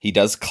all, he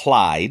does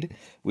Clyde,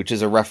 which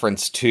is a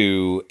reference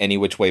to Any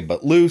Which Way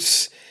But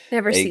Loose.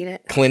 Never seen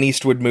it. Clint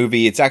Eastwood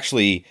movie. It's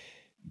actually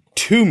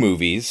two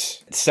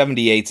movies,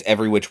 78's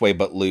Every Which Way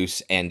But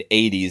Loose and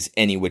 80's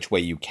Any Which Way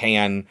You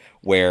Can,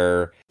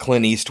 where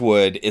Clint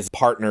Eastwood is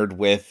partnered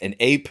with an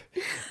ape,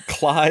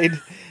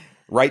 Clyde.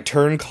 Right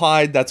Turn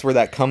Clyde, that's where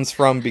that comes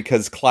from,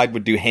 because Clyde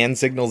would do hand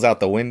signals out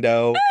the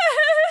window.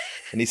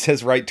 And he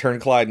says, right turn,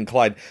 Clyde, and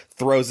Clyde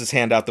throws his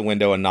hand out the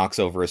window and knocks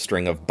over a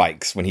string of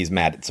bikes when he's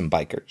mad at some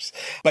bikers.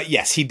 But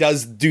yes, he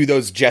does do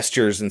those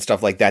gestures and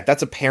stuff like that.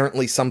 That's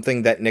apparently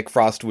something that Nick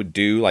Frost would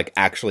do, like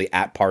actually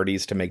at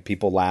parties to make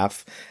people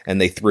laugh,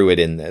 and they threw it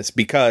in this.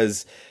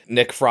 Because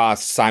Nick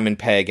Frost, Simon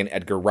Pegg, and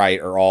Edgar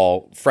Wright are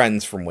all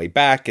friends from way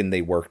back, and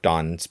they worked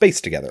on Space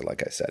together,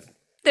 like I said.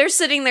 They're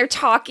sitting there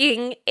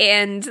talking,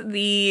 and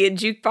the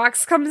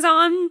jukebox comes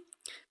on,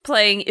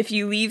 playing If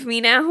You Leave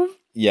Me Now.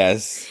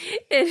 Yes.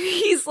 And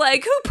he's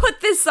like, who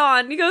put this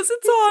on? He goes,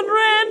 it's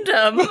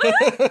on random.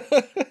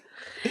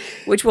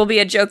 Which will be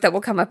a joke that will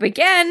come up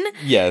again.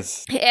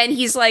 Yes. And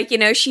he's like, you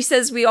know, she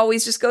says we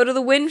always just go to the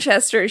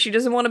Winchester. She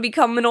doesn't want to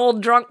become an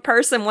old drunk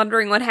person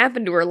wondering what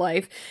happened to her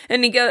life.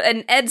 And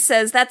and Ed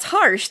says, that's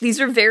harsh.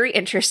 These are very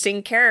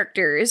interesting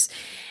characters.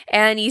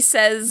 And he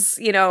says,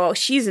 you know,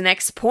 she's an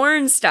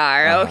ex-porn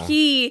star. Oh,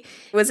 he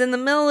was in the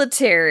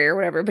military or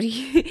whatever. But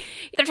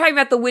they're talking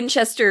about the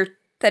Winchester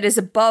that is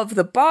above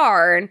the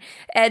bar, and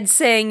Ed's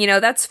saying, you know,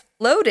 that's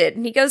loaded.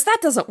 And he goes, that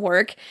doesn't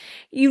work.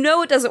 You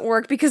know it doesn't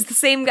work because the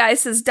same guy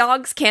says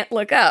dogs can't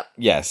look up.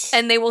 Yes.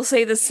 And they will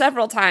say this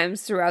several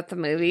times throughout the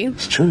movie.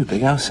 It's true,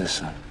 Big Al says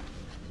so.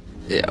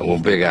 Yeah, well,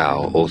 Big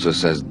Al also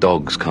says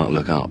dogs can't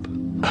look up.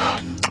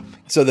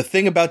 So the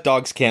thing about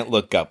dogs can't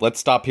look up, let's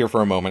stop here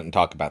for a moment and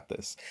talk about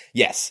this.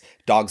 Yes,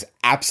 dogs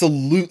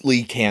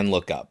absolutely can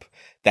look up.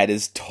 That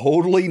is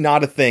totally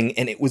not a thing,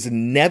 and it was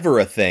never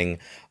a thing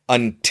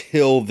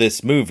until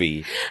this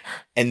movie.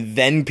 And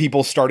then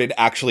people started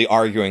actually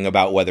arguing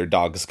about whether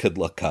dogs could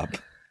look up.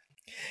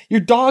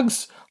 Your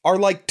dogs are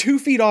like 2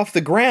 feet off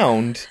the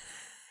ground.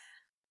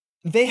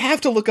 They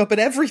have to look up at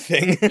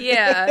everything.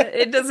 Yeah,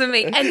 it doesn't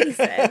make any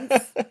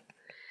sense.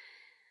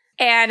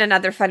 And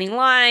another funny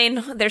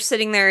line, they're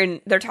sitting there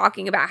and they're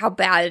talking about how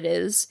bad it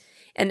is.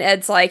 And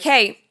Ed's like,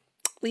 hey,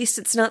 at least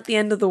it's not the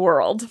end of the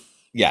world.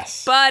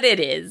 Yes. But it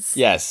is.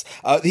 Yes.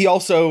 He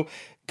also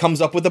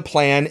comes up with a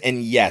plan,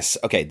 and yes,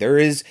 okay, there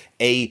is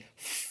a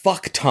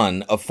fuck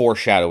ton of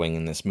foreshadowing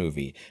in this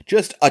movie.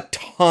 Just a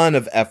ton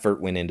of effort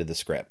went into the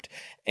script.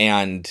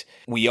 And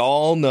we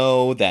all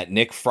know that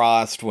Nick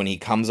Frost, when he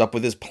comes up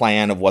with his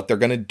plan of what they're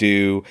going to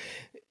do,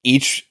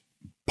 each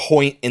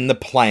point in the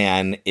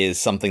plan is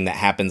something that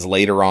happens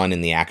later on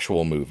in the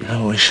actual movie. You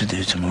know what we should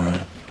do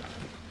tomorrow?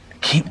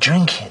 Keep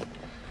drinking.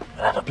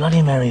 We'll have a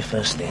Bloody Mary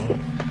first thing,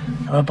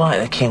 have a bite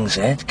of the King's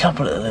Head,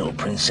 couple of the Little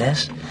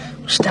Princess,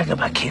 we'll stagger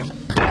back in.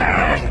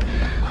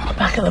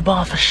 Back at the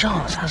bar for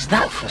shots. How's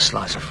that for a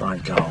slice of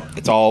fried gold?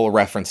 It's all a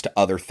reference to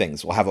other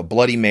things. We'll have a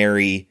Bloody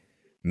Mary.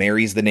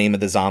 Mary's the name of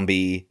the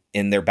zombie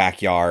in their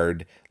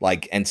backyard,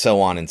 like, and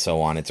so on and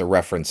so on. It's a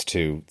reference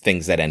to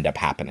things that end up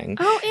happening.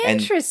 Oh,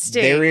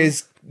 interesting.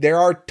 And there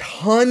are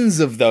tons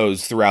of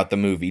those throughout the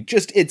movie.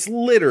 Just, it's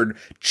littered,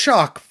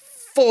 chock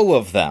full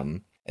of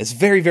them. It's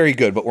very, very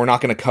good, but we're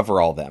not going to cover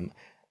all them.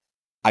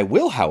 I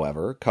will,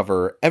 however,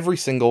 cover every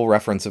single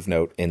reference of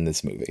note in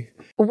this movie.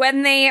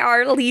 When they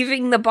are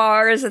leaving the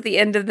bars at the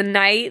end of the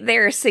night,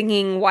 they're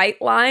singing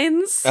White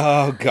Lines.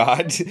 Oh,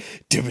 God.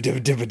 When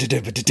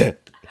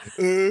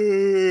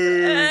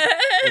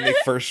they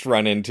first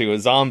run into a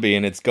zombie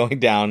and it's going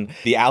down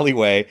the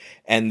alleyway,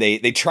 and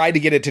they try to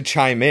get it to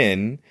chime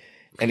in,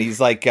 and he's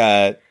like,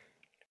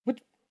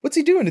 what's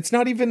he doing? It's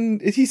not even,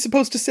 he's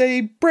supposed to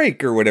say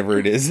break or whatever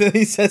it is that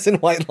he says in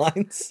White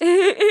Lines.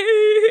 Get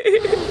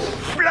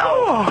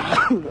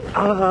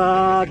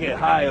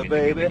higher,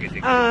 baby.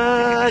 Get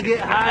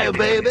higher,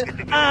 baby.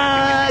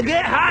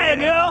 Get higher,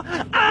 girl.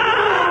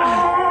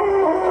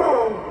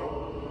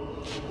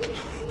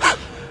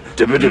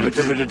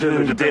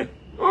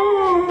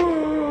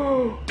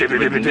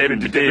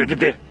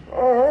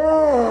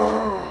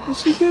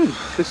 What's he do?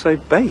 Just say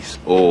bass.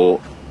 Or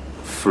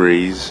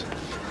freeze.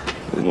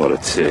 What a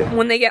tip.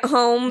 When they get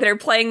home, they're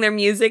playing their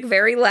music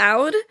very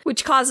loud,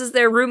 which causes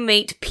their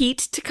roommate, Pete,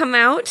 to come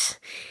out.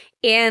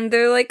 And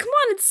they're like, come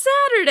on, it's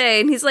Saturday.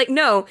 And he's like,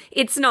 no,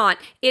 it's not.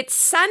 It's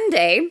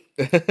Sunday.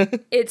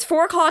 It's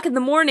 4:00 in the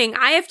morning.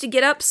 I have to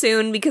get up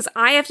soon because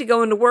I have to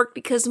go into work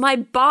because my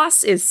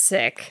boss is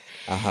sick.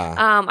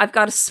 I've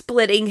got a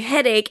splitting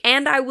headache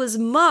and I was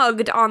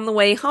mugged on the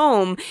way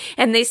home.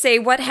 And they say,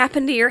 what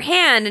happened to your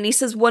hand? And he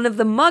says, one of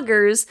the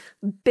muggers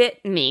bit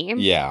me.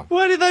 Yeah.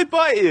 Why did they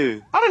bite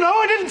you? I don't know.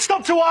 I didn't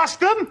stop to ask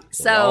them.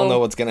 We all know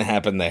what's going to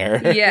happen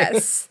there.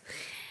 Yes.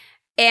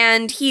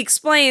 And he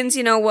explains,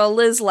 you know, well,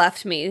 Liz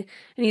left me.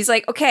 And he's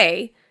like,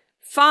 okay,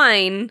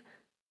 fine.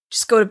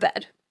 Just go to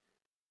bed.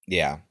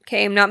 Yeah.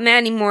 Okay, I'm not mad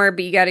anymore,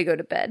 but you gotta go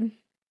to bed.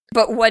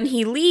 But when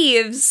he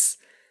leaves,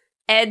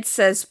 Ed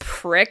says,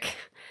 prick.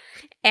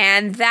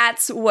 And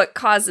that's what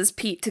causes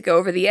Pete to go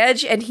over the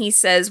edge. And he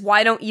says,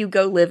 why don't you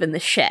go live in the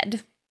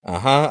shed?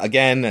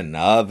 Again,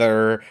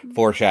 another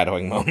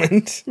foreshadowing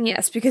moment.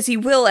 Yes, because he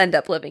will end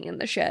up living in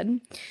the shed.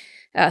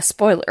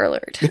 Spoiler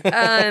alert.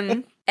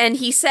 And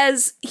he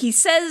says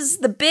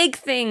the big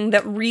thing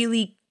that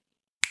really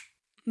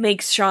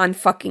makes Sean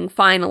fucking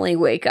finally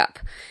wake up.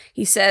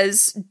 He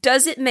says,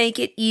 does it make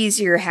it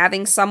easier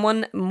having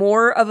someone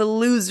more of a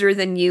loser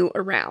than you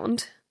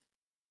around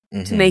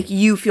to make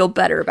you feel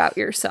better about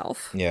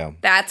yourself? Yeah.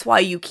 That's why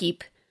you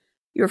keep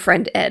your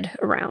friend Ed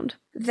around.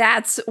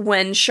 That's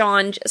when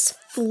Sean just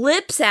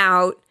flips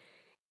out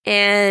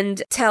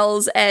and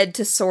tells Ed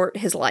to sort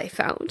his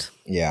life out.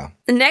 Yeah.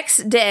 The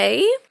next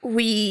day,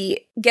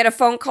 we get a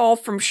phone call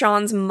from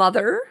Sean's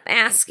mother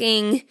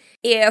asking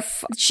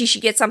if she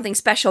should get something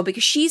special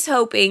because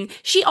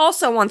she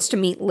also wants to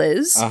meet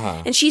Liz.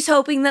 And she's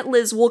hoping that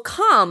Liz will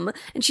come.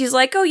 And she's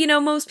like, oh,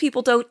 most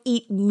people don't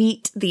eat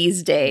meat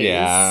these days.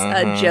 Yeah.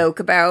 A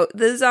joke about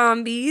the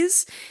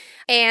zombies.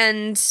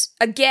 And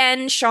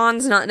again,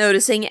 Sean's not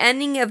noticing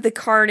any of the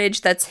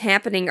carnage that's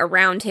happening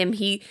around him.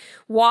 He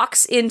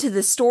walks into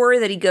the store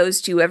that he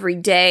goes to every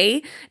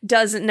day,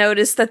 doesn't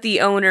notice that the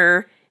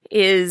owner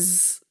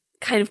is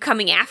kind of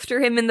coming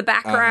after him in the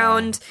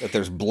background. That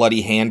there's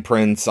bloody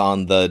handprints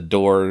on the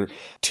door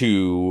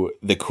to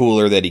the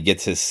cooler that he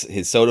gets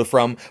his soda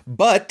from.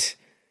 But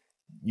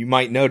you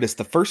might notice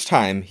the first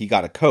time he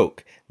got a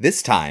Coke,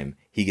 this time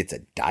he gets a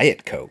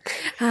Diet Coke.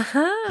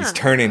 He's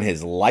turning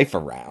his life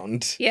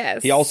around.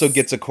 Yes. He also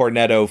gets a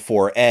Cornetto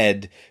for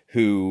Ed,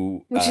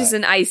 which is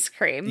an ice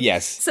cream.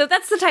 Yes. So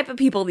that's the type of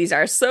people these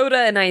are. Soda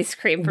and ice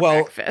cream for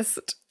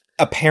breakfast.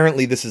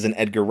 Apparently this is an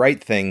Edgar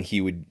Wright thing. He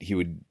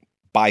would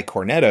buy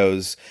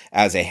Cornettos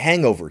as a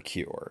hangover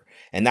cure.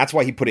 And that's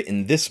why he put it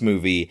in this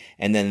movie.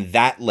 And then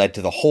that led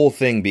to the whole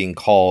thing being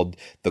called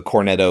the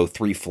Cornetto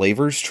Three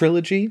Flavors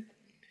trilogy.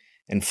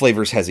 And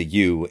Flavors has a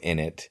U in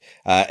it.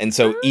 And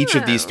so each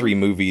of these three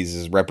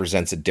movies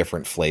represents a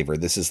different flavor.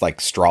 This is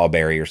like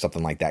strawberry or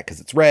something like that because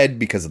it's red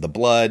because of the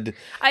blood.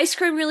 Ice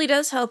cream really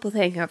does help with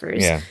hangovers.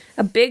 Yeah.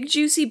 A big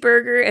juicy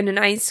burger and an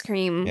ice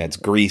cream. Yeah, it's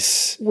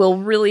grease. Will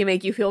really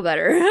make you feel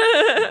better.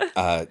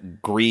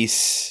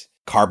 Grease,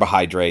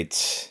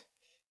 carbohydrates,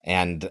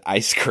 and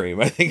ice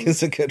cream, I think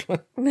is a good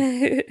one.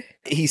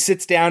 He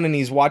sits down and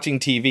he's watching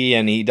TV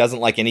and he doesn't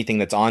like anything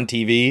that's on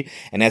TV.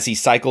 And as he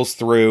cycles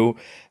through,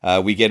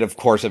 we get, of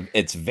course,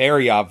 it's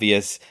very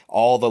obvious.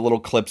 All the little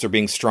clips are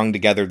being strung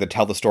together to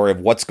tell the story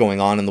of what's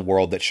going on in the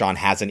world that Sean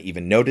hasn't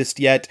even noticed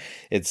yet.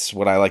 It's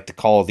what I like to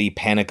call the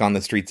Panic on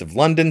the Streets of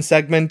London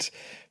segment,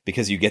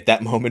 because you get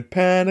that moment,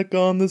 panic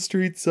on the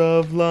streets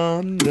of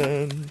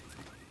London.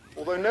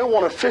 Although no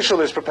one official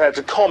is prepared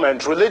to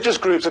comment, religious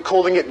groups are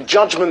calling it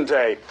Judgment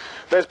Day.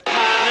 There's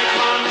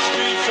panic on the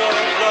streets of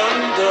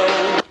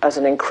London. As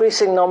an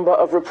increasing number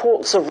of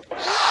reports of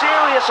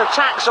Serious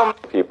attacks on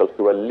people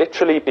who are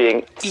literally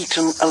being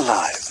eaten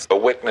alive. The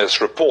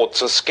witness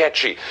reports are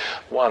sketchy.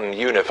 One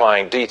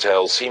unifying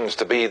detail seems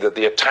to be that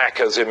the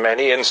attackers in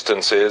many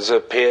instances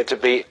appear to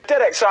be...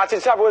 Dead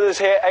excited to have with us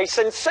here a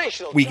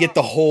sensational... We get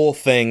the whole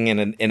thing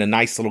in a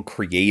nice little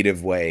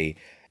creative way.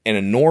 In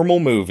a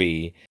normal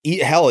movie,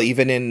 hell,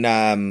 even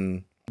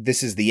in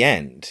This Is the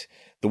End,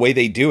 the way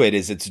they do it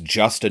is it's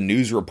just a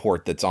news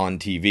report that's on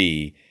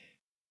TV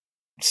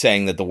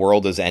saying that the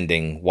world is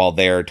ending while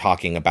they're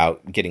talking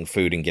about getting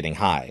food and getting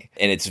high.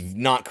 And it's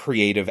not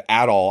creative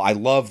at all. I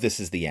love This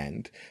Is the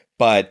End,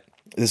 but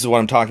this is what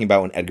I'm talking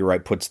about when Edgar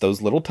Wright puts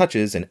those little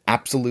touches in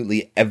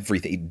absolutely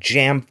everything.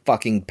 Jam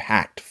fucking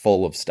packed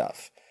full of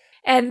stuff.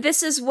 And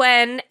this is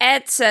when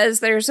Ed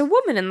says there's a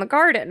woman in the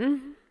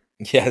garden.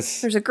 Yes.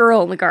 There's a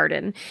girl in the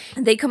garden.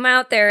 They come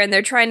out there and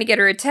they're trying to get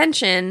her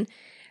attention,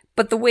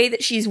 but the way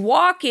that she's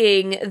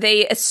walking,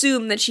 they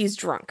assume that she's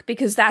drunk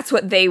because that's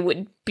what they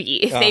would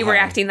be. If they were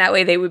acting that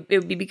way, it would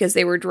be because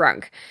they were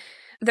drunk.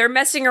 They're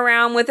messing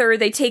around with her.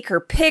 They take her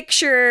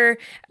picture,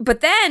 but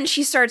then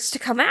she starts to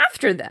come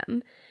after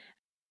them.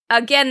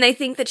 Again, they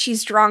think that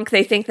she's drunk.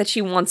 They think that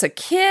she wants a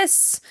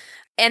kiss.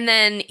 And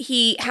then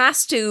he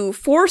has to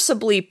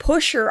forcibly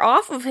push her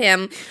off of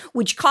him,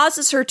 which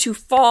causes her to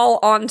fall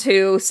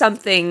onto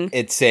something.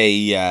 It's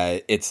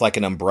like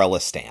an umbrella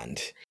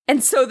stand.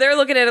 And so they're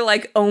looking at it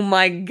like, oh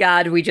my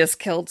God, we just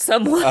killed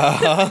someone.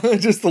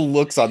 Just the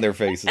looks on their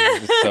faces are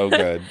just so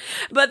good.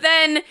 But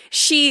then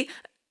she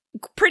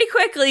pretty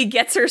quickly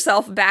gets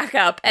herself back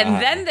up.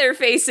 And then their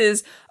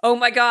faces, oh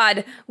my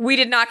God, we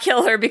did not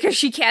kill her because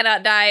she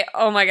cannot die.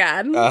 Oh my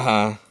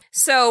God.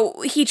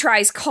 So he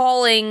tries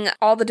calling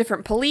all the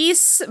different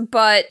police,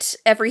 but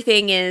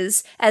everything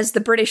is, as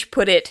the British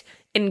put it,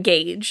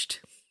 engaged.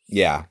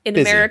 Yeah. In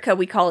busy. America,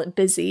 we call it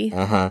busy.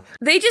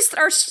 They just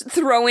are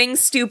throwing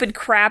stupid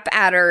crap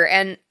at her,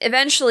 and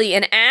eventually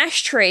an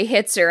ashtray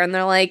hits her, and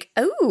they're like,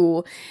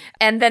 ooh.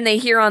 And then they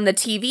hear on the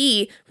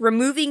TV,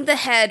 removing the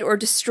head or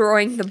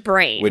destroying the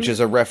brain. Which is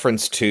a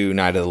reference to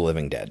Night of the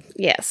Living Dead.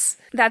 Yes.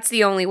 That's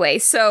the only way.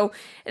 So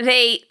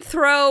they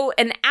throw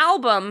an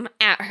album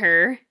at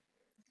her,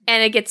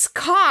 and it gets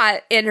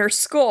caught in her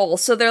skull.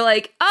 So they're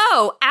like,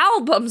 oh,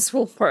 albums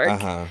will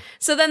work.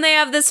 So then they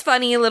have this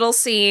funny little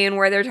scene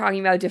where they're talking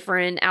about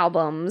different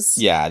albums.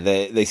 Yeah,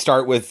 they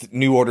start with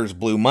New Order's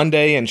Blue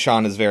Monday, and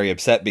Sean is very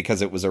upset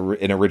because it was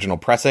an original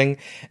pressing.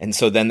 And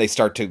so then they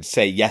start to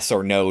say yes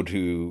or no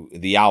to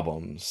the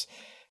albums.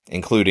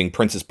 including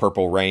Prince's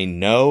Purple Rain,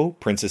 no.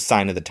 Prince's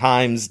Sign of the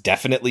Times,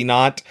 definitely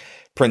not.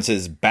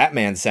 Prince's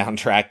Batman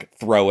soundtrack,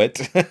 throw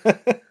it.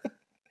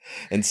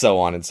 And so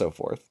on and so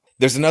forth.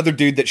 There's another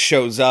dude that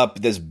shows up,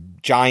 this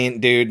giant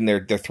dude, and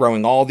they're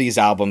throwing all these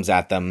albums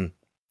at them.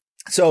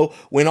 So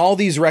when all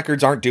these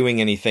records aren't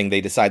doing anything,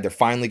 they decide they're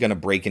finally going to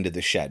break into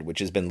the shed, which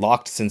has been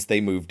locked since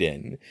they moved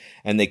in.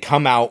 And they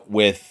come out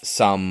with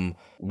some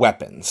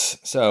weapons.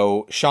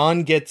 So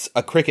Sean gets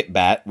a cricket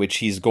bat, which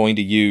he's going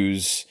to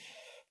use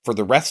for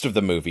the rest of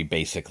the movie,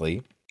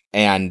 basically.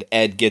 And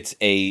Ed gets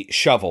a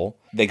shovel.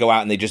 They go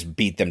out and they just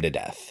beat them to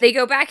death. They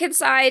go back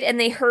inside and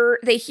they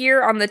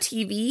hear on the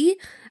TV,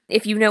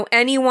 if you know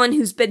anyone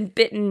who's been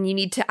bitten, you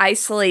need to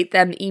isolate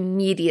them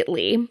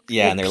immediately.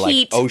 Yeah, and they're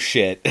like, oh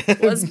shit.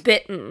 Was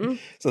bitten.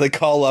 So they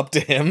call up to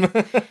him.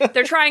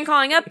 They're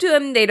calling up to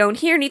him. They don't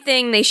hear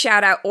anything. They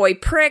shout out, oi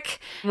prick.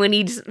 When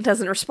he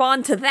doesn't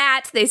respond to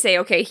that, they say,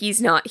 okay,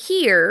 he's not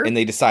here. And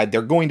they decide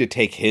they're going to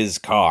take his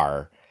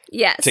car.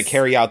 Yes. To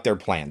carry out their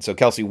plan. So,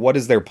 Kelsey, what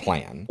is their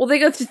plan? Well, they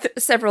go through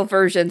several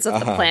versions of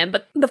the plan,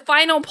 but the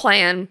final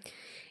plan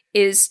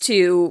is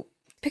to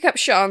pick up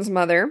Sean's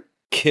mother.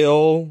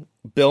 Kill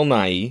Bill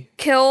Nighy.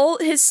 Kill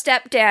his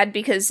stepdad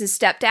because his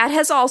stepdad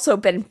has also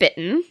been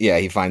bitten. Yeah,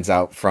 he finds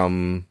out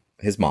from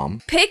his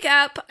mom. Pick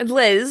up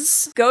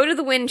Liz. Go to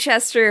the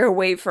Winchester.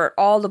 Wait for it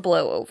all to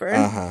blow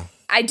over.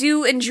 I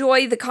do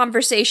enjoy the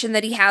conversation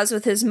that he has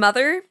with his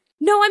mother.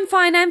 No, I'm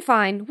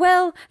fine.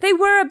 Well, they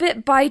were a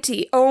bit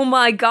bitey. Oh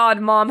my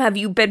God, Mom, have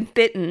you been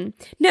bitten?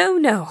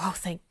 No. Oh,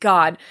 thank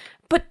God.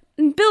 But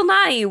Bill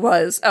Nighy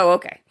was. Oh,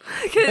 okay.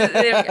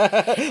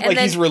 Like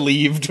he's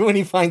relieved when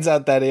he finds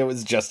out that it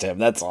was just him.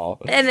 That's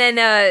all. And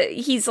then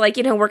he's like,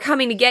 we're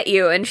coming to get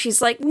you. And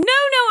she's like, no,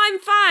 I'm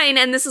fine.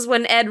 And this is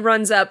when Ed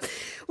runs up.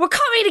 We're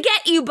coming to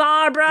get you,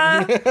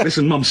 Barbara.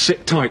 Listen, Mum,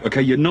 sit tight,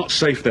 okay? You're not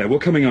safe there. We're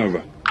coming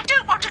over. I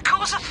don't want to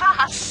cause a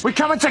fuss. We're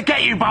coming to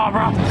get you,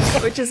 Barbara.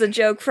 Which is a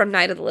joke from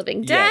Night of the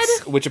Living Dead.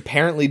 Yes, which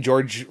apparently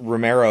George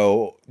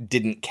Romero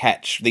didn't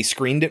catch. They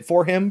screened it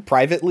for him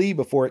privately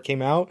before it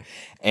came out,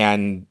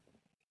 and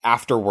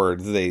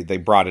afterwards they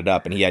brought it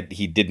up, and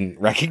he didn't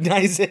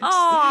recognize it.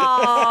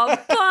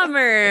 Aw, bummer.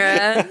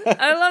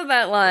 I love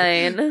that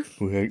line.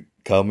 We're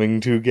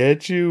coming to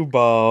get you,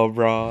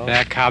 Barbara.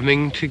 They're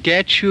coming to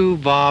get you,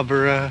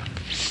 Barbara.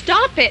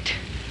 Stop it.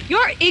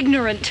 You're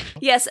ignorant.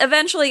 Yes,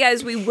 eventually,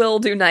 guys, we will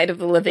do Night of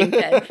the Living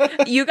Dead.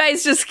 You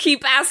guys just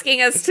keep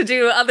asking us to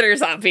do other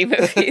zombie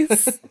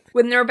movies.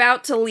 When they're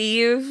about to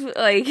leave,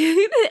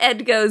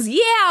 Ed goes,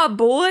 yeah,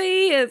 boy.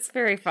 It's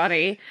very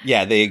funny.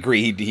 Yeah, they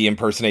agree. He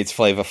impersonates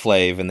Flava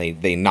Flav, and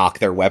they knock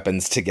their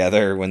weapons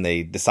together when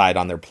they decide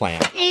on their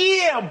plan.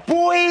 Yeah,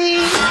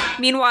 boy!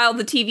 Meanwhile,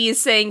 the TV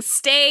is saying,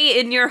 stay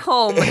in your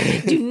home.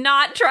 Do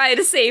not try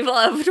to save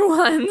loved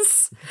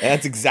ones. And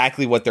that's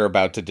exactly what they're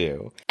about to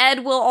do.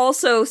 Ed will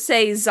also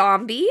say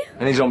zombie.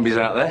 Any zombies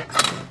out there?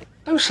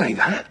 Don't say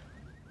that.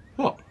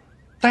 What?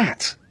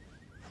 That?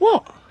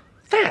 What?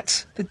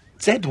 That? The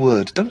Z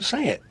word. Don't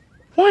say it.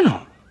 Why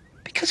not?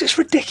 Because it's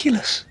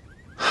ridiculous.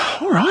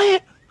 All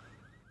right.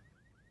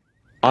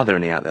 Are there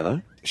any out there,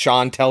 though?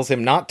 Sean tells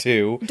him not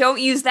to. Don't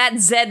use that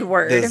Z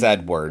word. The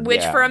Z word,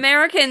 Which for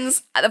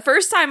Americans, the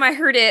first time I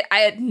heard it, I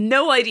had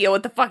no idea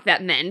what the fuck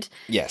that meant.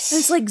 Yes.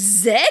 It's like,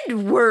 Z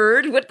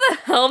word? What the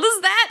hell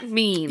does that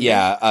mean?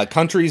 Yeah,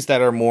 countries that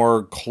are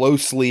more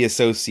closely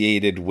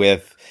associated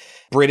with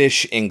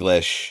British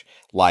English,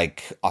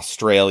 like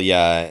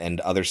Australia and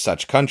other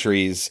such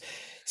countries,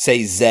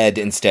 say Z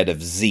instead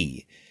of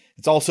Z.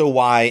 It's also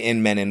why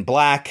in Men in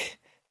Black,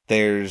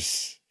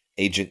 there's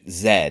Agent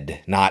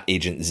Z, not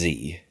Agent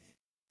Z.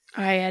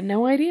 I had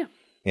no idea.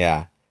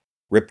 Yeah.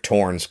 Rip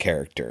Torn's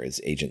character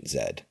is Agent Z.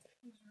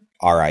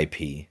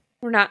 R.I.P.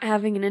 We're not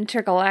having an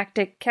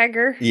intergalactic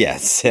kegger.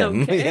 Yes,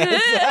 him. Okay.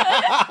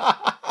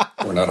 Yes.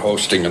 We're not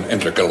hosting an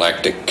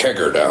intergalactic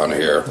kegger down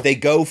here. They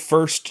go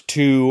first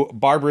to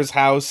Barbara's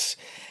house,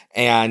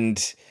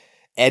 and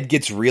Ed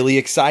gets really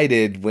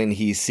excited when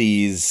he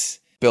sees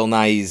Bill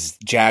Nighy's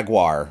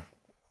Jaguar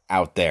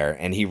out there,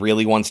 and he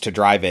really wants to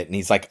drive it, and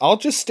he's like, I'll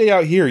just stay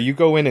out here, you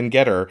go in and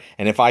get her,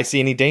 and if I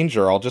see any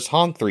danger, I'll just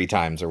honk 3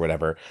 times or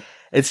whatever.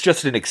 It's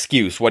just an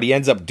excuse. What he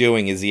ends up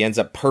doing is he ends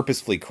up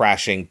purposefully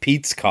crashing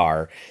Pete's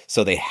car,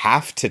 so they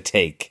have to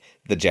take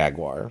the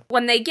Jaguar.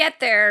 When they get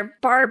there,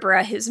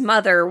 Barbara, his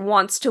mother,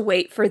 wants to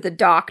wait for the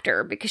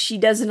doctor because she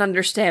doesn't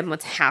understand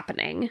what's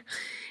happening.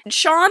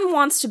 Sean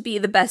wants to be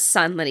the best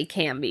son that he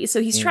can be,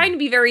 so he's trying to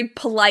be very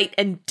polite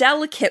and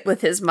delicate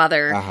with his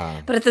mother,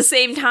 but at the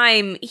same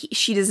time,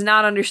 she does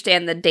not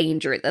understand the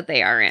danger that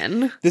they are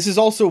in. This is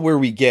also where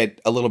we get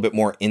a little bit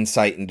more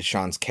insight into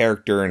Sean's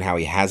character and how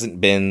he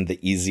hasn't been the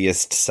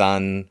easiest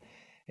son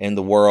in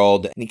the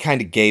world. And he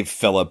kind of gave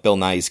Philip, Bill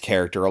Nighy's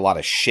character, a lot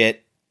of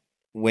shit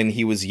when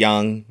he was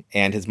young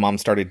and his mom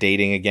started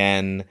dating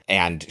again,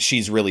 and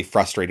she's really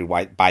frustrated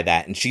by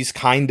that, and she's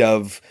kind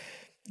of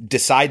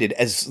decided,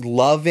 as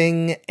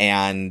loving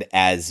and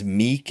as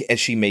meek as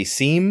she may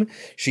seem,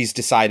 she's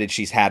decided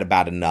she's had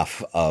about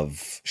enough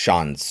of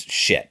Sean's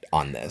shit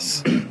on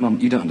this. Mum,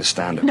 you don't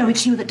understand. No,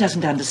 it's you that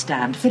doesn't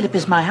understand. Philip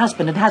is my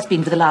husband and has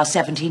been for the last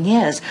 17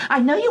 years. I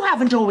know you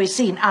haven't always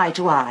seen eye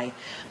to eye,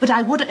 but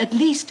I would at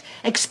least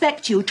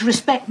expect you to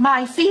respect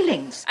my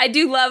feelings. I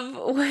do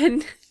love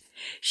when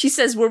she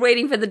says, we're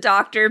waiting for the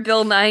doctor.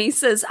 Bill Nighy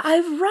says,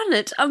 I've run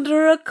it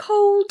under a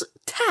cold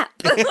tap.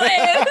 Like,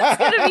 it's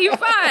gonna be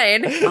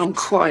fine. I'm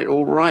quite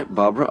all right,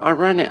 Barbara. I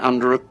ran it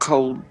under a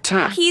cold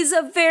tap. He's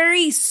a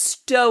very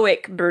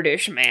stoic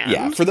British man.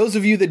 Yeah, for those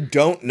of you that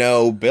don't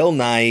know, Bill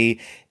Nighy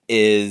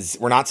is,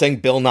 we're not saying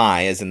Bill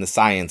Nye as in the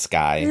science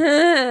guy.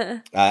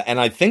 And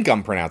I think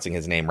I'm pronouncing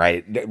his name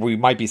right. We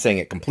might be saying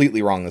it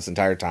completely wrong this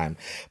entire time.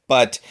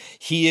 But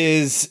he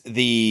is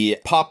the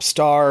pop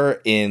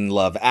star in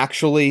Love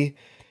Actually,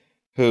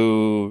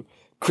 who...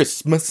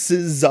 Christmas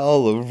is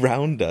all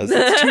around us.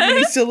 It's too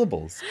many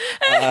syllables.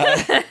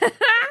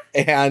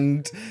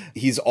 And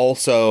he's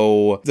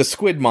also the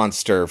squid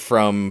monster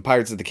from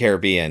Pirates of the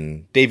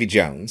Caribbean, Davy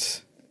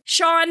Jones.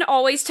 Sean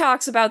always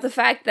talks about the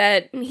fact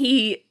that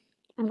he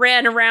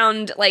ran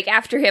around like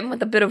after him with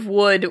a bit of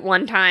wood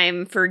one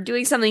time for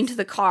doing something to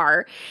the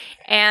car.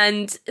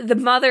 And the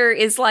mother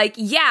is like,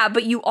 yeah,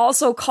 but you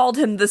also called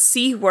him the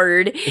C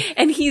word.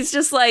 And he's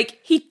just like,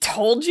 he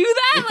told you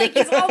that? Like,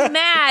 he's all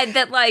mad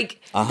that,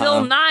 like,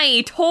 Bill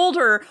Nighy told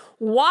her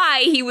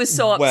why he was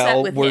so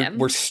upset with him.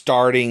 We're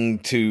starting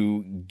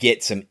to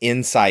get some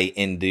insight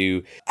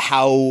into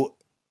how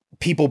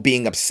people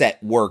being upset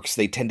works.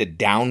 They tend to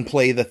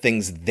downplay the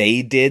things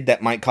they did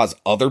that might cause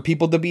other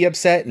people to be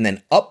upset, and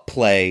then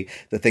upplay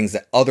the things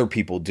that other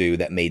people do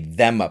that made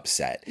them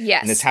upset.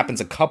 Yes. And this happens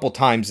a couple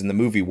times in the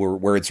movie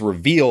where it's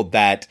revealed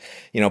that,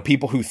 you know,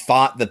 people who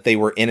thought that they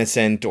were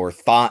innocent or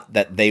thought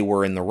that they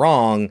were in the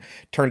wrong,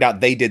 turned out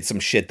they did some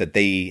shit that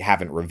they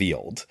haven't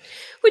revealed.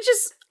 Which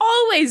is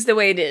always the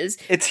way it is.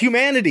 It's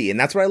humanity, and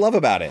that's what I love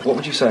about it. What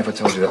would you say if I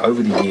told you that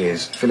over the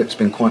years, Philip's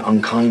been quite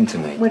unkind to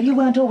me? Well, you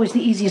weren't always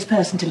the easiest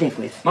person to live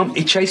with. Mum,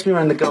 he chased me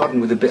around the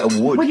garden with a bit of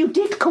wood. Well, you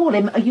did call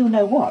him a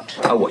you-know-what.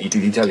 Oh, what, did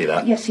he tell you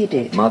that? Yes, he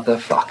did.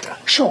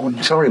 Motherfucker.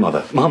 Sean. Sorry,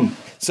 Mother. Mum.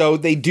 So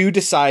they do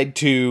decide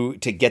to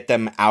get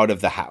them out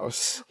of the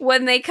house.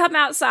 When they come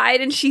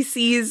outside and she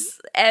sees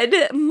Ed,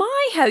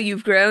 my, how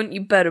you've grown,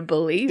 you better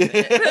believe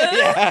it.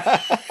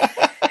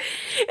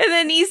 And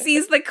then he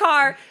sees the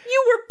car.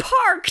 You were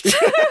parked.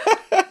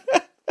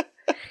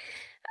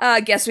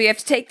 Guess we have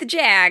to take the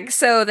Jag.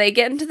 So they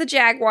get into the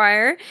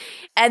Jaguar.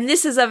 And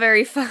this is a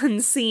very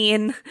fun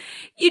scene.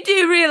 You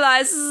do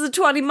realize this is a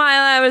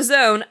 20-mile-an-hour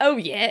zone. Oh,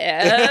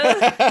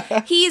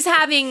 yeah. He's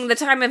having the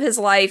time of his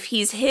life.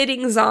 He's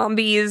hitting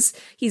zombies.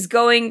 He's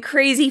going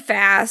crazy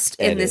fast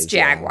in this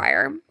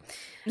Jaguar.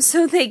 Yeah.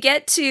 So they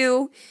get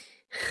to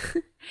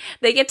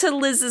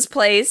Liz's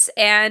place,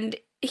 and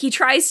he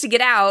tries to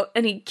get out,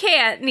 and he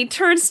can't, and he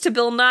turns to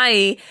Bill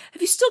Nighy.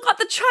 Have you still got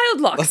the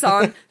child locks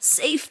on?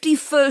 Safety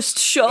first,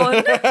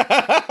 Sean.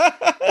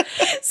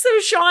 So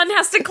Sean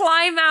has to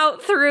climb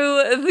out through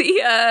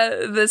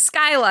the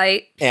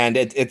skylight. And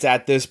it's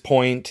at this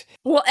point...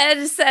 Well,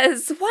 Ed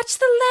says, watch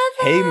the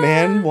leather. Hey,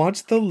 man,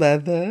 watch the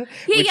leather.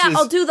 Yeah,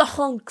 I'll do the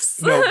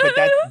hunks. No,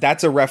 but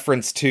that's a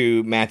reference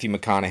to Matthew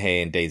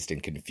McConaughey in Dazed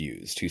and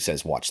Confused, who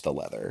says, watch the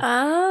leather.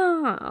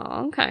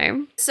 Oh, okay.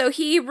 So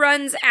he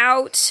runs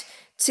out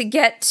to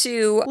get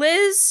to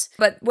Liz,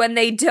 but when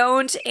they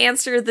don't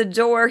answer the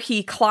door,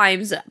 he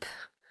climbs up.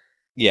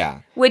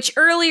 Yeah. Which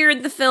earlier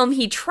in the film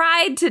he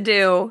tried to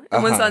do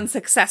and was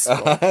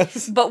unsuccessful.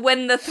 But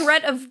when the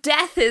threat of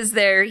death is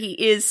there, he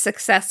is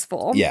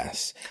successful.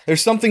 Yes.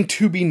 There's something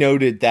to be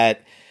noted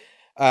that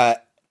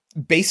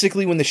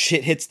basically when the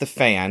shit hits the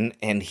fan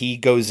and he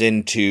goes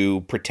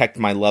into protect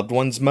my loved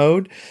ones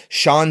mode,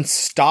 Sean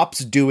stops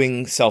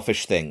doing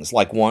selfish things,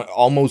 like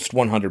almost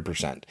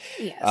 100%.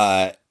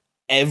 Yes.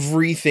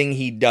 Everything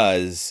he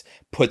does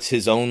puts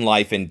his own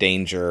life in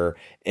danger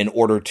in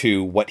order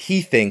to what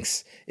he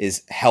thinks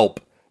is help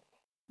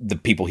the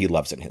people he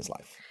loves in his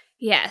life.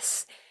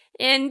 Yes.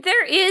 And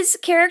there is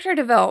character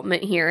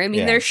development here. I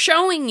mean, they're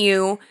showing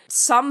you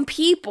some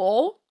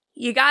people,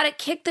 you gotta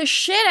kick the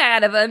shit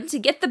out of them to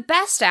get the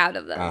best out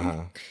of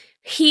them.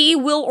 He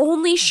will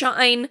only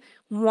shine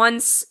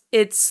once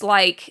it's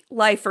like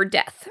life or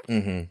death.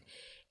 Mm-hmm.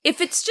 If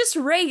it's just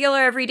regular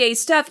everyday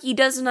stuff, he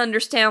doesn't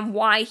understand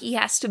why he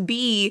has to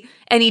be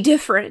any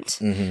different.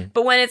 Mm-hmm.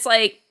 But when it's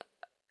like,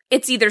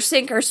 it's either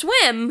sink or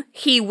swim,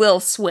 he will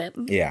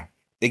swim. Yeah.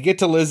 They get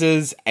to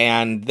Liz's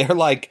and they're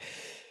like,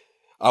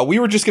 we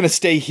were just going to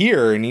stay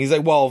here. And he's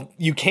like, well,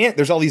 you can't.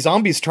 There's all these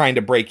zombies trying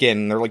to break in.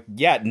 And they're like,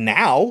 yeah,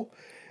 now?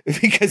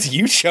 Because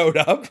you showed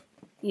up.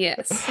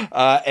 Yes.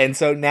 And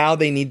so now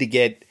they need to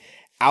get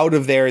out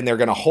of there and they're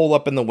going to hole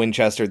up in the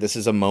Winchester. This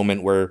is a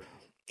moment where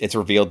it's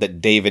revealed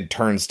that David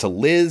turns to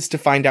Liz to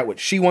find out what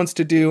she wants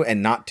to do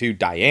and not to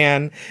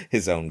Diane,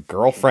 his own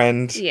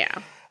girlfriend.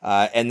 Yeah.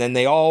 And then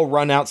they all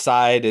run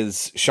outside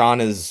as Sean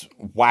is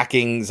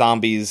whacking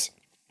zombies.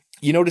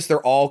 You notice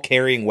they're all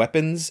carrying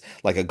weapons,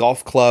 like a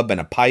golf club and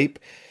a pipe.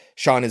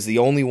 Sean is the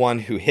only one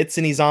who hits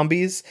any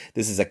zombies.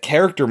 This is a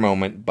character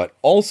moment, but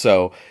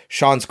also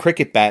Sean's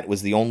cricket bat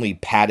was the only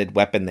padded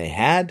weapon they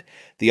had.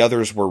 The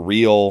others were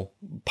real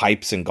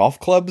pipes and golf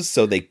clubs,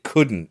 so they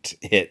couldn't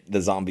hit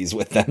the zombies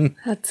with them.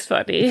 That's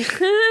funny.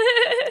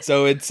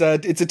 So it's a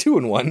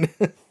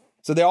 2-in-1.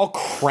 So they all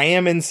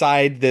cram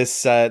inside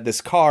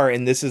this car,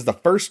 and this is the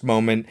first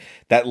moment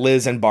that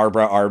Liz and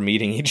Barbara are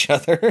meeting each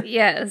other.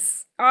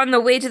 Yes. On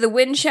the way to the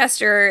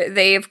Winchester,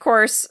 they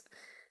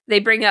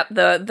bring up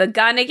the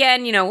gun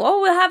again.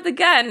 We'll have the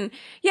gun.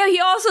 Yeah, he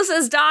also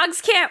says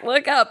dogs can't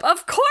look up.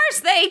 Of course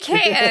they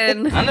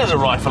can. And there's a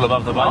rifle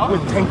above the bar. I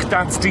would think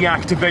that's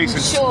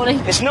deactivated. Surely.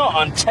 It's not,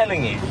 I'm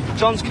telling you.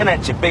 John's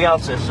connected. Big Al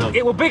says so.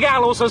 Well, Big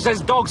Al also says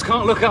dogs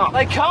can't look up.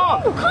 They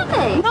can't. Oh, can't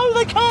they? No,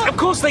 they can't. Of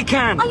course they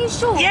can. Are you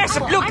sure? Yes,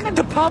 look,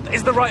 the pub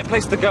is the right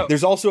place to go.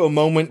 There's also a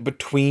moment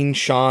between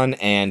Sean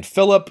and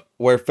Philip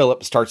where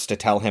Philip starts to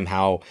tell him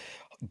how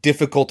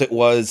difficult it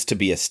was to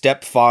be a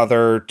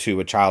stepfather to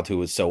a child who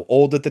was so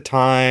old at the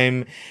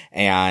time,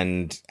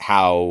 and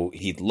how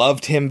he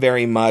loved him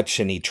very much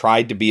and he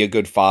tried to be a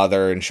good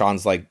father, and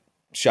Sean's like,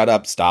 shut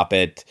up, stop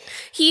it.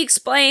 He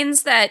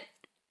explains that,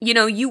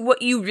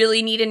 what you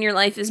really need in your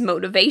life is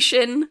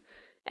motivation.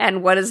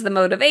 And what is the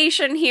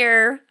motivation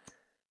here?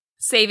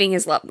 Saving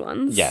his loved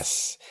ones.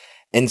 Yes.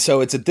 And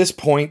so it's at this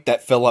point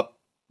that Philip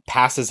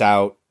passes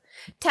out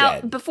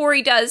dead. Before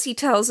he does, he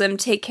tells him,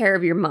 take care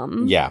of your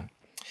mom. Yeah.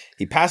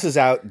 He passes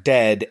out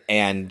dead,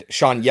 and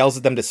Sean yells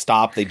at them to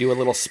stop. They do a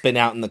little spin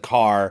out in the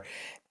car,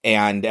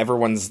 and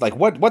everyone's like,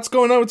 what's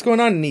going on? What's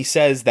going on? And he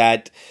says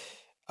that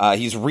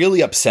he's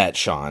really upset,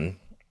 Sean,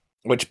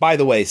 which, by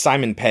the way,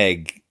 Simon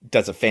Pegg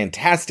does a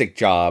fantastic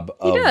job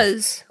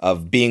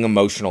of being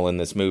emotional in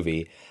this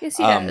movie. Yes,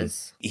 he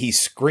does. He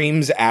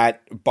screams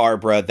at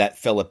Barbara that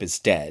Philip is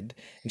dead.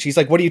 And she's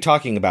like, what are you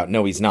talking about?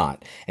 No, he's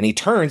not. And he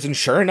turns, and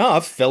sure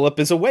enough, Philip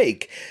is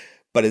awake.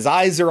 But his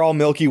eyes are all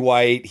milky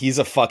white. He's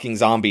a fucking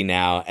zombie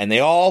now. And they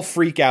all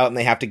freak out and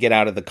they have to get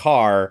out of the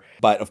car.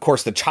 But of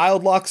course, the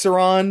child locks are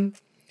on.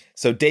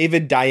 So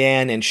David,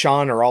 Diane, and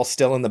Sean are all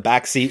still in the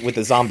backseat with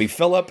the zombie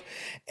Philip.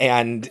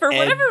 And for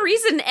whatever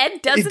reason,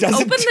 Ed doesn't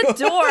open the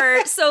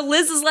door. So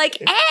Liz is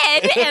like,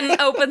 Ed!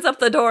 And opens up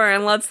the door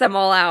and lets them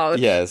all out.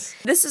 Yes.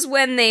 This is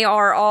when they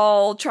are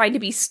all trying to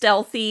be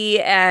stealthy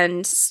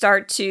and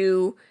start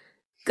to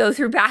go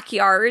through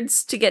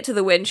backyards to get to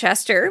the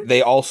Winchester.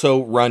 They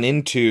also run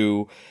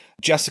into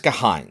Jessica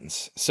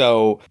Hines.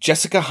 So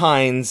Jessica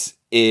Hines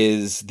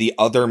is the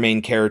other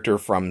main character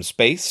from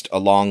Spaced,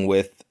 along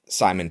with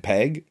Simon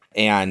Pegg.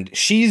 And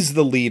she's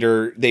the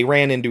leader. They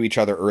ran into each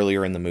other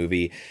earlier in the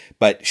movie,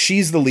 but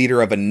she's the leader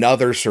of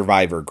another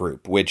survivor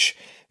group, which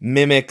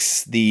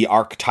mimics the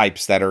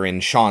archetypes that are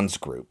in Sean's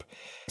group.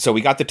 So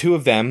we got the two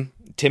of them,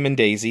 Tim and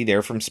Daisy,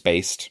 they're from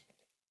Spaced.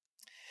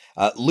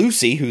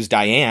 Lucy, who's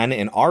Diane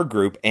in our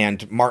group,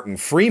 and Martin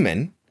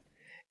Freeman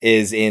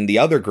is in the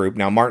other group.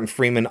 Now, Martin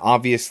Freeman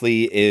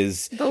obviously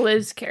is the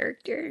Liz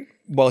character.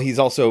 Well,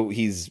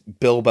 he's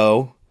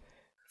Bilbo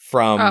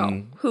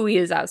from who he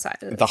is outside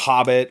of The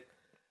Hobbit,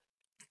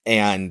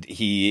 and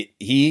he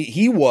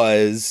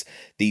was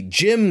the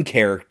Jim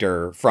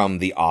character from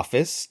The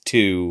Office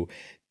to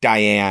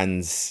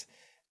Diane's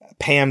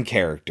Pam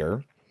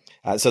character.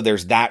 So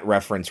there's that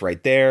reference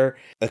right there.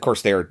 Of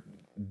course, they're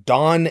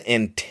Don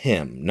and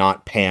Tim,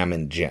 not Pam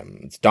and Jim.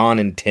 It's Don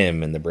and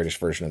Tim in the British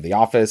version of The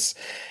Office.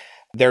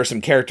 There are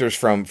some characters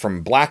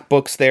from Black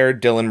Books there,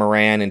 Dylan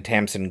Moran and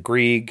Tamsin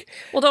Greig.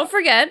 Well, don't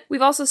forget,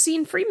 we've also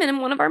seen Freeman in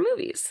one of our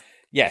movies.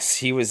 Yes,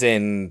 he was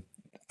in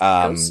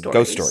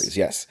Ghost Stories,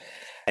 yes.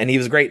 And he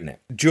was great in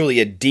it.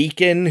 Julia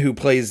Deakin, who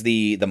plays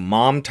the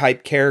mom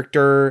type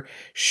character,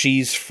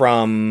 she's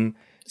from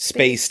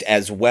Spaced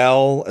as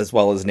well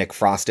as Nick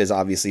Frost is,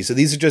 obviously. So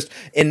these are just,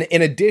 in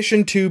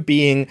addition to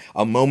being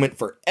a moment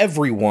for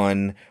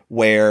everyone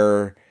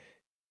where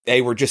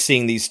they were just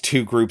seeing these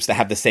two groups that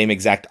have the same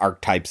exact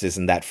archetypes,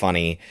 isn't that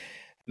funny?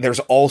 There's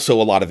also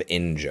a lot of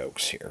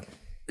in-jokes here.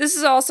 This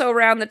is also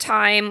around the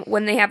time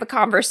when they have a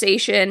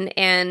conversation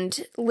and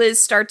Liz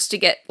starts to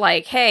get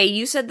like, hey,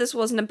 you said this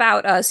wasn't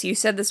about us. You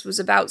said this was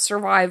about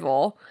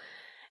survival.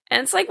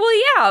 And it's like, well,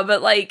 yeah,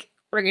 but like,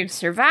 we're going to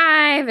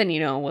survive,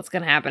 and what's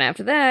going to happen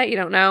after that, you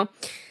don't know.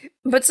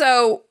 But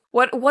so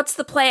what's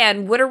the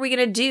plan? What are we going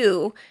to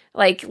do?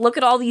 Like, look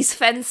at all these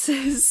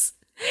fences.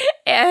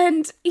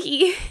 And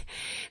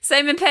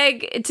Simon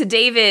Pegg to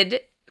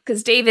David,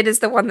 because David is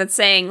the one that's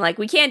saying, like,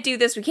 we can't do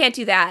this, we can't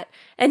do that.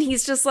 And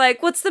he's just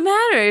like, what's the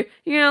matter?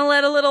 You're going to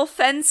let a little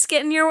fence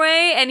get in your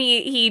way? And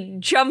he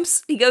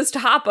jumps, he goes to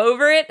hop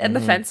over it, and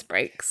the fence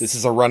breaks. This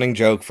is a running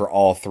joke for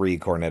all three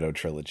Cornetto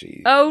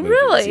trilogy. Oh, movies.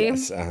 really?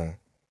 Yes. Uh-huh.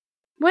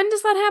 When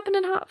does that happen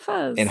in Hot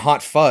Fuzz? In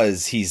Hot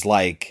Fuzz, he's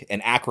like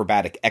an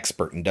acrobatic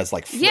expert and does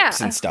like flips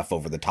and stuff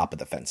over the top of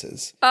the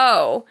fences.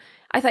 Oh,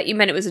 I thought you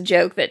meant it was a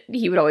joke that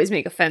he would always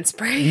make a fence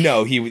break.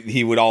 No,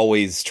 he would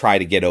always try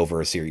to get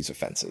over a series of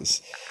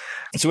fences.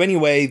 So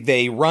anyway,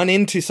 they run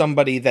into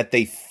somebody that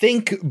they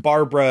think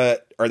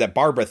Barbara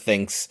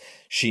thinks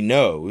she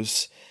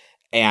knows,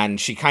 and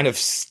she kind of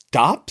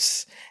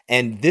stops.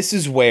 And this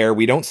is where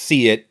we don't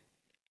see it,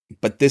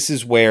 But this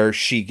is where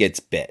she gets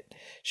bit.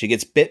 She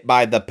gets bit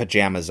by the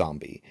pajama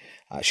zombie.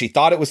 She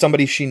thought it was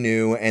somebody she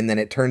knew, and then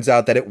it turns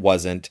out that it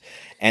wasn't.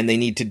 And they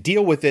need to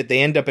deal with it.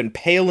 They end up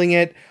impaling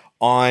it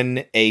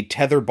on a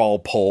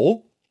tetherball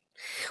pole.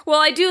 Well,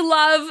 I do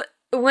love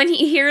when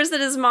he hears that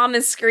his mom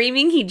is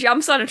screaming, he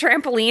jumps on a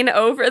trampoline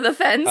over the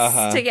fence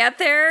to get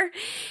there.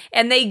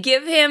 And they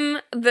give him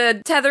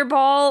the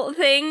tetherball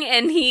thing,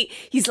 and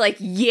he's like,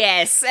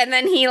 yes. And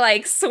then he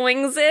like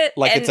swings it.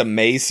 Like it's a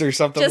mace or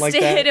something like that?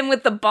 Just to hit him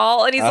with the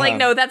ball. And he's like,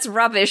 no, that's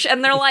rubbish.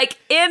 And they're like,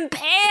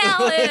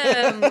 impale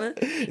him.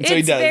 It's so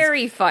he does.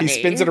 Very funny. He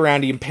spins it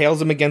around, he impales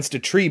him against a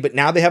tree, but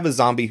now they have a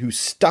zombie who's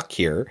stuck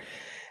here.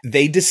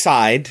 They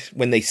decide,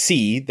 when they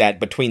see that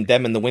between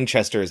them and the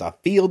Winchester is a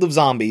field of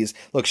zombies,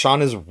 look,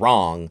 Sean is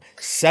wrong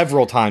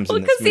several times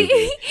in this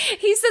movie.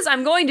 He says,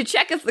 I'm going to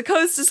check if the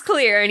coast is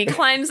clear, and he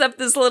climbs up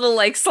this little,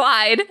 like,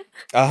 slide.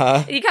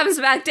 And he comes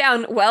back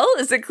down. Well,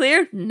 is it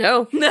clear?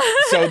 No.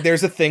 So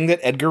there's a thing that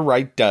Edgar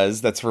Wright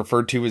does that's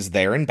referred to as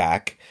there and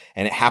back,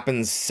 and it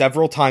happens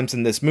several times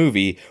in this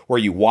movie where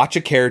you watch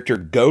a character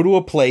go to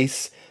a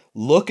place,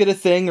 look at a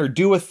thing or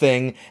do a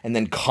thing, and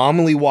then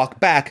calmly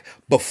walk back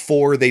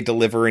before they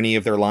deliver any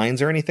of their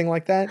lines or anything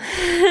like that.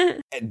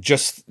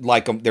 Just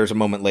like there's a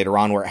moment later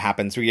on where it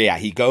happens. Yeah,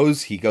 he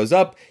goes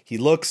up, he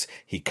looks,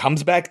 he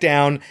comes back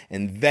down,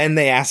 and then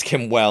they ask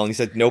him, well, and he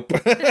said, nope.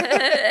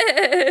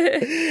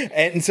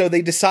 And so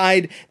they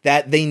decide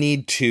that they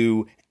need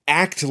to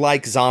act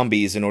like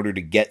zombies in order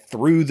to get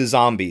through the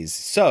zombies.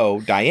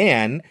 So,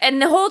 Diane... And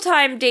the whole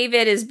time,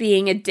 David is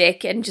being a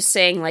dick and just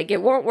saying, like,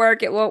 it won't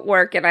work.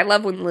 And I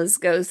love when Liz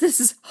goes, this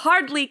is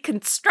hardly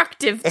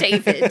constructive,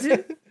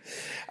 David.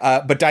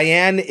 But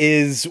Diane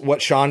is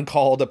what Sean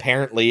called,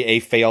 apparently,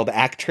 a failed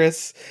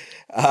actress.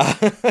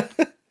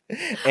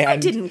 I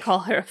didn't call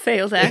her a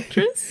failed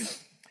actress.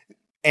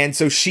 And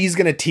so she's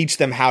going to teach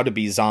them how to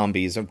be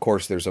zombies. Of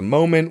course, there's a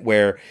moment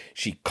where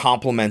she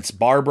compliments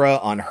Barbara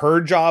on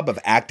her job of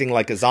acting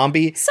like a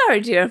zombie.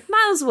 Sorry, dear.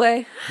 Miles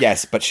away.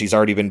 Yes, but she's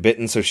already been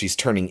bitten, so she's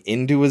turning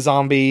into a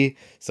zombie.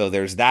 So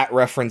there's that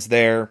reference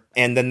there.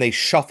 And then they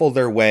shuffle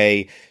their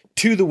way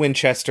to the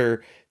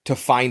Winchester to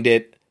find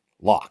it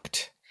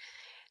locked.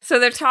 So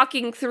they're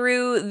talking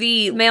through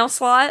the mail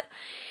slot.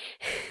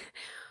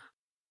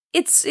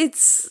 It's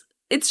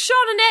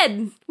Sean and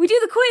Ed. We do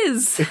the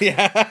quiz.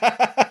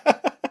 Yeah.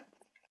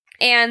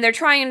 And they're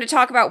trying to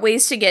talk about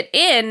ways to get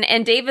in,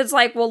 and David's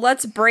like, well,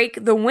 let's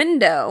break the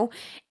window.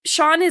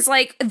 Sean is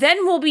like,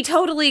 then we'll be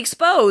totally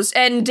exposed.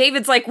 And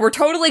David's like, we're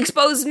totally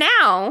exposed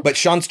now. But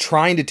Sean's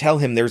trying to tell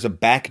him there's a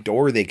back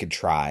door they could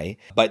try.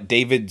 But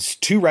David's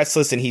too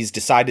restless, and he's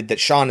decided that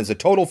Sean is a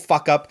total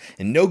fuck up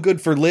and no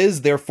good for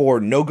Liz, therefore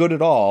no good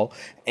at all,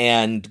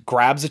 and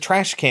grabs a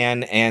trash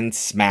can and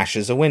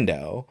smashes a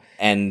window.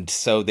 And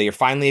so they are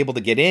finally able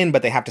to get in,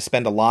 but they have to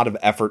spend a lot of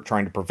effort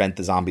trying to prevent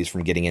the zombies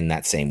from getting in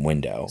that same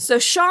window. So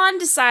Sean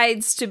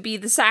decides to be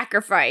the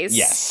sacrifice.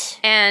 Yes.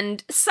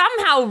 And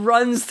somehow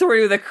runs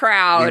through the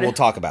crowd. We'll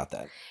talk about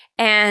that.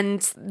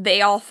 And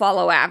they all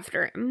follow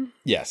after him.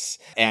 Yes.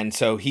 And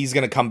so he's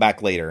going to come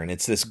back later. And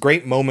it's this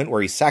great moment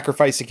where he's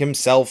sacrificing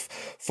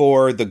himself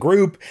for the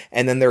group.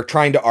 And then they're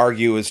trying to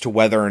argue as to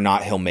whether or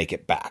not he'll make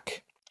it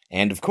back.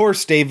 And of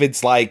course,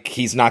 David's like,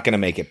 he's not going to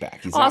make it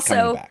back. He's not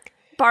coming back.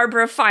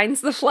 Barbara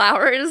finds the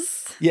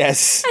flowers.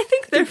 Yes. I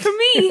think they're for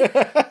me.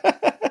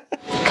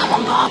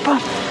 Come on,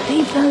 Barbara.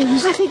 Leave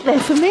those. I think they're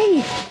for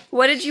me.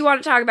 What did you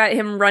want to talk about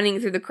him running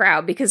through the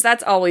crowd? Because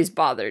that's always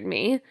bothered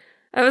me.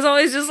 I was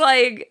always just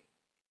like,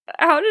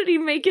 how did he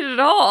make it at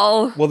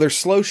all? Well, they're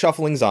slow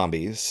shuffling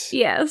zombies.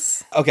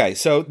 Yes. Okay,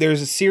 so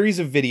there's a series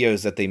of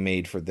videos that they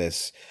made for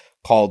this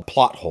called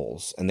Plot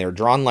Holes. And they're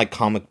drawn like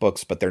comic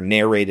books, but they're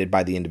narrated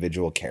by the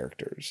individual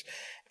characters.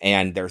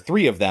 And there are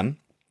 3 of them.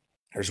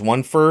 There's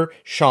one for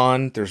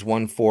Sean, there's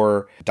one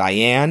for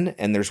Diane,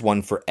 and there's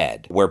one for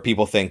Ed, where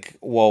people think,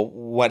 well,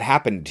 what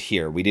happened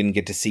here? We didn't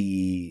get to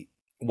see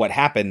what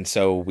happened,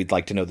 so we'd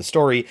like to know the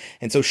story.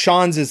 And so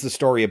Sean's is the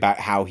story about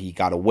how he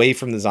got away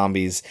from the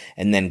zombies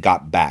and then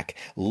got back.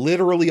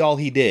 Literally all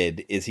he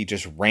did is he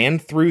just ran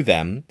through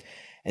them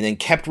and then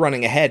kept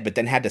running ahead, but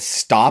then had to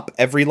stop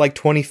every like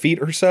 20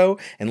 feet or so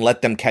and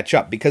let them catch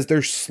up because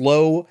they're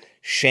slow,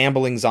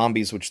 shambling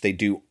zombies, which they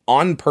do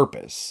on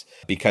purpose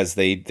because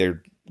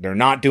they're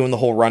not doing the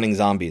whole running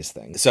zombies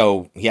thing.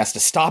 So he has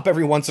to stop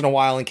every once in a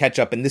while and catch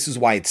up. And this is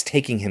why it's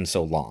taking him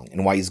so long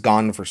and why he's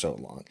gone for so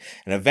long.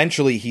 And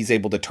eventually he's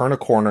able to turn a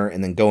corner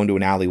and then go into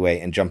an alleyway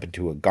and jump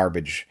into a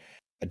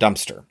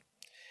dumpster.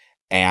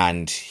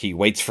 And he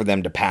waits for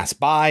them to pass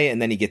by and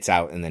then he gets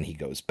out and then he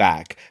goes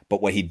back.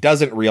 But what he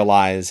doesn't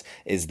realize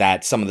is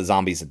that some of the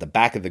zombies at the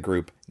back of the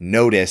group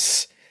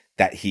notice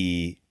that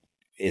he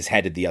is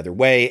headed the other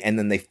way and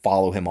then they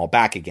follow him all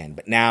back again.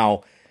 But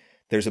now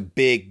there's a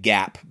big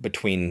gap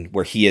between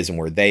where he is and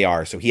where they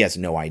are, so he has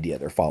no idea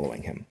they're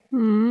following him.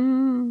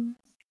 Mm.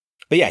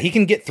 But yeah, he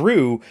can get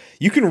through.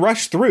 You can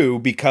rush through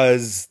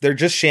because they're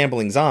just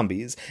shambling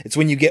zombies. It's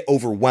when you get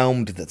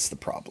overwhelmed that's the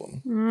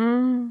problem.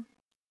 Mm.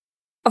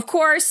 Of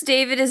course,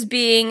 David is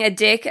being a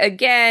dick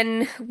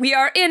again. We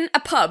are in a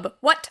pub.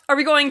 What are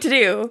we going to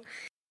do?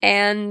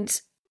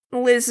 And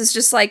Liz is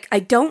just like, I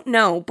don't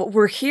know, but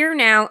we're here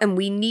now and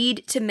we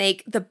need to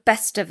make the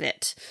best of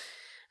it.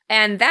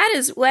 And that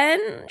is when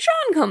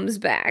Sean comes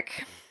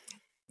back.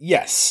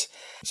 Yes.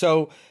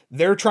 So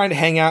they're trying to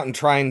hang out and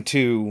trying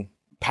to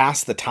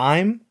pass the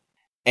time.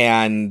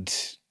 And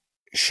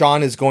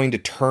Sean is going to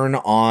turn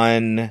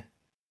on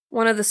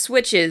one of the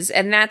switches,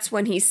 and that's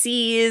when he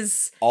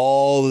sees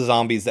all the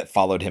zombies that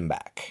followed him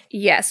back.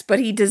 Yes, but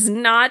he does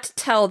not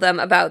tell them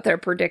about their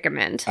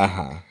predicament.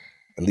 At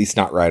least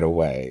not right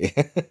away.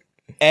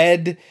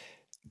 Ed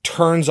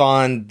turns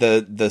on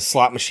the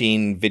slot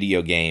machine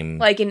video game.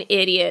 Like an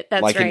idiot,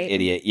 that's right. Like an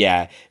idiot,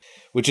 yeah.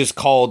 Which is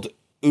called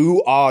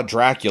Ooh Ah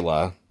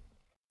Dracula.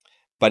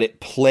 But it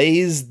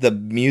plays the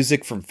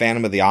music from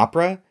Phantom of the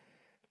Opera.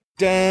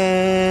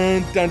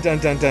 Dun, dun, dun,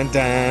 dun, dun,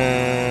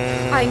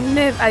 dun.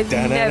 I've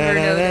never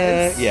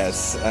noticed.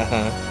 Yes.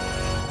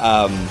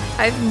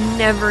 I've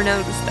never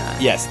noticed that.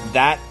 Yes,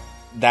 that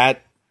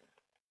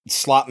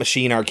slot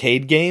machine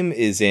arcade game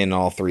is in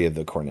all three of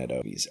the Cornetto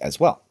movies as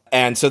well.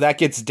 And so that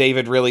gets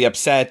David really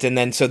upset. And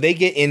then so they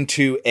get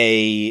into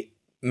a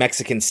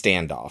Mexican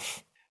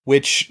standoff,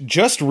 which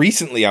just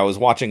recently I was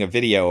watching a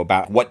video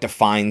about what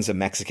defines a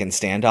Mexican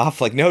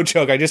standoff. Like, no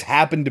joke, I just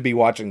happened to be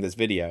watching this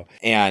video.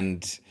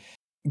 And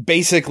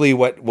basically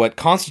what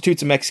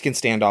constitutes a Mexican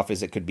standoff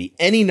is it could be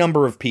any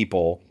number of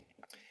people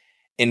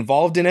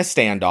involved in a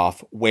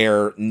standoff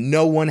where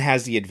no one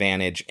has the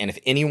advantage, and if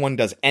anyone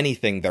does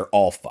anything, they're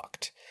all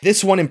fucked.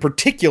 This one in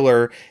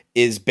particular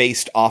is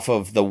based off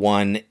of the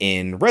one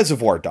in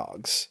Reservoir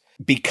Dogs,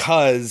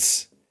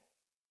 because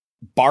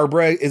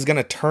Barbara is going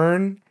to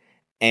turn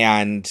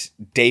and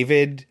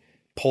David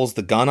pulls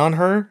the gun on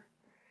her.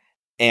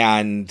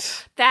 And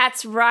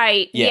that's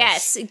right.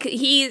 Yes.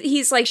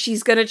 He's like,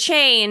 she's going to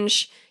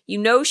change. You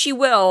know she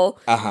will.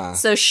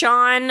 So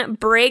Sean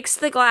breaks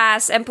the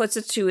glass and puts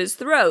it to his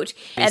throat.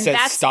 He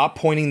says, stop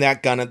pointing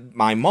that gun at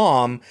my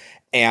mom.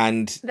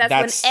 And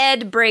that's when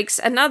Ed breaks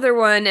another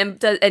one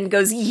and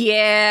goes,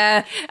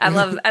 yeah.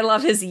 I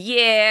love his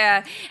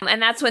yeah.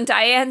 And that's when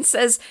Diane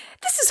says,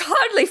 this is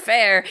hardly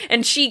fair.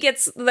 And she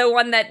gets the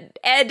one that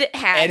Ed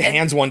had. Ed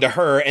hands one to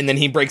her, and then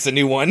he breaks a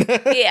new one.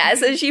 Yeah,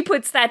 so she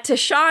puts that to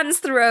Sean's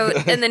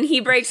throat, and then he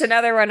breaks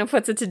another one and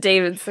puts it to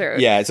David's throat.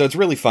 Yeah, so it's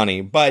really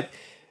funny. But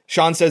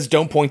Sean says,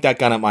 don't point that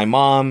gun at my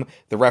mom.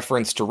 The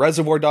reference to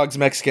Reservoir Dogs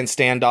Mexican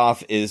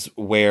standoff is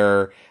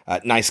where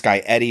Nice Guy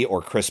Eddie,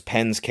 or Chris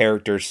Penn's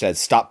character, says,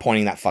 stop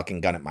pointing that fucking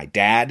gun at my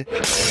dad.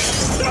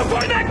 Stop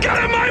pointing that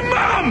gun at my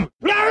mom!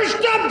 No,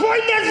 stop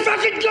pointing that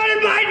fucking gun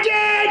at my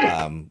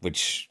dad!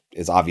 Which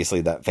is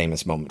obviously that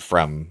famous moment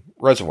from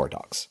Reservoir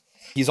Dogs.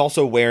 He's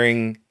also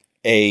wearing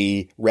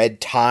a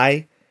red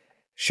tie,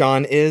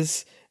 Sean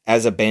is,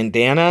 as a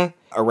bandana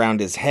around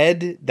his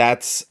head.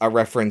 That's a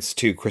reference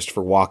to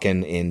Christopher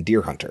Walken in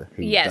Deer Hunter.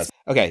 Yes.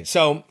 Okay,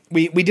 so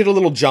we did a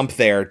little jump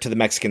there to the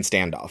Mexican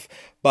standoff.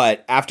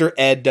 But after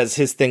Ed does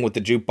his thing with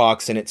the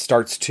jukebox and it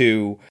starts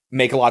to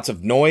make lots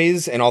of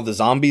noise and all the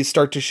zombies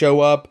start to show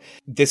up,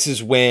 this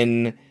is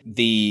when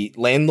the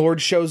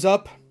landlord shows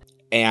up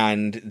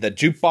and the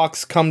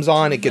jukebox comes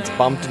on. It gets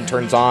bumped and it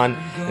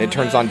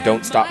turns on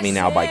Don't Stop Me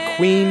Now by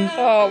Queen.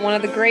 Oh, one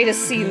of the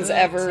greatest scenes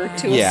ever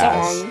to a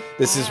song.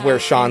 This is where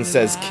Sean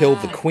says, kill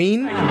the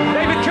queen.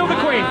 David, kill the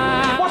queen.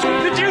 What's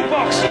with the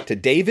jukebox? To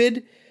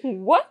David.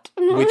 What?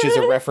 Which is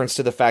a reference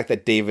to the fact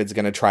that David's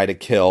going to try to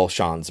kill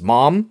Sean's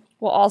mom.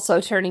 Well,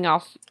 also turning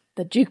off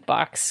the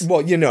jukebox.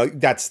 Well,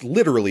 that's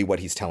literally what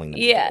he's telling them.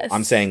 Yes.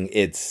 I'm saying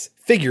it's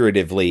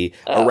figuratively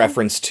a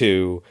reference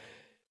to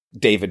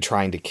David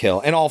trying to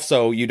kill. And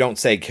also, you don't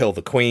say kill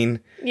the queen.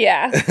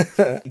 Yeah.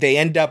 They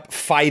end up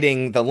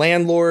fighting the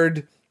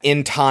landlord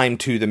in time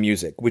to the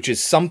music, which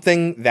is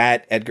something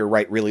that Edgar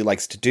Wright really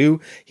likes to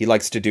do. He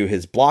likes to do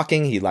his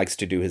blocking, he likes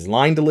to do his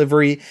line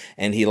delivery,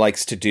 and he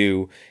likes to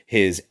do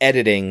his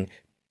editing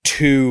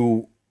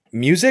to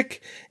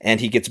music,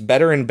 and he gets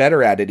better and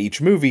better at it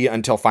each movie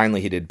until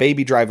finally he did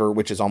Baby Driver,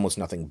 which is almost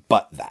nothing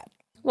but that.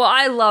 Well,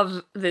 I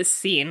love this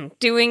scene.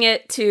 Doing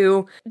it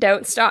to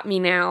Don't Stop Me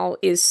Now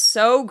is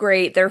so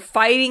great. They're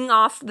fighting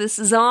off this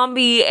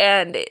zombie,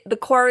 and the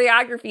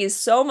choreography is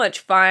so much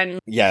fun.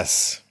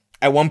 Yes.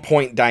 At one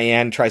point,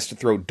 Diane tries to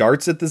throw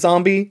darts at the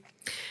zombie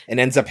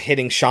and ends up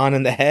hitting Sean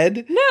in the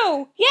head.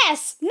 No!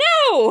 Yes!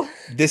 No!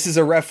 This is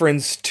a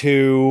reference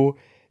to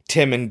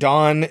Tim and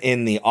Dawn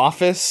in The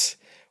Office,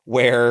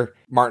 where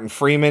Martin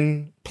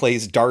Freeman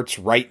plays darts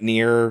right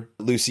near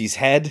Lucy's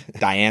head,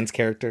 Diane's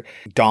character,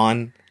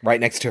 Dawn, right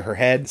next to her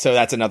head. So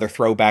that's another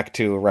throwback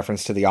to a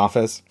reference to The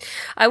Office.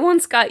 I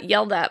once got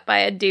yelled at by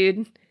a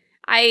dude.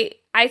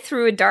 I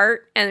threw a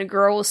dart and a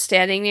girl was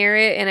standing near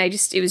it, and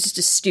it was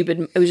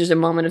just a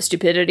moment of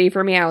stupidity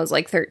for me. I was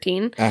like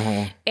 13.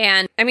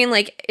 And I mean,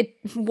 like, it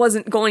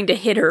wasn't going to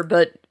hit her,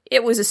 but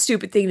it was a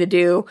stupid thing to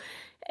do.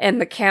 And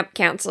the camp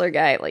counselor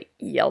guy, like,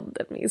 yelled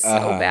at me so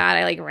bad,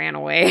 I, like, ran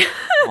away.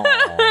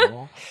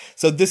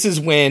 So this is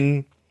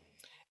when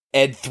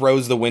Ed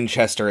throws the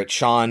Winchester at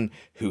Sean,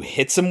 who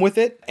hits him with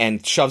it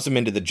and shoves him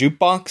into the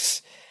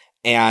jukebox.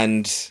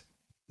 And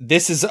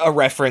this is a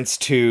reference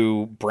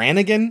to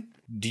Brannigan.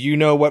 Do you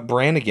know what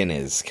Brannigan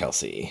is,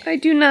 Kelsey? I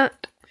do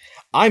not.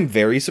 I'm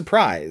very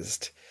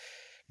surprised.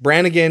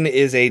 Brannigan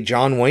is a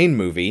John Wayne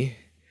movie,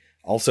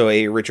 also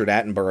a Richard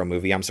Attenborough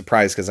movie. I'm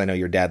surprised because I know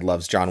your dad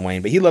loves John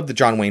Wayne, but he loved the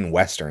John Wayne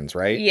Westerns,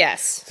 right?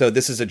 Yes. So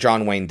this is a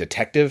John Wayne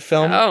detective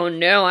film. Oh,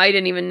 no, I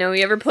didn't even know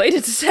he ever played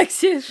a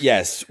detective.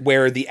 Yes,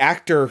 where the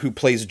actor who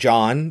plays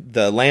John,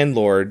 the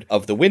landlord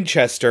of the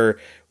Winchester,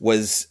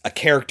 was a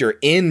character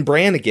in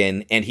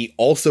Brannigan, and he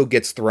also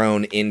gets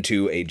thrown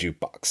into a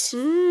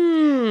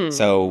jukebox.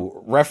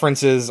 So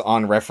references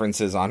on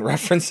references on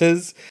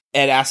references.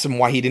 Ed asks him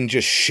why he didn't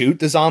just shoot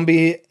the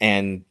zombie,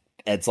 and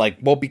Ed's like,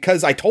 well,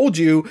 because I told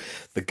you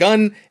the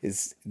gun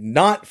is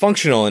not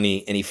functional, and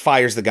he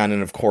fires the gun,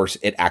 and of course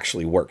it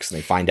actually works, and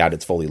they find out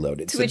it's fully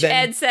loaded. To which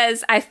Ed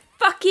says, I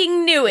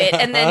fucking knew it,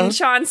 and then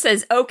Sean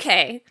says,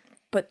 okay,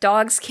 but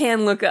dogs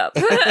can look up.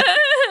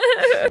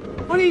 Why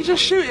don't you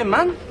just shoot him,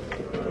 man?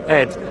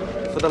 Ed,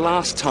 for the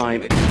last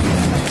time.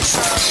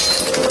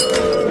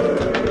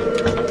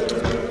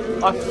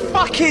 I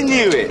fucking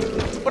knew it!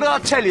 What did I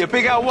tell you?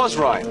 Big Al was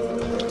right.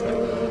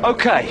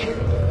 Okay.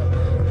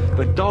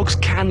 But dogs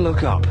can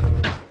look up.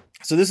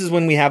 So this is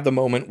when we have the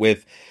moment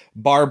with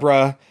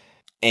Barbara,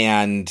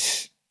 and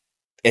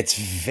it's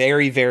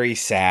very, very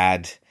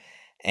sad.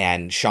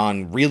 And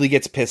Sean really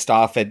gets pissed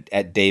off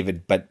at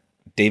David, but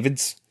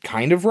David's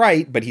kind of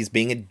right, but he's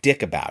being a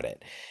dick about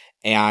it.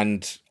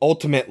 And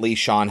ultimately,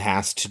 Sean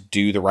has to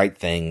do the right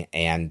thing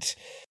and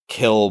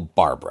kill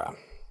Barbara.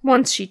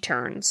 Once she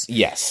turns.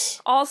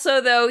 Yes.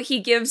 Also, though, he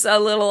gives a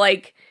little,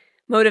 like,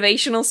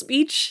 motivational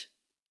speech.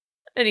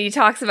 And he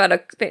talks about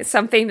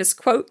some famous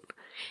quote.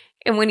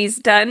 And when he's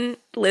done,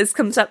 Liz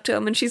comes up to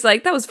him and she's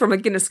like, that was from a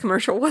Guinness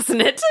commercial,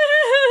 wasn't it?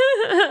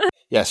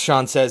 Yes,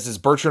 Sean says, as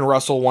Bertrand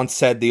Russell once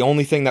said, the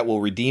only thing that will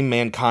redeem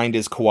mankind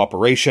is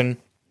cooperation.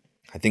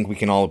 I think we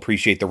can all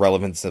appreciate the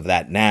relevance of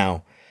that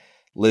now.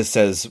 Liz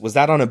says, was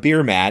that on a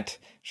beer mat?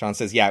 Sean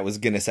says, yeah, it was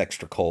Guinness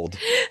Extra Cold.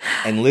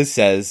 And Liz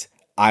says,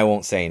 I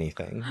won't say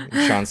anything.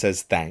 And Sean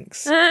says,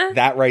 thanks.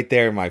 That right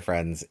there, my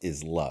friends,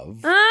 is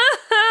love.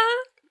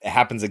 It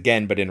happens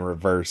again, but in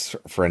reverse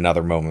for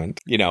another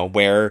moment, you know,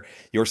 where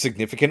your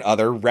significant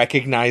other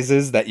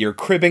recognizes that you're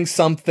cribbing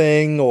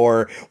something,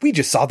 or we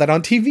just saw that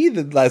on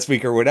TV last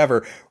week or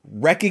whatever,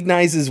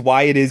 recognizes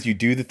why it is you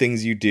do the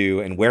things you do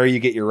and where you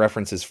get your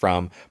references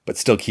from, but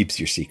still keeps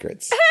your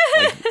secrets.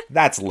 Like,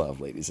 that's love,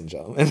 ladies and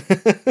gentlemen.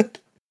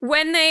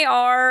 When they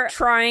are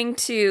trying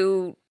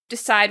to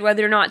decide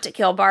whether or not to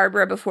kill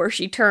Barbara before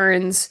she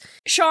turns,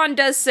 Sean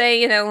does say,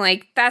 you know,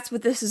 like, that's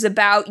what this is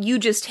about. You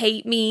just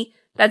hate me.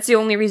 That's the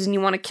only reason you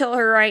want to kill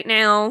her right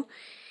now.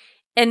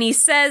 And he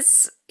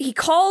says, he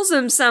calls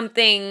him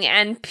something,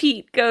 and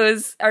David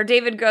goes,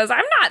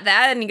 I'm not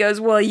that. And he goes,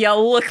 well, you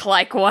look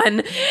like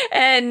one.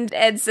 And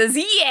Ed says,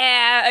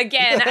 yeah,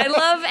 again. I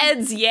love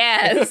Ed's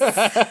yes.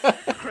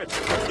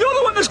 You're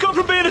the one that's gone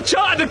from being a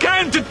chartered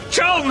accountant to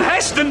Charlton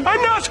Heston.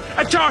 I'm not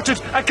a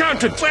chartered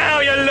accountant.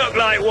 Well, you look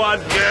like one.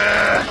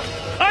 Yeah.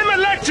 I'm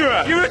a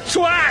lecturer! You're a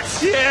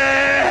twat!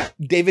 Yeah!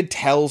 David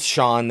tells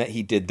Sean that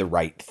he did the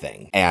right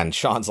thing. And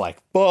Sean's like,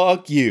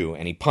 fuck you.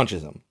 And he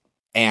punches him.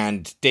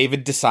 And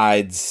David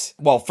decides,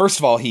 well, first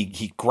of all,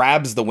 he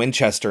grabs the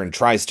Winchester and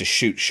tries to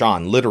shoot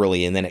Sean,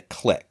 literally, and then it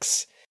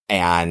clicks.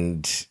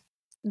 And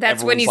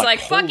that's when he's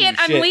like, fuck it,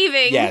 I'm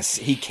leaving. Yes,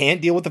 he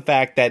can't deal with the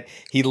fact that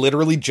he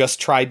literally just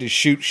tried to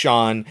shoot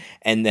Sean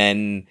and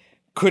then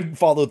couldn't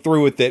follow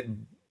through with it,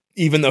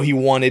 even though he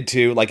wanted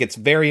to. Like, it's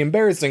very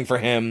embarrassing for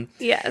him.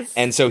 Yes.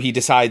 And so he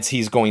decides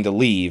he's going to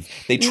leave.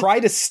 They try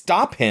to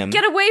stop him.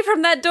 Get away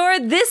from that door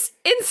this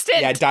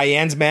instant. Yeah,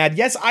 Diane's mad.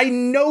 Yes, I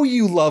know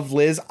you love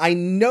Liz. I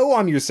know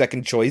I'm your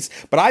second choice,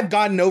 but I've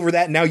gotten over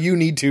that. Now you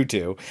need to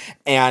too.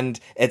 And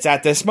it's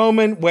at this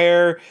moment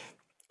where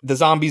the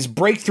zombies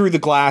break through the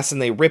glass and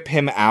they rip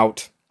him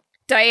out.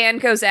 Diane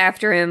goes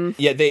after him.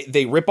 Yeah,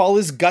 they rip all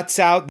his guts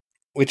out,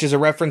 which is a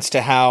reference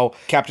to how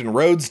Captain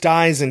Rhodes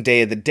dies in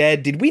Day of the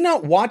Dead. Did we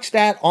not watch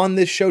that on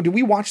this show? Did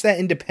we watch that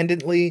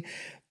independently?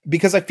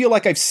 Because I feel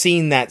like I've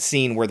seen that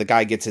scene where the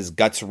guy gets his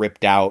guts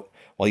ripped out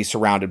while he's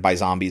surrounded by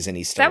zombies and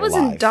he's still alive.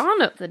 That was in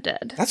Dawn of the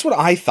Dead. That's what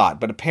I thought,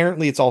 but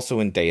apparently it's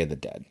also in Day of the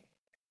Dead.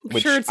 I'm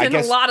sure it's in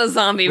a lot of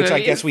zombie movies.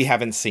 Which I guess we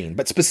haven't seen,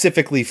 but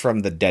specifically from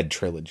the Dead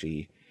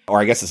trilogy. Or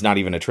I guess it's not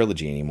even a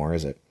trilogy anymore,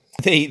 is it?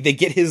 They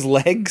get his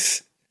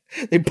legs.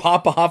 They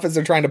pop off as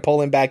they're trying to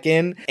pull him back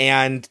in.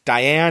 And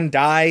Diane,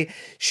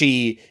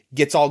 she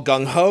gets all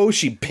gung-ho.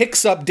 She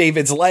picks up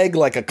David's leg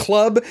like a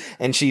club.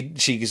 And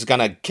she's going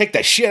to kick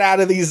the shit out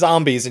of these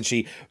zombies. And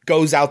she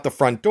goes out the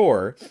front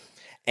door.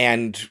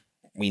 And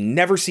we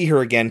never see her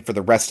again for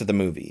the rest of the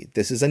movie.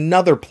 This is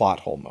another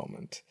plot hole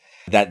moment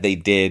that they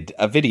did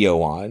a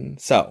video on.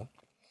 So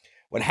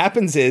what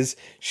happens is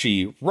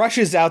she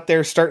rushes out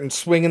there, starting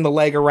swinging the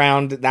leg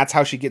around. That's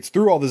how she gets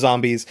through all the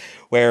zombies,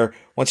 where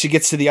once she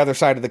gets to the other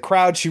side of the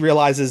crowd, she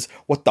realizes,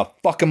 what the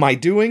fuck am I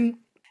doing?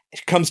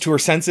 She comes to her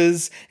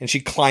senses and she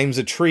climbs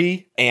a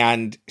tree,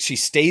 and she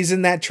stays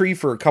in that tree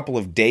for a couple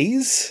of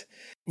days.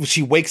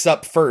 She wakes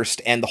up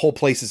first and the whole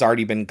place has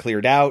already been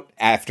cleared out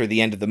after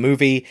the end of the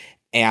movie.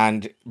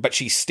 But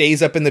she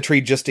stays up in the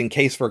tree just in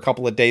case for a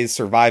couple of days,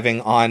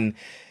 surviving on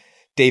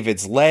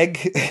David's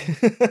leg.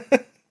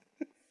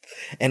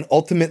 And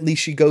ultimately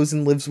she goes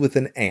and lives with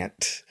an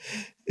ant.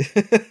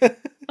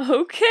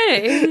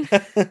 Okay.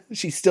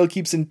 She still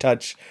keeps in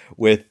touch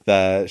with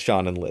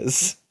Sean and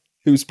Liz,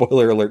 who,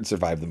 spoiler alert,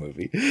 survived the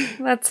movie.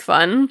 That's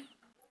fun.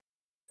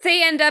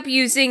 They end up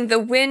using the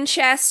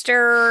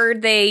Winchester.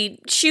 They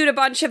shoot a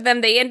bunch of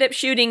them. They end up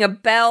shooting a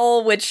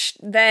bell, which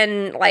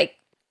then, like,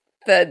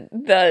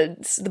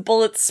 the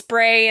bullets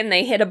spray and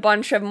they hit a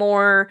bunch of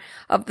more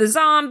of the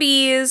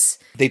zombies.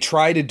 They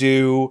try to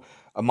do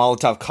a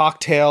Molotov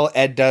cocktail.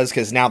 Ed does,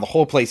 because now the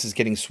whole place is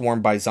getting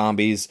swarmed by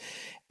zombies.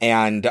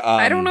 And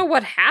I don't know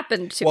what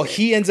happened to it.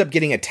 He ends up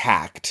getting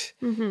attacked,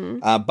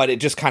 but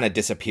it just kind of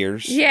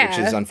disappears, which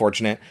is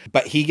unfortunate.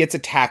 But he gets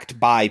attacked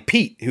by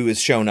Pete, who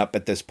has shown up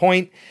at this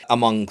point,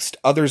 amongst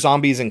other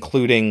zombies,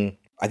 including,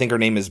 I think her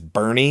name is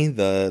Bernie,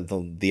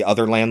 the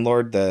other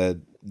landlord,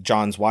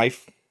 John's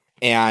wife.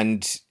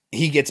 And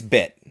he gets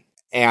bit.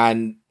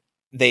 And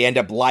they end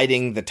up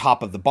lighting the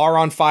top of the bar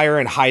on fire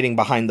and hiding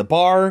behind the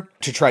bar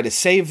to try to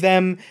save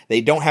them.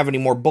 They don't have any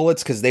more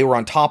bullets because they were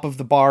on top of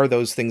the bar.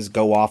 Those things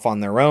go off on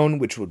their own,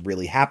 which would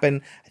really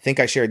happen. I think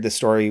I shared this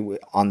story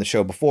on the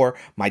show before.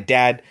 My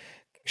dad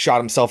shot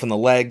himself in the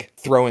leg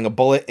throwing a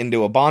bullet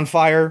into a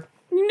bonfire.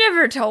 You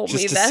never told me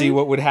that. Just to see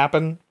what would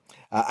happen.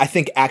 I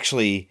think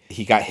actually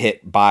he got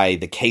hit by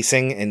the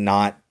casing and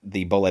not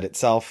the bullet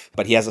itself,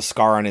 but he has a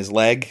scar on his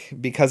leg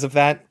because of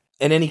that.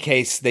 In any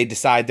case, they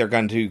decide they're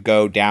going to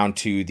go down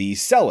to the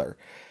cellar,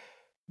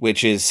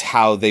 which is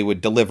how they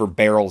would deliver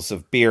barrels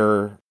of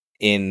beer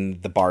in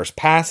the bar's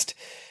past.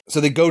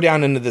 So they go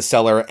down into the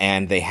cellar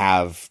and they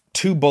have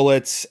 2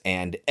 bullets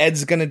and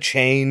Ed's going to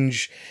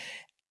change.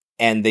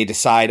 And they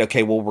decide,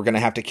 okay, well, we're going to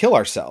have to kill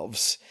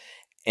ourselves.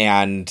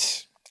 And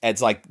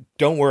Ed's like,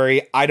 don't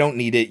worry, I don't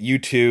need it. You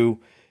two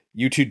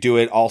do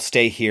it. I'll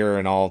stay here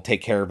and I'll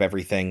take care of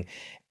everything.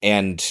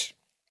 And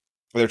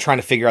they're trying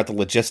to figure out the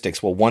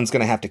logistics. Well, one's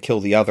going to have to kill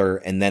the other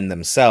and then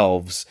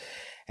themselves.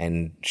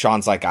 And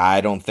Sean's like,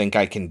 I don't think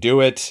I can do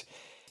it.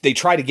 They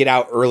try to get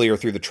out earlier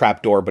through the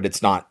trap door, but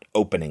it's not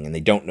opening and they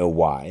don't know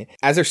why.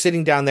 As they're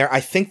sitting down there, I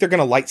think they're going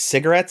to light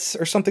cigarettes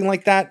or something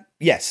like that.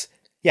 Yes.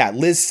 Yeah,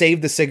 Liz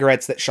saved the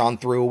cigarettes that Sean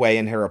threw away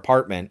in her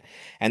apartment.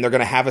 And they're going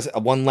to have a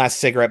one last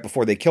cigarette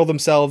before they kill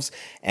themselves.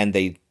 And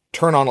they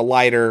turn on a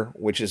lighter,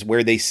 which is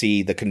where they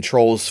see the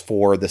controls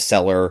for the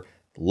cellar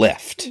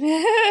lift.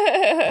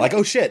 Like,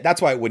 oh shit,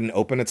 that's why it wouldn't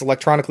open. It's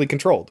electronically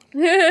controlled.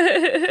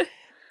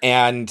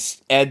 And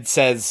Ed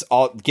says,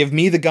 give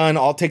me the gun,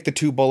 I'll take the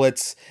 2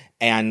 bullets,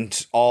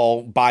 and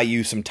I'll buy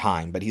you some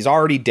time. But he's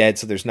already dead,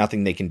 so there's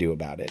nothing they can do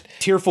about it.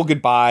 Tearful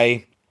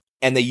goodbye,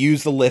 and they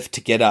use the lift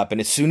to get up. And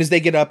as soon as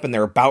they get up and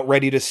they're about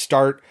ready to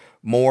start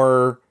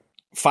more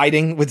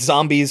fighting with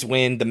zombies,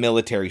 when the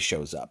military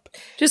shows up.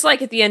 Just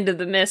like at the end of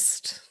The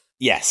Mist.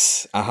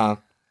 Yes,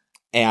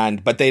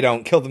 but they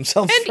don't kill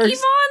themselves and first.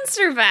 Yvonne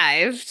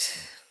survived.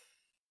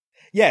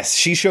 Yes,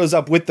 she shows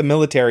up with the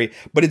military,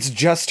 but it's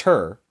just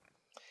her.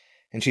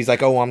 And she's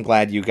like, oh, I'm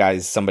glad you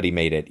guys, somebody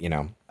made it,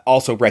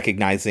 Also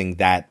recognizing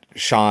that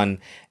Sean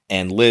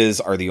and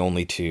Liz are the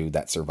only 2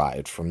 that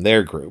survived from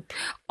their group.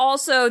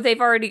 Also, they've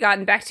already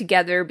gotten back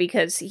together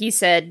because he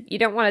said, you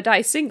don't want to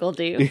die single,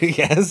 do you?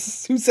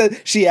 Yes.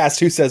 She asked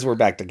who says we're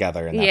back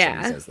together, and that's when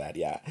he says that,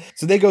 yeah.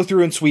 So they go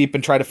through and sweep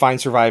and try to find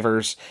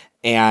survivors,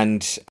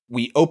 and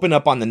we open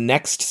up on the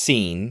next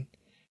scene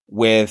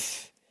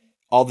with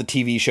all the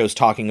TV shows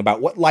talking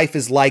about what life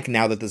is like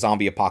now that the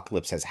zombie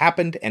apocalypse has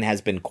happened and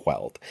has been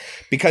quelled.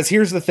 Because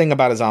here's the thing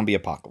about a zombie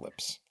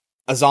apocalypse.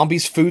 A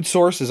zombie's food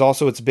source is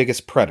also its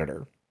biggest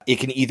predator. It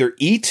can either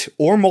eat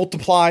or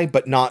multiply,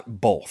 but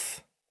not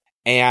both.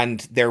 And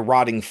they're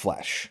rotting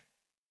flesh.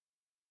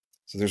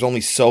 So there's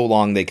only so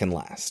long they can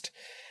last.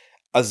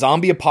 A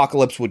zombie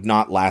apocalypse would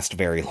not last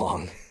very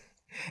long.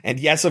 And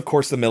yes, of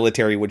course, the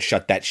military would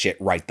shut that shit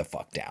right the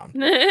fuck down.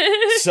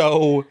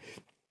 So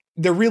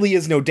there really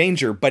is no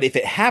danger. But if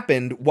it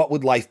happened, what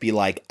would life be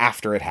like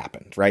after it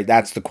happened, right?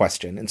 That's the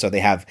question. And so they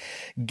have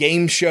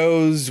game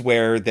shows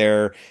where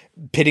they're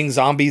pitting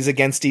zombies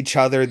against each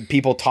other,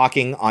 people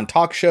talking on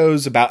talk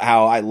shows about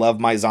how I love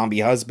my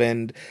zombie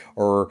husband,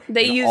 or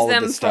they use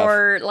them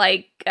for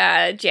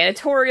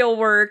janitorial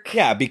work.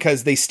 Yeah,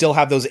 because they still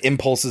have those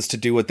impulses to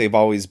do what they've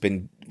always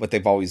been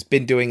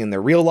doing in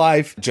their real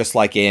life, just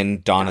like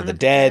in Dawn of the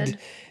Dead.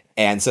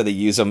 And so they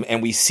use them,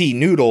 and we see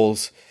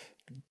Noodles,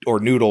 or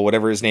Noodle,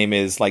 whatever his name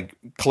is, like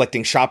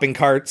collecting shopping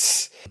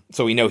carts.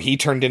 So we know he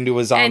turned into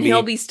a zombie. And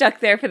he'll be stuck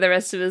there for the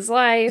rest of his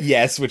life.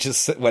 Yes, which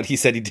is what he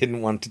said he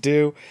didn't want to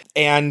do.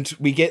 And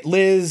we get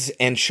Liz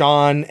and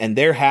Sean, and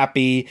they're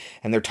happy,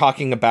 and they're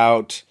talking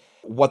about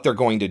what they're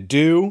going to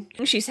do.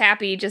 She's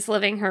happy just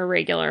living her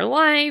regular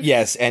life.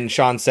 Yes, and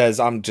Sean says,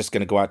 I'm just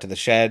going to go out to the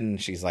shed.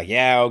 And she's like,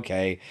 yeah,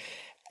 okay.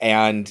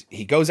 And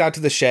he goes out to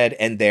the shed,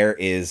 and there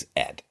is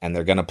Ed. And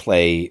they're going to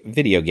play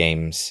video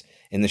games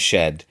in the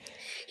shed.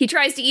 He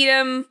tries to eat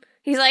him.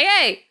 He's like,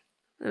 hey!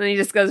 And then he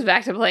just goes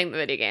back to playing the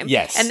video game.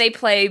 Yes. And they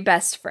play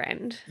Best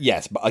Friend.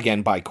 Yes,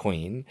 again by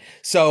Queen.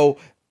 So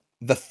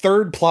the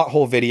third plot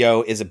hole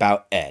video is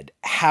about Ed.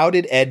 How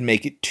did Ed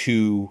make it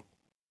to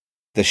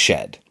the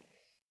shed?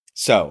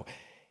 So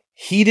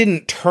he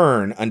didn't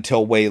turn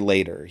until way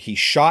later. He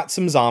shot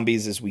some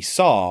zombies, as we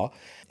saw,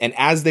 and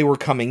as they were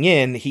coming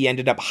in, he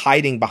ended up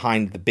hiding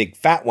behind the big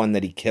fat one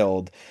that he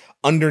killed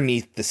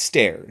underneath the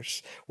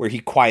stairs, where he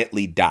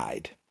quietly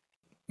died.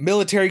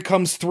 Military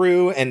comes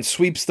through and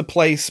sweeps the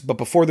place, but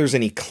before there's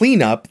any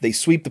cleanup, they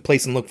sweep the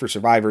place and look for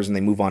survivors, and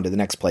they move on to the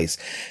next place.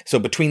 So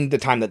between the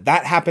time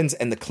that happens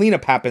and the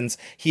cleanup happens,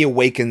 he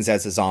awakens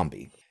as a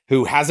zombie,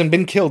 who hasn't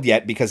been killed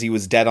yet because he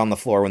was dead on the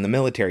floor when the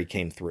military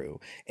came through.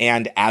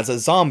 And as a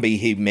zombie,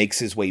 he makes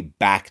his way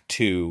back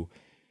to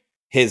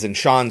his and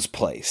Sean's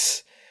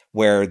place,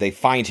 where they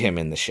find him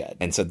in the shed.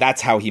 And so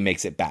that's how he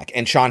makes it back.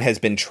 And Sean has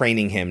been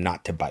training him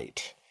not to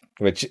bite,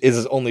 which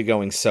is only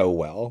going so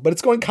well, but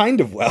it's going kind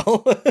of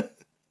well. It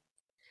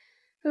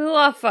was a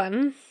lot of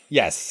fun.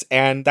 Yes,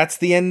 and that's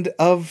the end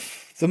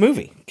of the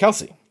movie.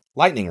 Kelsey,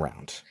 lightning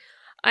round.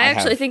 I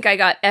actually think I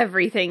got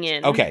everything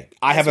in. Okay,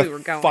 I have a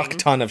fuck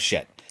ton of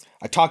shit.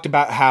 I talked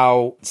about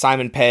how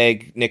Simon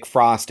Pegg, Nick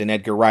Frost, and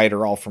Edgar Wright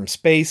are all from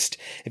Spaced.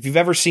 If you've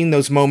ever seen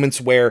those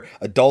moments where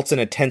adults in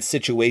a tense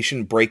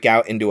situation break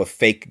out into a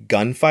fake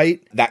gunfight,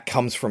 that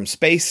comes from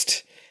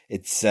Spaced.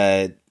 It's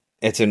in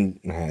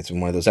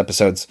one of those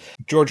episodes.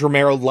 George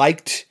Romero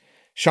liked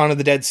Shaun of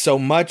the Dead so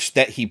much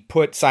that he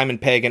put Simon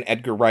Pegg and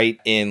Edgar Wright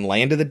in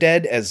Land of the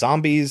Dead as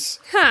zombies.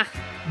 Huh.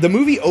 The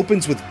movie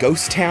opens with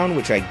Ghost Town,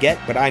 which I get,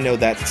 but I know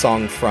that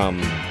song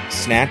from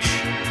Snatch.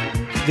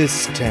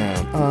 This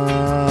town,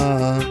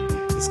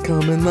 is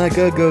coming like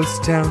a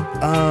ghost town,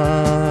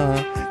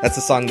 That's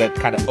the song that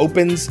kind of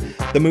opens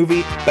the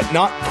movie, but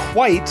not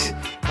quite.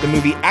 The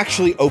movie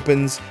actually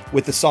opens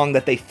with the song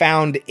that they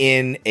found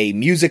in a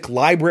music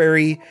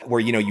library where,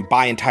 you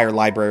buy entire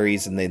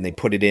libraries and then they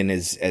put it in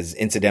as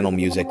incidental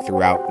music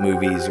throughout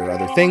movies or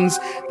other things.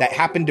 That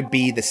happened to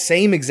be the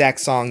same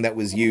exact song that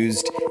was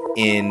used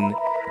in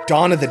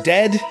Dawn of the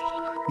Dead.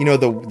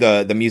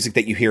 The music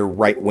that you hear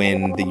right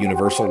when the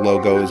Universal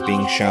logo is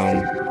being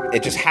shown.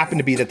 It just happened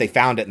to be that they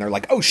found it and they're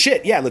like, oh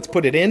shit, yeah, let's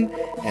put it in.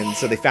 And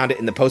so they found it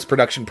in the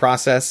post-production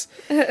process.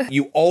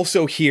 You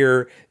also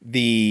hear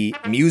the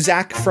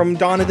Muzak from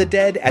Dawn of the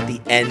Dead at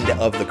the end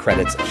of the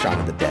credits of Shaun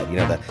of the Dead.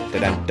 The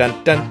dun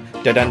dun dun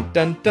dun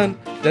dun dun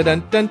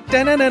dun dun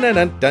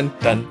dun dun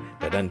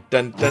dun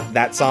dun dun.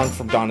 That song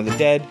from Dawn of the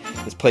Dead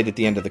is played at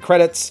the end of the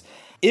credits.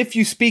 If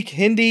you speak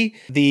Hindi,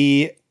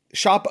 the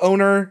shop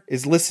owner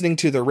is listening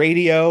to the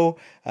radio,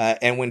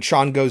 and when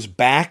Sean goes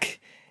back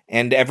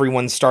and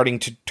everyone's starting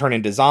to turn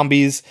into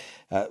zombies,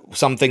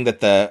 something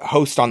that the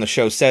host on the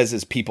show says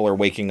is people are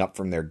waking up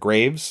from their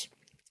graves.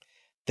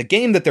 The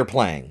game that they're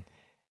playing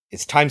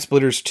is Time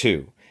Splitters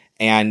 2,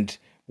 and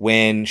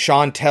when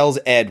Sean tells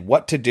Ed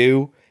what to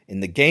do in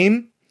the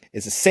game,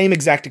 is the same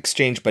exact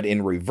exchange, but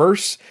in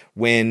reverse,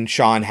 when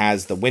Sean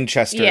has the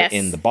Winchester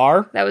in the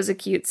bar. That was a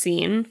cute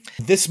scene.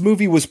 This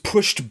movie was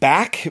pushed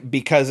back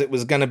because it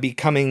was going to be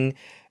coming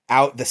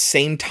out the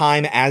same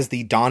time as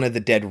the Dawn of the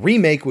Dead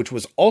remake, which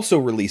was also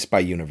released by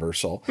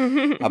Universal.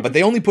 But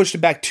they only pushed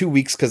it back 2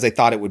 weeks because they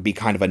thought it would be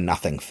kind of a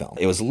nothing film.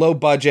 It was low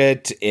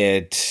budget.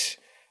 It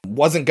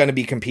wasn't going to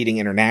be competing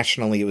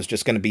internationally. It was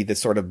just going to be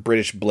this sort of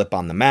British blip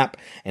on the map,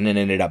 and it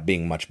ended up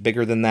being much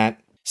bigger than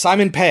that.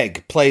 Simon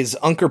Pegg plays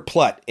Unkar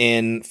Plutt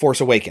in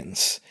Force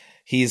Awakens.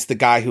 He's the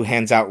guy who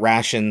hands out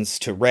rations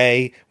to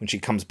Rey when she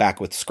comes back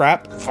with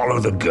scrap.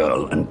 Follow the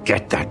girl and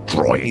get that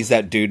droid. He's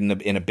that dude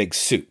in a big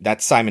suit.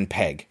 That's Simon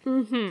Pegg.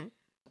 Mm-hmm.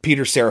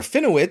 Peter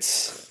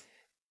Serafinowicz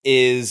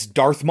is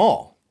Darth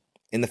Maul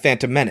in The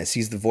Phantom Menace.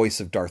 He's the voice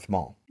of Darth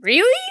Maul.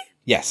 Really?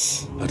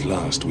 Yes. At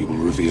last we will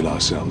reveal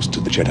ourselves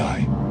to the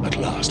Jedi. At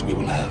last we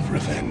will have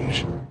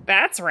revenge.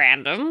 That's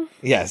random.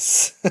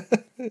 Yes.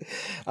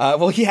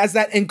 Well, he has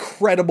that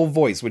incredible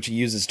voice, which he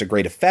uses to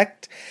great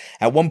effect.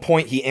 At one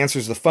point, he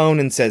answers the phone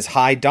and says,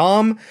 "Hi,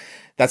 Dom."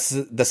 That's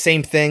the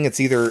same thing.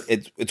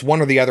 It's one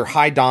or the other,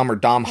 "Hi, Dom" or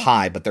 "Dom,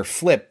 hi," but they're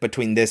flipped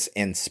between this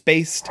and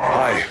Spaced.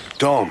 Hi,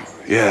 Dom.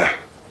 Yeah.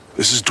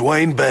 This is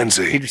Dwayne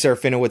Benzie. Peter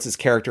Serafinowicz's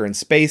character in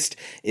Spaced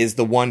is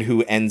the one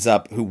who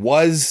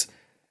was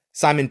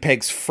Simon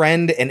Pegg's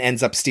friend and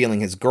ends up stealing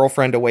his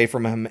girlfriend away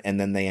from him, and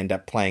then they end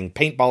up playing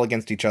paintball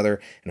against each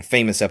other in a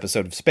famous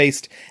episode of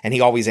Spaced, and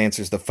he always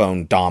answers the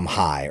phone "Dom,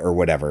 hi," or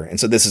whatever. And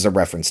so this is a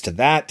reference to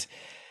that.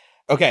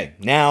 Okay,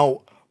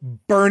 now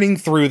burning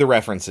through the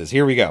references.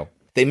 Here we go.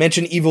 They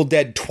mention Evil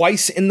Dead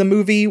twice in the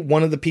movie.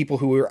 One of the people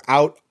who were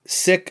out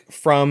sick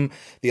from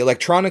the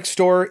electronics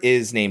store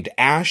is named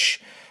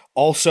Ash.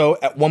 Also,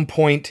 at one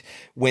point,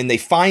 when they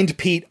find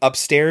Pete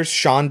upstairs,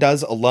 Sean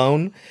does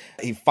alone.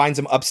 He finds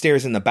him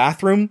upstairs in the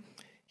bathroom.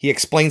 He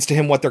explains to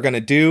him what they're going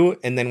to do.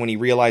 And then when he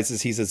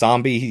realizes he's a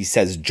zombie, he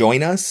says,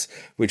 "Join us,"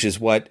 which is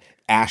what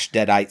Ash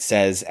Deadite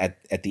says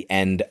at the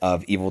end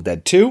of Evil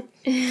Dead 2.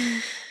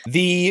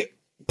 The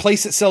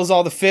place that sells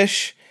all the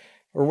fish,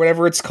 or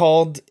whatever it's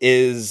called,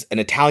 is an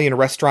Italian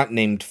restaurant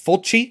named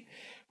Fulci,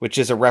 which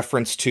is a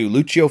reference to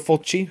Lucio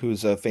Fulci,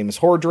 who's a famous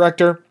horror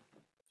director.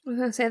 I was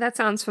going to say, that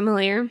sounds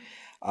familiar.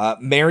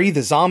 Mary,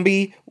 the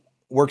zombie,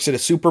 works at a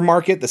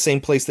supermarket, the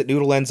same place that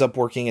Noodle ends up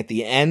working at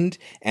the end,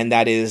 and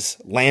that is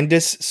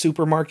Landis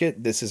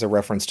Supermarket. This is a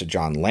reference to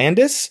John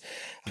Landis,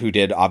 who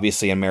did,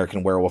 obviously,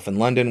 American Werewolf in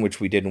London, which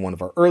we did in one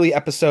of our early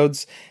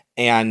episodes,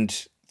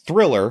 and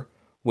Thriller,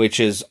 which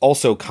is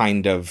also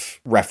kind of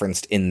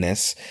referenced in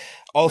this.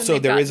 Also,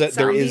 there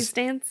is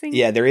dancing?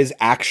 Yeah, there is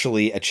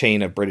actually a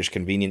chain of British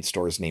convenience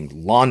stores named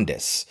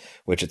Londis,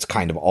 which it's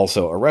kind of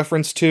also a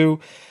reference to.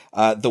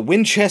 The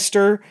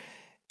Winchester,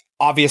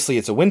 obviously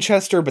it's a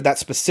Winchester, but that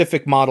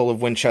specific model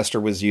of Winchester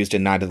was used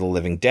in Night of the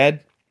Living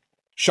Dead.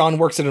 Sean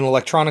works at an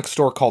electronics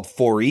store called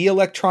 4E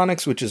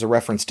Electronics, which is a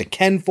reference to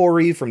Ken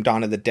 4E from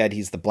Dawn of the Dead.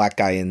 He's the black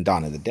guy in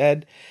Dawn of the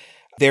Dead.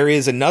 There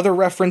is another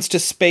reference to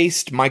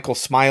Spaced, Michael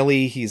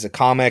Smiley. He's a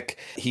comic.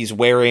 He's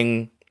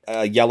wearing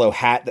a yellow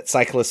hat that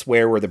cyclists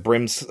wear where the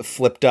brim's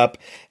flipped up,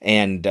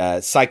 and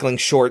cycling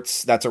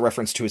shorts. That's a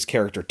reference to his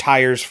character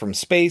Tires from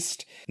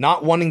Spaced.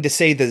 Not wanting to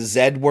say the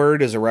Z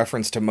word is a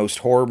reference to most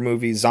horror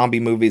movies, zombie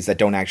movies that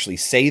don't actually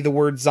say the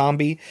word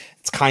zombie.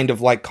 It's kind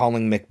of like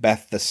calling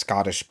Macbeth the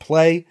Scottish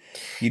play.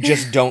 You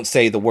just don't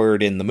say the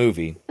word in the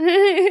movie.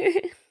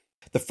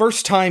 The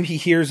first time he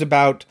hears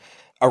about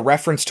a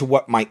reference to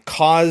what might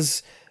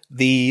cause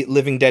the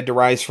living dead to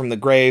rise from the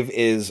grave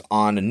is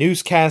on a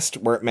newscast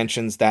where it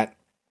mentions that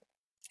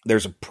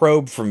there's a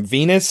probe from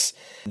Venus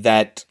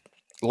that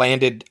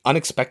landed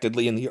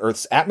unexpectedly in the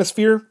Earth's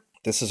atmosphere.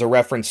 This is a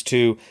reference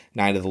to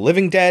Night of the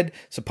Living Dead.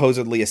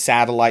 Supposedly a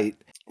satellite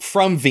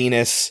from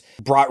Venus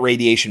brought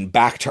radiation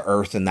back to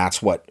Earth, and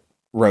that's what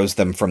rose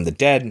them from the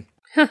dead.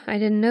 Huh, I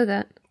didn't know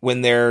that.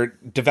 When they're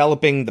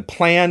developing the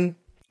plan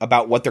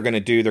about what they're going to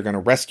do, they're going to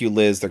rescue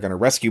Liz, they're going to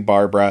rescue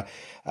Barbara,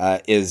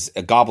 is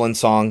a Goblin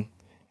song.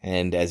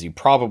 And as you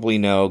probably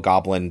know,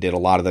 Goblin did a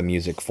lot of the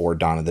music for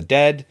Dawn of the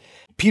Dead.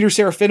 Peter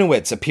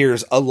Serafinowicz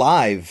appears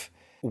alive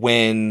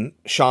when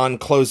Sean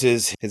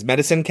closes his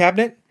medicine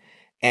cabinet,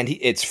 and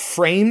it's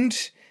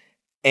framed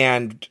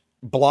and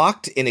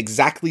blocked in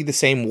exactly the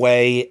same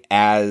way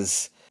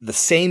as the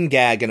same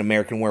gag in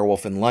American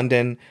Werewolf in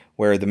London,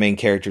 where the main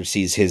character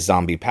sees his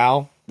zombie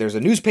pal. There's a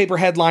newspaper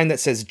headline that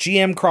says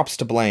GM crops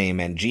to blame,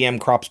 and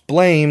GM crops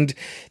blamed.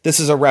 This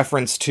is a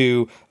reference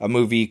to a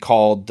movie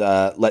called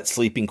Let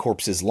Sleeping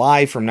Corpses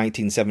Lie from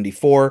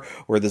 1974,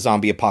 where the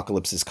zombie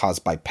apocalypse is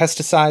caused by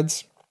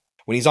pesticides.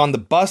 When he's on the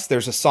bus,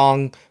 there's a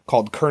song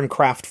called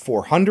Kerncraft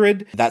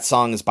 400. That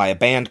song is by a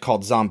band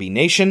called Zombie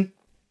Nation.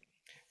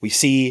 We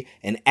see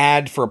an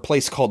ad for a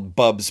place called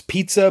Bub's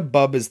Pizza.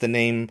 Bub is the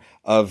name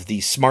of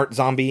the smart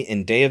zombie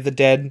in Day of the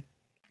Dead.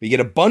 We get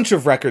a bunch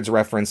of records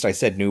referenced. I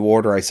said New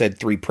Order. I said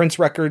 3 Prince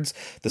records.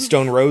 The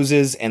Stone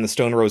Roses and the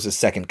Stone Roses'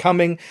 Second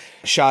Coming.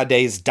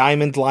 Sade's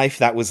Diamond Life.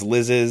 That was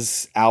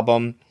Liz's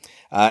album.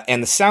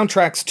 And the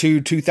soundtracks to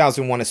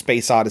 2001: A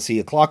Space Odyssey,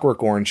 A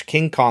Clockwork Orange,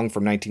 King Kong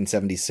from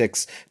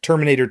 1976,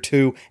 Terminator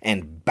 2,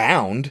 and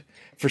Bound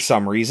for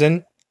some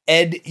reason.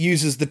 Ed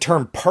uses the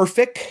term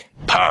perfect.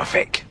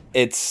 Perfect.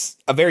 It's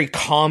a very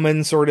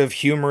common sort of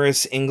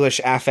humorous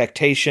English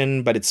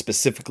affectation, but it's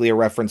specifically a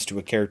reference to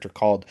a character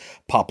called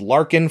Pop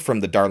Larkin from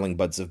The Darling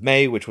Buds of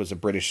May, which was a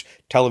British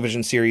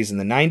television series in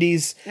the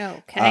 90s.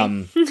 Okay.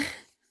 I'm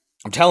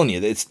telling you,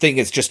 this thing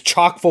is just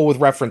chock full with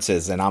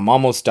references, and I'm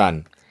almost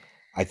done,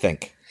 I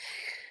think.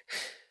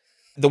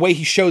 The way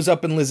he shows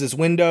up in Liz's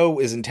window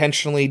is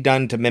intentionally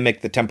done to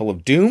mimic the Temple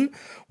of Doom,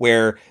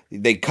 where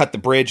they cut the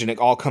bridge and it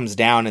all comes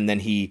down and then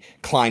he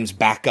climbs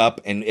back up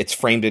and it's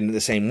framed in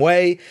the same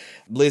way.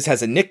 Liz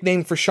has a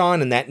nickname for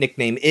Sean, and that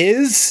nickname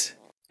is...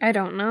 I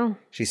don't know.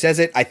 She says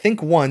it, I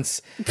think,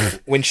 once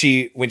when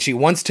she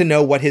wants to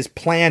know what his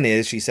plan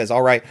is. She says,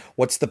 all right,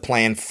 what's the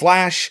plan?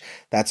 Flash.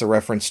 That's a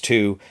reference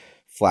to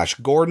Flash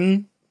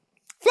Gordon.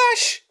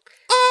 Flash!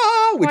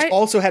 Which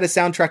also had a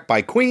soundtrack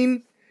by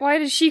Queen. Why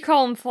did she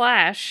call him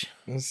Flash?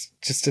 It's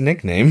just a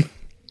nickname.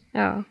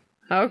 Oh,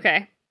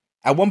 okay.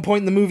 At one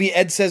point in the movie,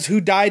 Ed says,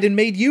 "Who died and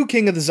made you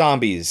king of the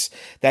zombies?"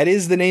 That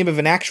is the name of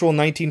an actual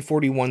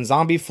 1941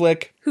 zombie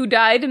flick. Who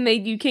died and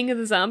made you king of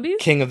the zombies?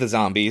 King of the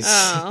zombies.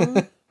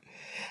 Oh.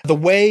 The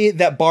way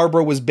that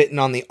Barbara was bitten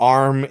on the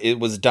arm,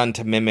 it was done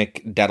to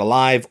mimic Dead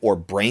Alive or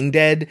Brain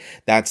Dead.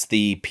 That's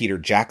the Peter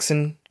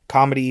Jackson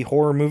comedy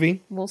horror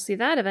movie. We'll see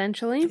that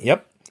eventually.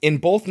 Yep. In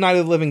both Night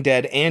of the Living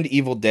Dead and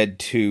Evil Dead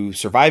 2,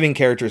 surviving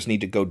characters need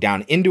to go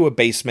down into a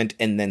basement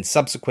and then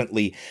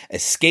subsequently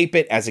escape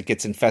it as it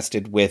gets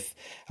infested with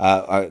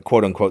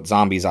quote-unquote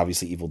zombies.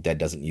 Obviously, Evil Dead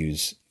doesn't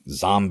use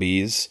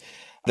zombies.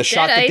 The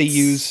shot that they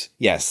use,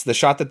 yes, the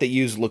shot that they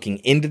use looking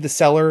into the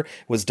cellar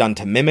was done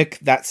to mimic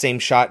that same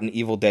shot in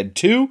Evil Dead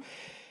 2.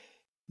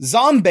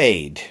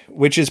 Zombade,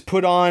 which is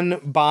put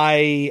on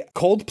by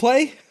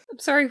Coldplay. I'm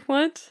sorry,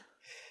 what?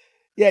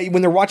 Yeah,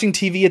 when they're watching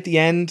TV at the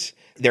end,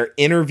 they're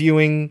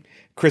interviewing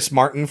Chris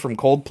Martin from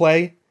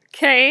Coldplay.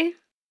 Okay.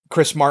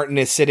 Chris Martin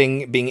is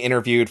being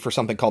interviewed for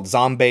something called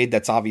Zombade.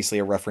 That's obviously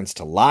a reference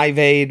to Live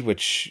Aid,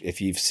 which if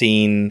you've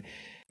seen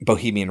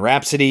Bohemian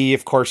Rhapsody,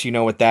 of course, you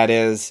know what that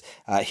is.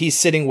 He's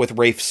sitting with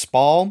Rafe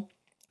Spall,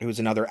 who's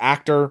another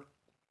actor.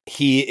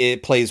 He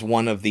plays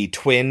one of the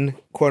twin,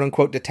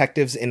 quote-unquote,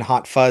 detectives in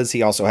Hot Fuzz.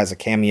 He also has a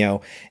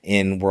cameo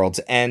in World's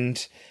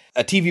End.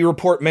 A TV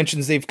report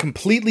mentions they've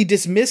completely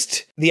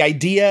dismissed the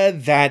idea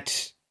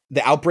that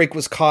the outbreak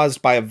was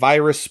caused by a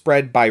virus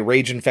spread by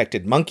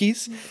rage-infected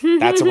monkeys.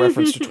 That's a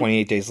reference to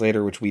 28 Days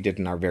Later, which we did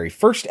in our very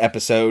first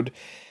episode.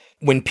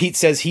 When Pete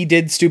says he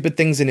did stupid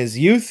things in his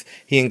youth,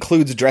 he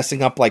includes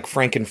dressing up like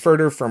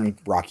Frankenfurter from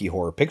Rocky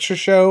Horror Picture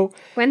Show.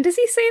 When does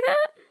he say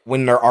that?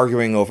 When they're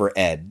arguing over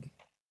Ed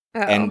Oh.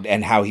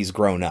 and how he's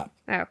grown up.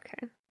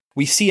 Okay.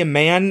 We see a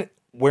man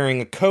wearing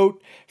a coat,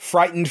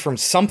 frightened from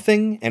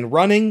something and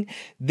running.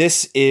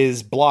 This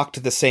is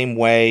blocked the same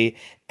way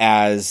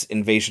as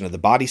Invasion of the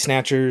Body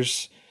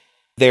Snatchers.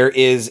 There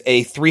is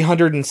a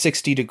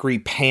 360-degree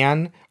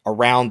pan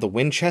around the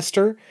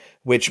Winchester,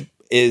 which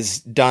is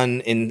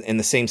done in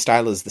the same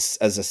style as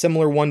a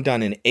similar one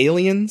done in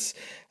Aliens.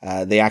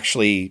 They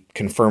actually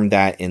confirmed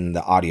that in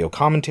the audio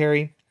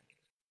commentary.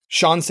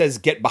 Sean says,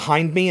 "Get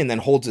behind me," and then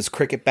holds his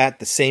cricket bat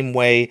the same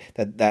way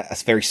that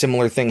a very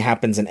similar thing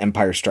happens in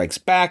Empire Strikes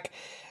Back.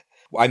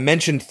 I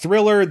mentioned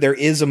Thriller. There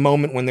is a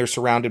moment when they're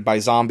surrounded by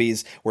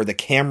zombies where the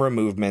camera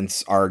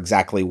movements are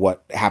exactly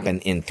what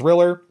happened in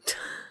Thriller.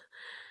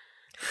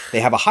 They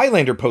have a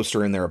Highlander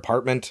poster in their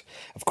apartment.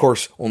 Of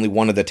course, only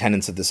one of the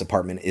tenants of this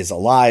apartment is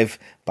alive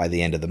by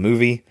the end of the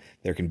movie.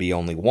 There can be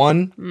only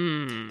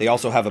one. They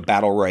also have a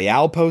Battle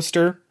Royale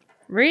poster.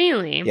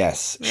 Really?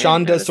 Yes. I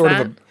Sean didn't does sort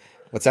notice of a...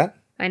 What's that?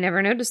 I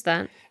never noticed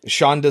that.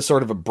 Sean does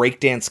sort of a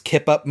breakdance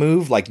kip-up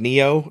move like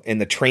Neo in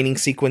the training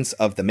sequence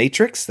of The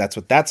Matrix. That's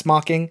what that's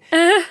mocking.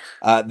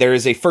 There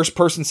is a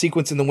first-person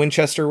sequence in the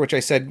Winchester, which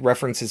I said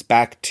references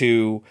back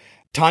to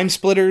Time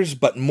Splitters,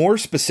 but more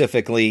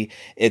specifically,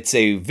 it's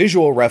a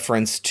visual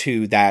reference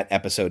to that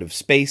episode of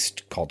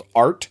Spaced called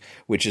Art,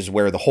 which is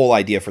where the whole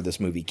idea for this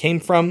movie came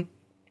from.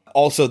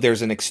 Also,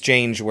 there's an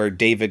exchange where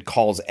David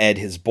calls Ed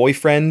his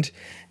boyfriend,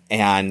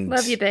 and...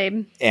 Love you,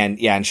 babe.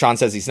 And Sean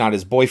says he's not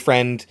his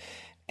boyfriend,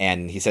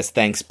 and he says,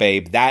 "Thanks,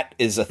 babe." That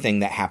is a thing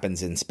that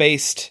happens in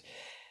Spaced.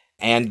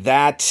 And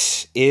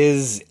that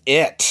is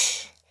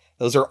it.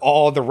 Those are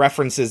all the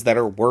references that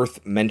are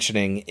worth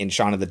mentioning in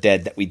Shaun of the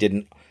Dead that we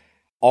didn't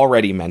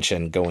already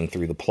mention going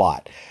through the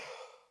plot.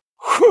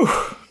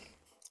 Whew.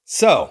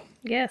 So.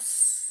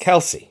 Yes.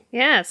 Kelsey.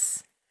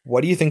 Yes.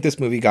 What do you think this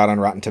movie got on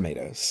Rotten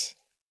Tomatoes?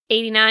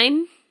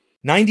 89?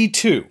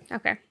 92.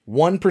 Okay.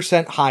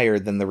 1% higher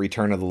than The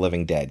Return of the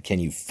Living Dead. Can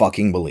you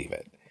fucking believe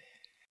it?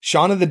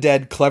 Shaun of the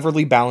Dead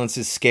cleverly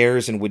balances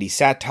scares and witty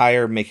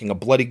satire, making a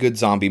bloody good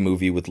zombie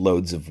movie with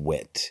loads of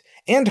wit.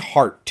 And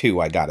heart, too,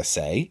 I gotta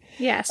say.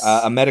 Yes.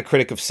 A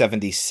Metacritic of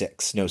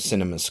 76, no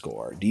cinema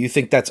score. Do you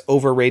think that's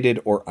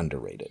overrated or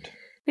underrated?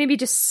 Maybe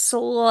just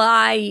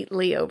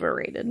slightly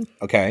overrated.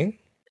 Okay.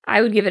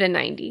 I would give it a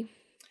 90.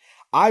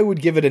 I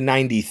would give it a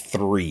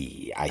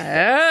 93, I think.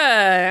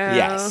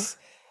 Yes.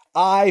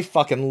 I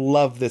fucking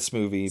love this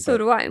movie. So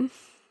do I.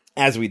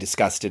 As we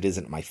discussed, it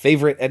isn't my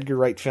favorite Edgar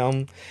Wright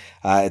film.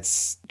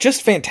 It's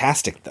just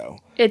fantastic, though.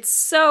 It's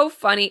so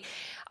funny.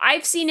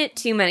 I've seen it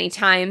too many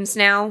times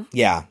now.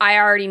 Yeah. I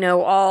already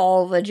know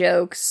all the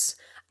jokes.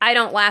 I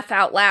don't laugh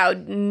out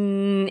loud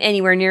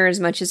anywhere near as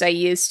much as I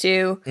used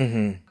to.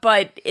 Mm-hmm.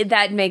 But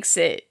that makes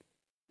it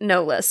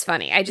no less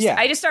funny. I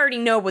just already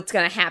know what's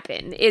going to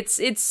happen.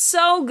 It's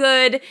so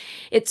good.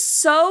 It's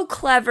so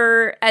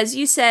clever. As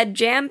you said,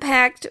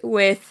 jam-packed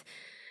with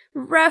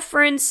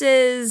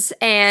references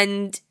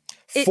and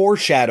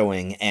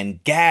foreshadowing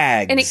and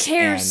gags. And it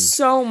cares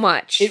so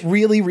much. It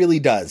really, really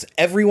does.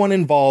 Everyone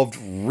involved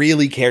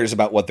really cares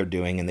about what they're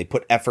doing, and they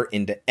put effort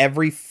into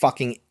every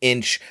fucking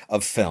inch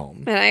of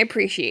film. And I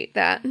appreciate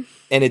that.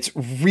 And it's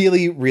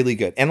really, really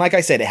good. And like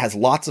I said, it has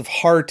lots of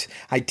heart.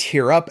 I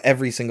tear up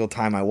every single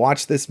time I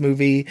watch this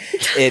movie.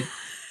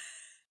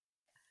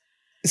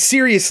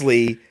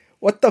 Seriously,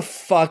 what the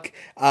fuck?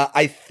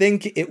 I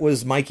think it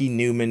was Mikey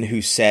Newman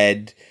who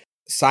said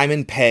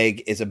Simon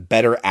Pegg is a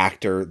better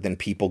actor than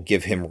people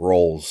give him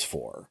roles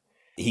for.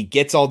 He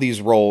gets all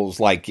these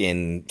roles like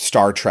in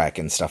Star Trek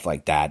and stuff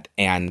like that,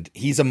 and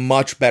he's a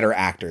much better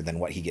actor than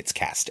what he gets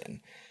cast in.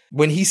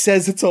 When he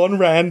says it's on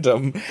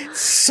random,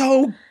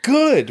 so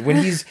good. When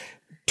he's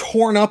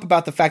torn up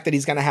about the fact that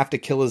he's going to have to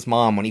kill his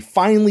mom, when he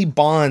finally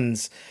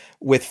bonds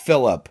with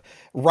Philip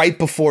right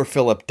before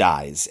Philip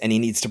dies, and he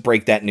needs to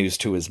break that news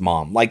to his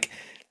mom. Like,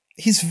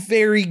 he's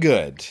very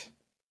good.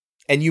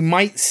 And you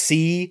might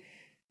see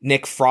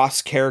Nick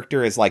Frost's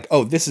character is like,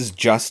 oh, this is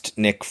just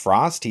Nick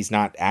Frost. He's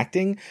not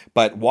acting.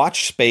 But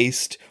watch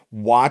Spaced,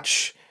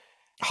 watch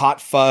Hot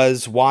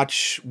Fuzz,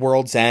 watch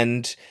World's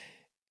End.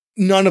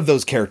 None of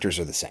those characters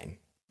are the same.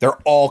 They're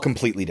all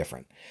completely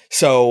different.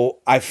 So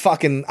I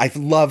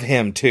love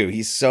him too.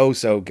 He's so,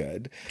 so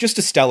good. Just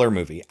a stellar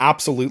movie.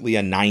 Absolutely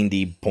a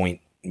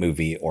 90-point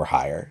movie or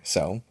higher.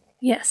 So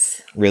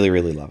yes, really,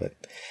 really love it.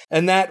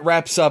 And that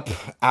wraps up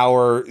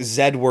our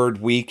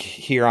Z-Word week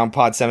here on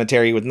Pod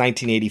Cemetery with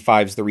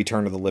 1985's The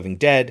Return of the Living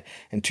Dead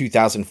and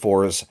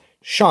 2004's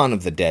Shaun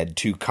of the Dead,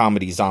 2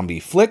 comedy zombie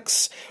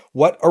flicks.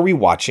 What are we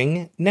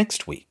watching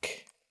next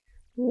week?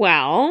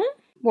 Well,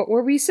 what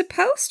were we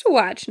supposed to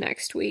watch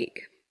next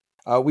week?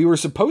 We were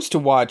supposed to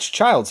watch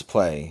Child's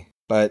Play,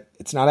 but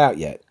it's not out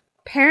yet.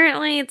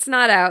 Apparently it's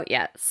not out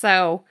yet,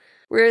 so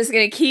we're just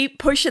going to keep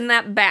pushing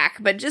that back.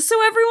 But just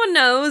so everyone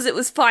knows, it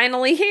was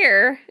finally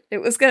here. It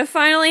was going to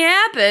finally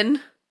happen.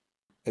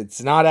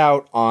 It's not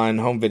out on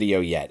home video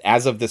yet,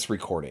 as of this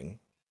recording.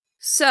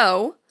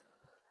 So,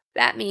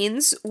 that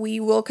means we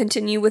will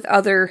continue with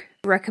other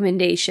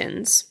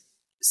recommendations.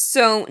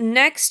 So,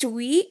 next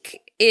week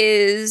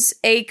is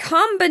a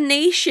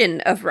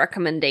combination of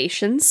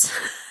recommendations.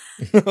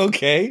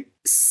 Okay.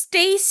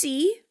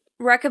 Stacy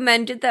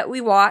recommended that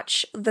we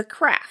watch The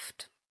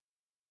Craft.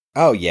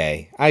 Oh,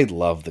 yay. I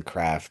love The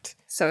Craft.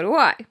 So do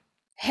I.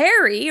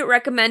 Harry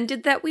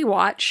recommended that we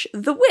watch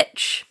The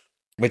Witch.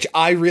 Which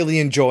I really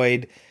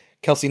enjoyed.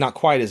 Kelsey, not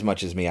quite as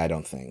much as me, I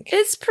don't think.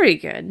 It's pretty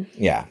good.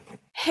 Yeah.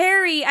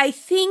 Harry, I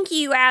think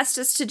you asked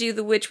us to do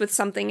The Witch with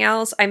something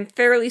else. I'm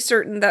fairly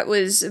certain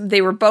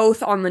they were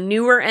both on the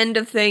newer end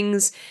of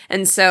things,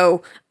 and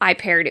so I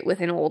paired it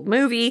with an old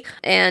movie.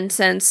 And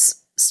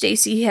since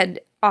Stacy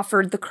had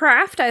offered The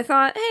Craft, I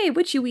thought, hey,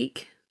 Witchy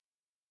Week.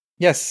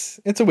 Yes,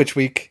 it's a Witch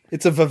Week.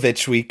 It's a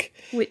Vavitch Week.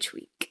 Witch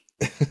Week.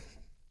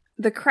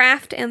 The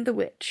Craft and The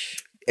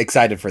Witch.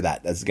 Excited for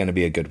that. That's going to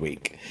be a good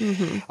week.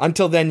 Mm-hmm.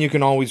 Until then, you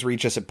can always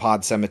reach us at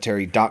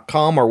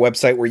podcemetery.com, our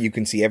website where you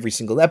can see every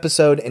single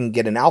episode and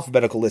get an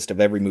alphabetical list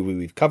of every movie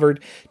we've covered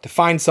to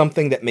find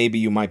something that maybe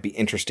you might be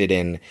interested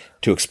in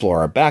to explore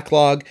our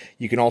backlog.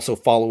 You can also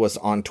follow us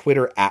on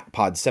Twitter at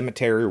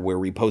podcemetery, where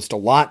we post a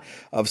lot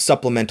of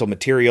supplemental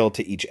material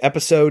to each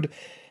episode.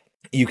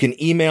 You can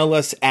email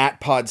us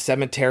at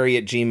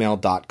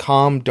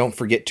podcemetery@gmail.com. Don't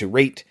forget to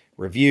rate,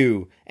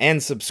 review,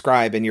 and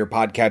subscribe in your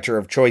podcatcher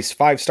of choice.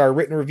 5-star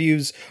written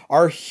reviews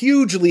are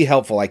hugely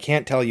helpful. I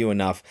can't tell you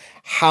enough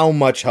how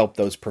much help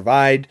those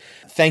provide.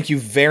 Thank you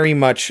very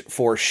much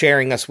for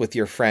sharing us with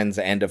your friends.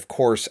 And of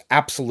course,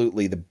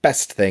 absolutely the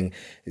best thing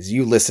is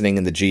you listening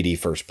in the GD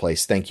first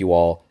place. Thank you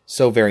all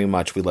so very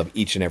much. We love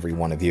each and every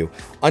one of you.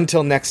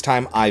 Until next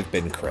time, I've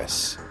been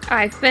Chris.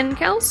 I've been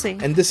Kelsey.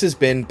 And this has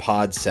been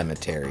Pod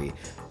Cemetery.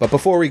 But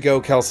before we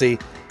go, Kelsey,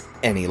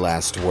 any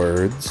last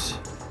words?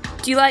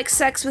 Do you like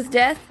sex with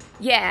death?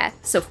 Yeah,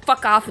 so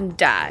fuck off and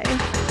die.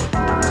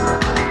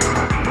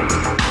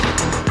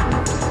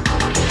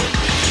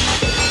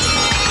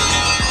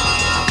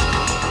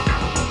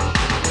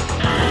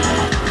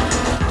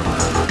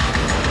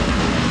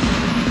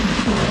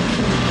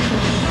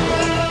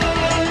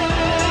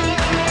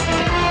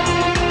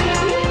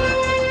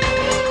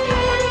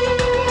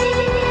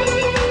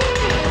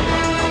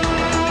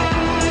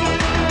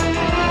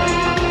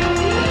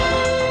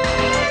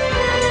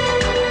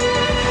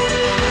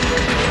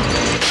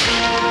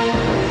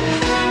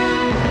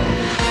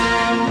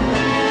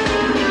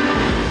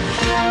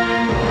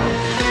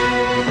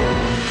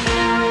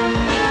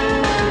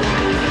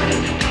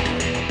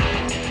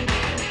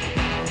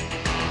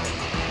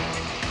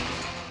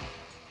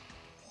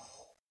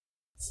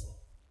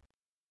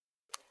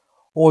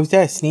 Oh, is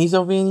that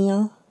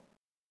Sneezovania?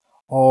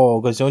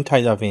 Oh,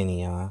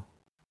 Gesundheitsovania.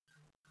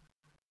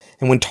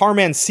 And when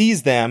Tarman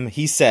sees them,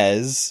 he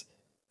says...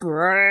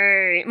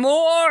 Brain!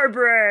 More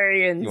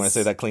brains! You want to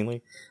say that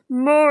cleanly?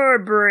 More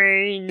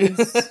brains!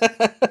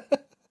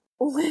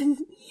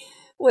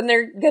 When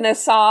they're gonna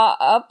saw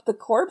up the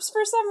corpse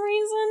for some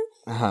reason,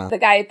 the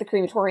guy at the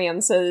crematorium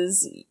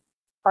says,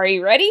 "Are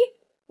you ready?"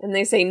 And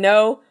they say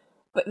no,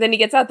 but then he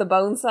gets out the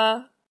bone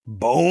saw.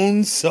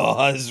 Bone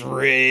saw's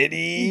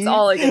ready. It's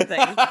all a good thing.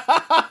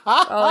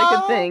 All a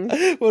good thing.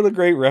 What a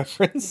great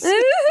reference.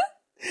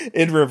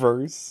 In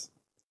reverse.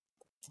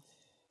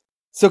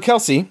 So,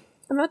 Kelsey.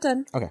 I'm not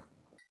done. Okay.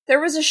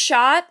 There was a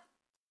shot,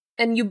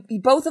 and you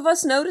both of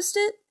us noticed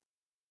it,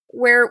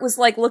 where it was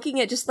like looking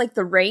at just like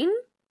the rain,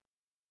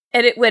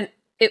 and it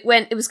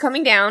was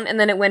coming down, and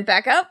then it went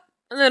back up,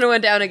 and then it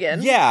went down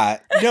again. Yeah.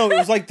 No, it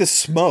was like the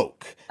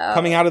smoke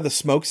coming out of the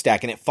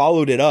smokestack, and it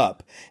followed it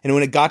up. And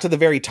when it got to the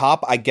very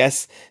top, I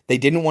guess they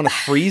didn't want to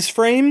freeze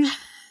frame,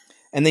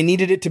 and they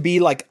needed it to be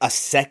like a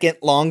second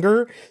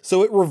longer.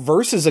 So it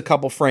reverses a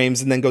couple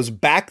frames and then goes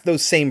back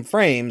those same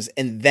frames,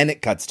 and then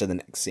it cuts to the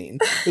next scene.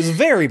 It was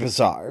very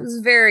bizarre. It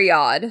was very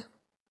odd.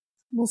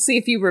 We'll see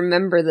if you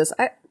remember this.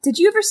 Did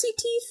you ever see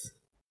Teeth?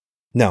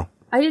 No.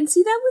 I didn't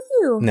see that with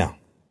you. No.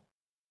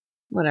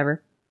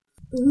 Whatever.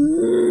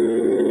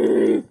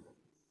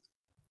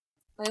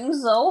 I'm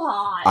so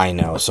hot. I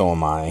know, so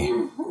am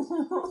I.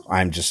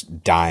 I'm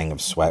just dying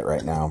of sweat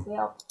right now.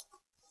 Yep.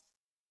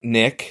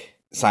 Nick,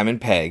 Simon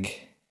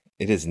Pegg.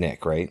 It is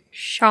Nick, right?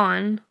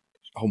 Sean.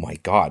 Oh my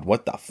god,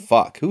 what the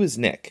fuck? Who is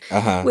Nick?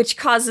 Which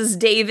causes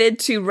David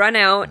to run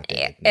out,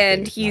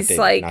 and he's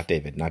like... Not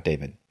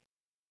David.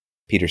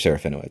 Peter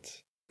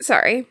Serafinowicz.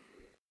 Sorry.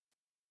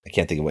 I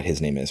can't think of what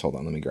his name is. Hold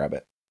on, let me grab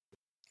it.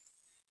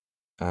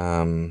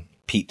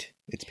 Pete.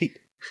 It's Pete.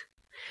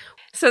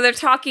 So they're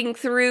talking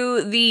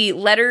through the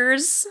letter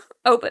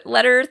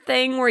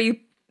thing where you...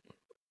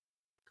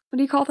 What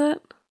do you call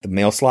that? The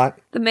mail slot?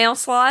 The mail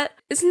slot.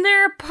 Isn't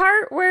there a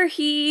part where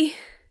he...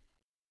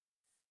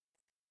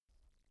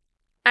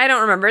 I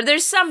don't remember.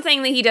 There's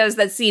something that he does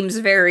that seems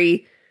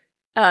very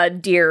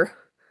deer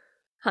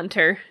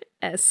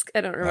hunter-esque.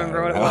 I don't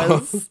remember what it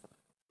was.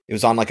 It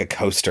was on like a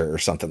coaster or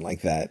something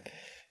like that.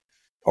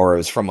 Or it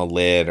was from a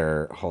lid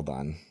or... Hold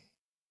on.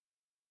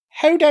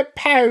 Hold up,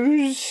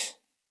 pose.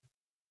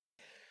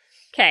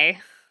 Okay.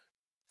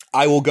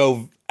 I will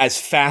go as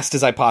fast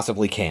as I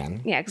possibly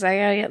can. Yeah, because I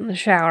gotta get in the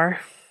shower.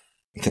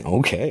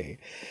 Okay.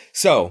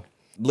 So,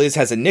 Liz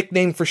has a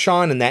nickname for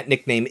Sean, and that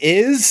nickname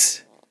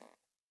is...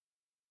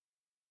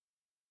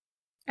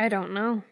 I don't know.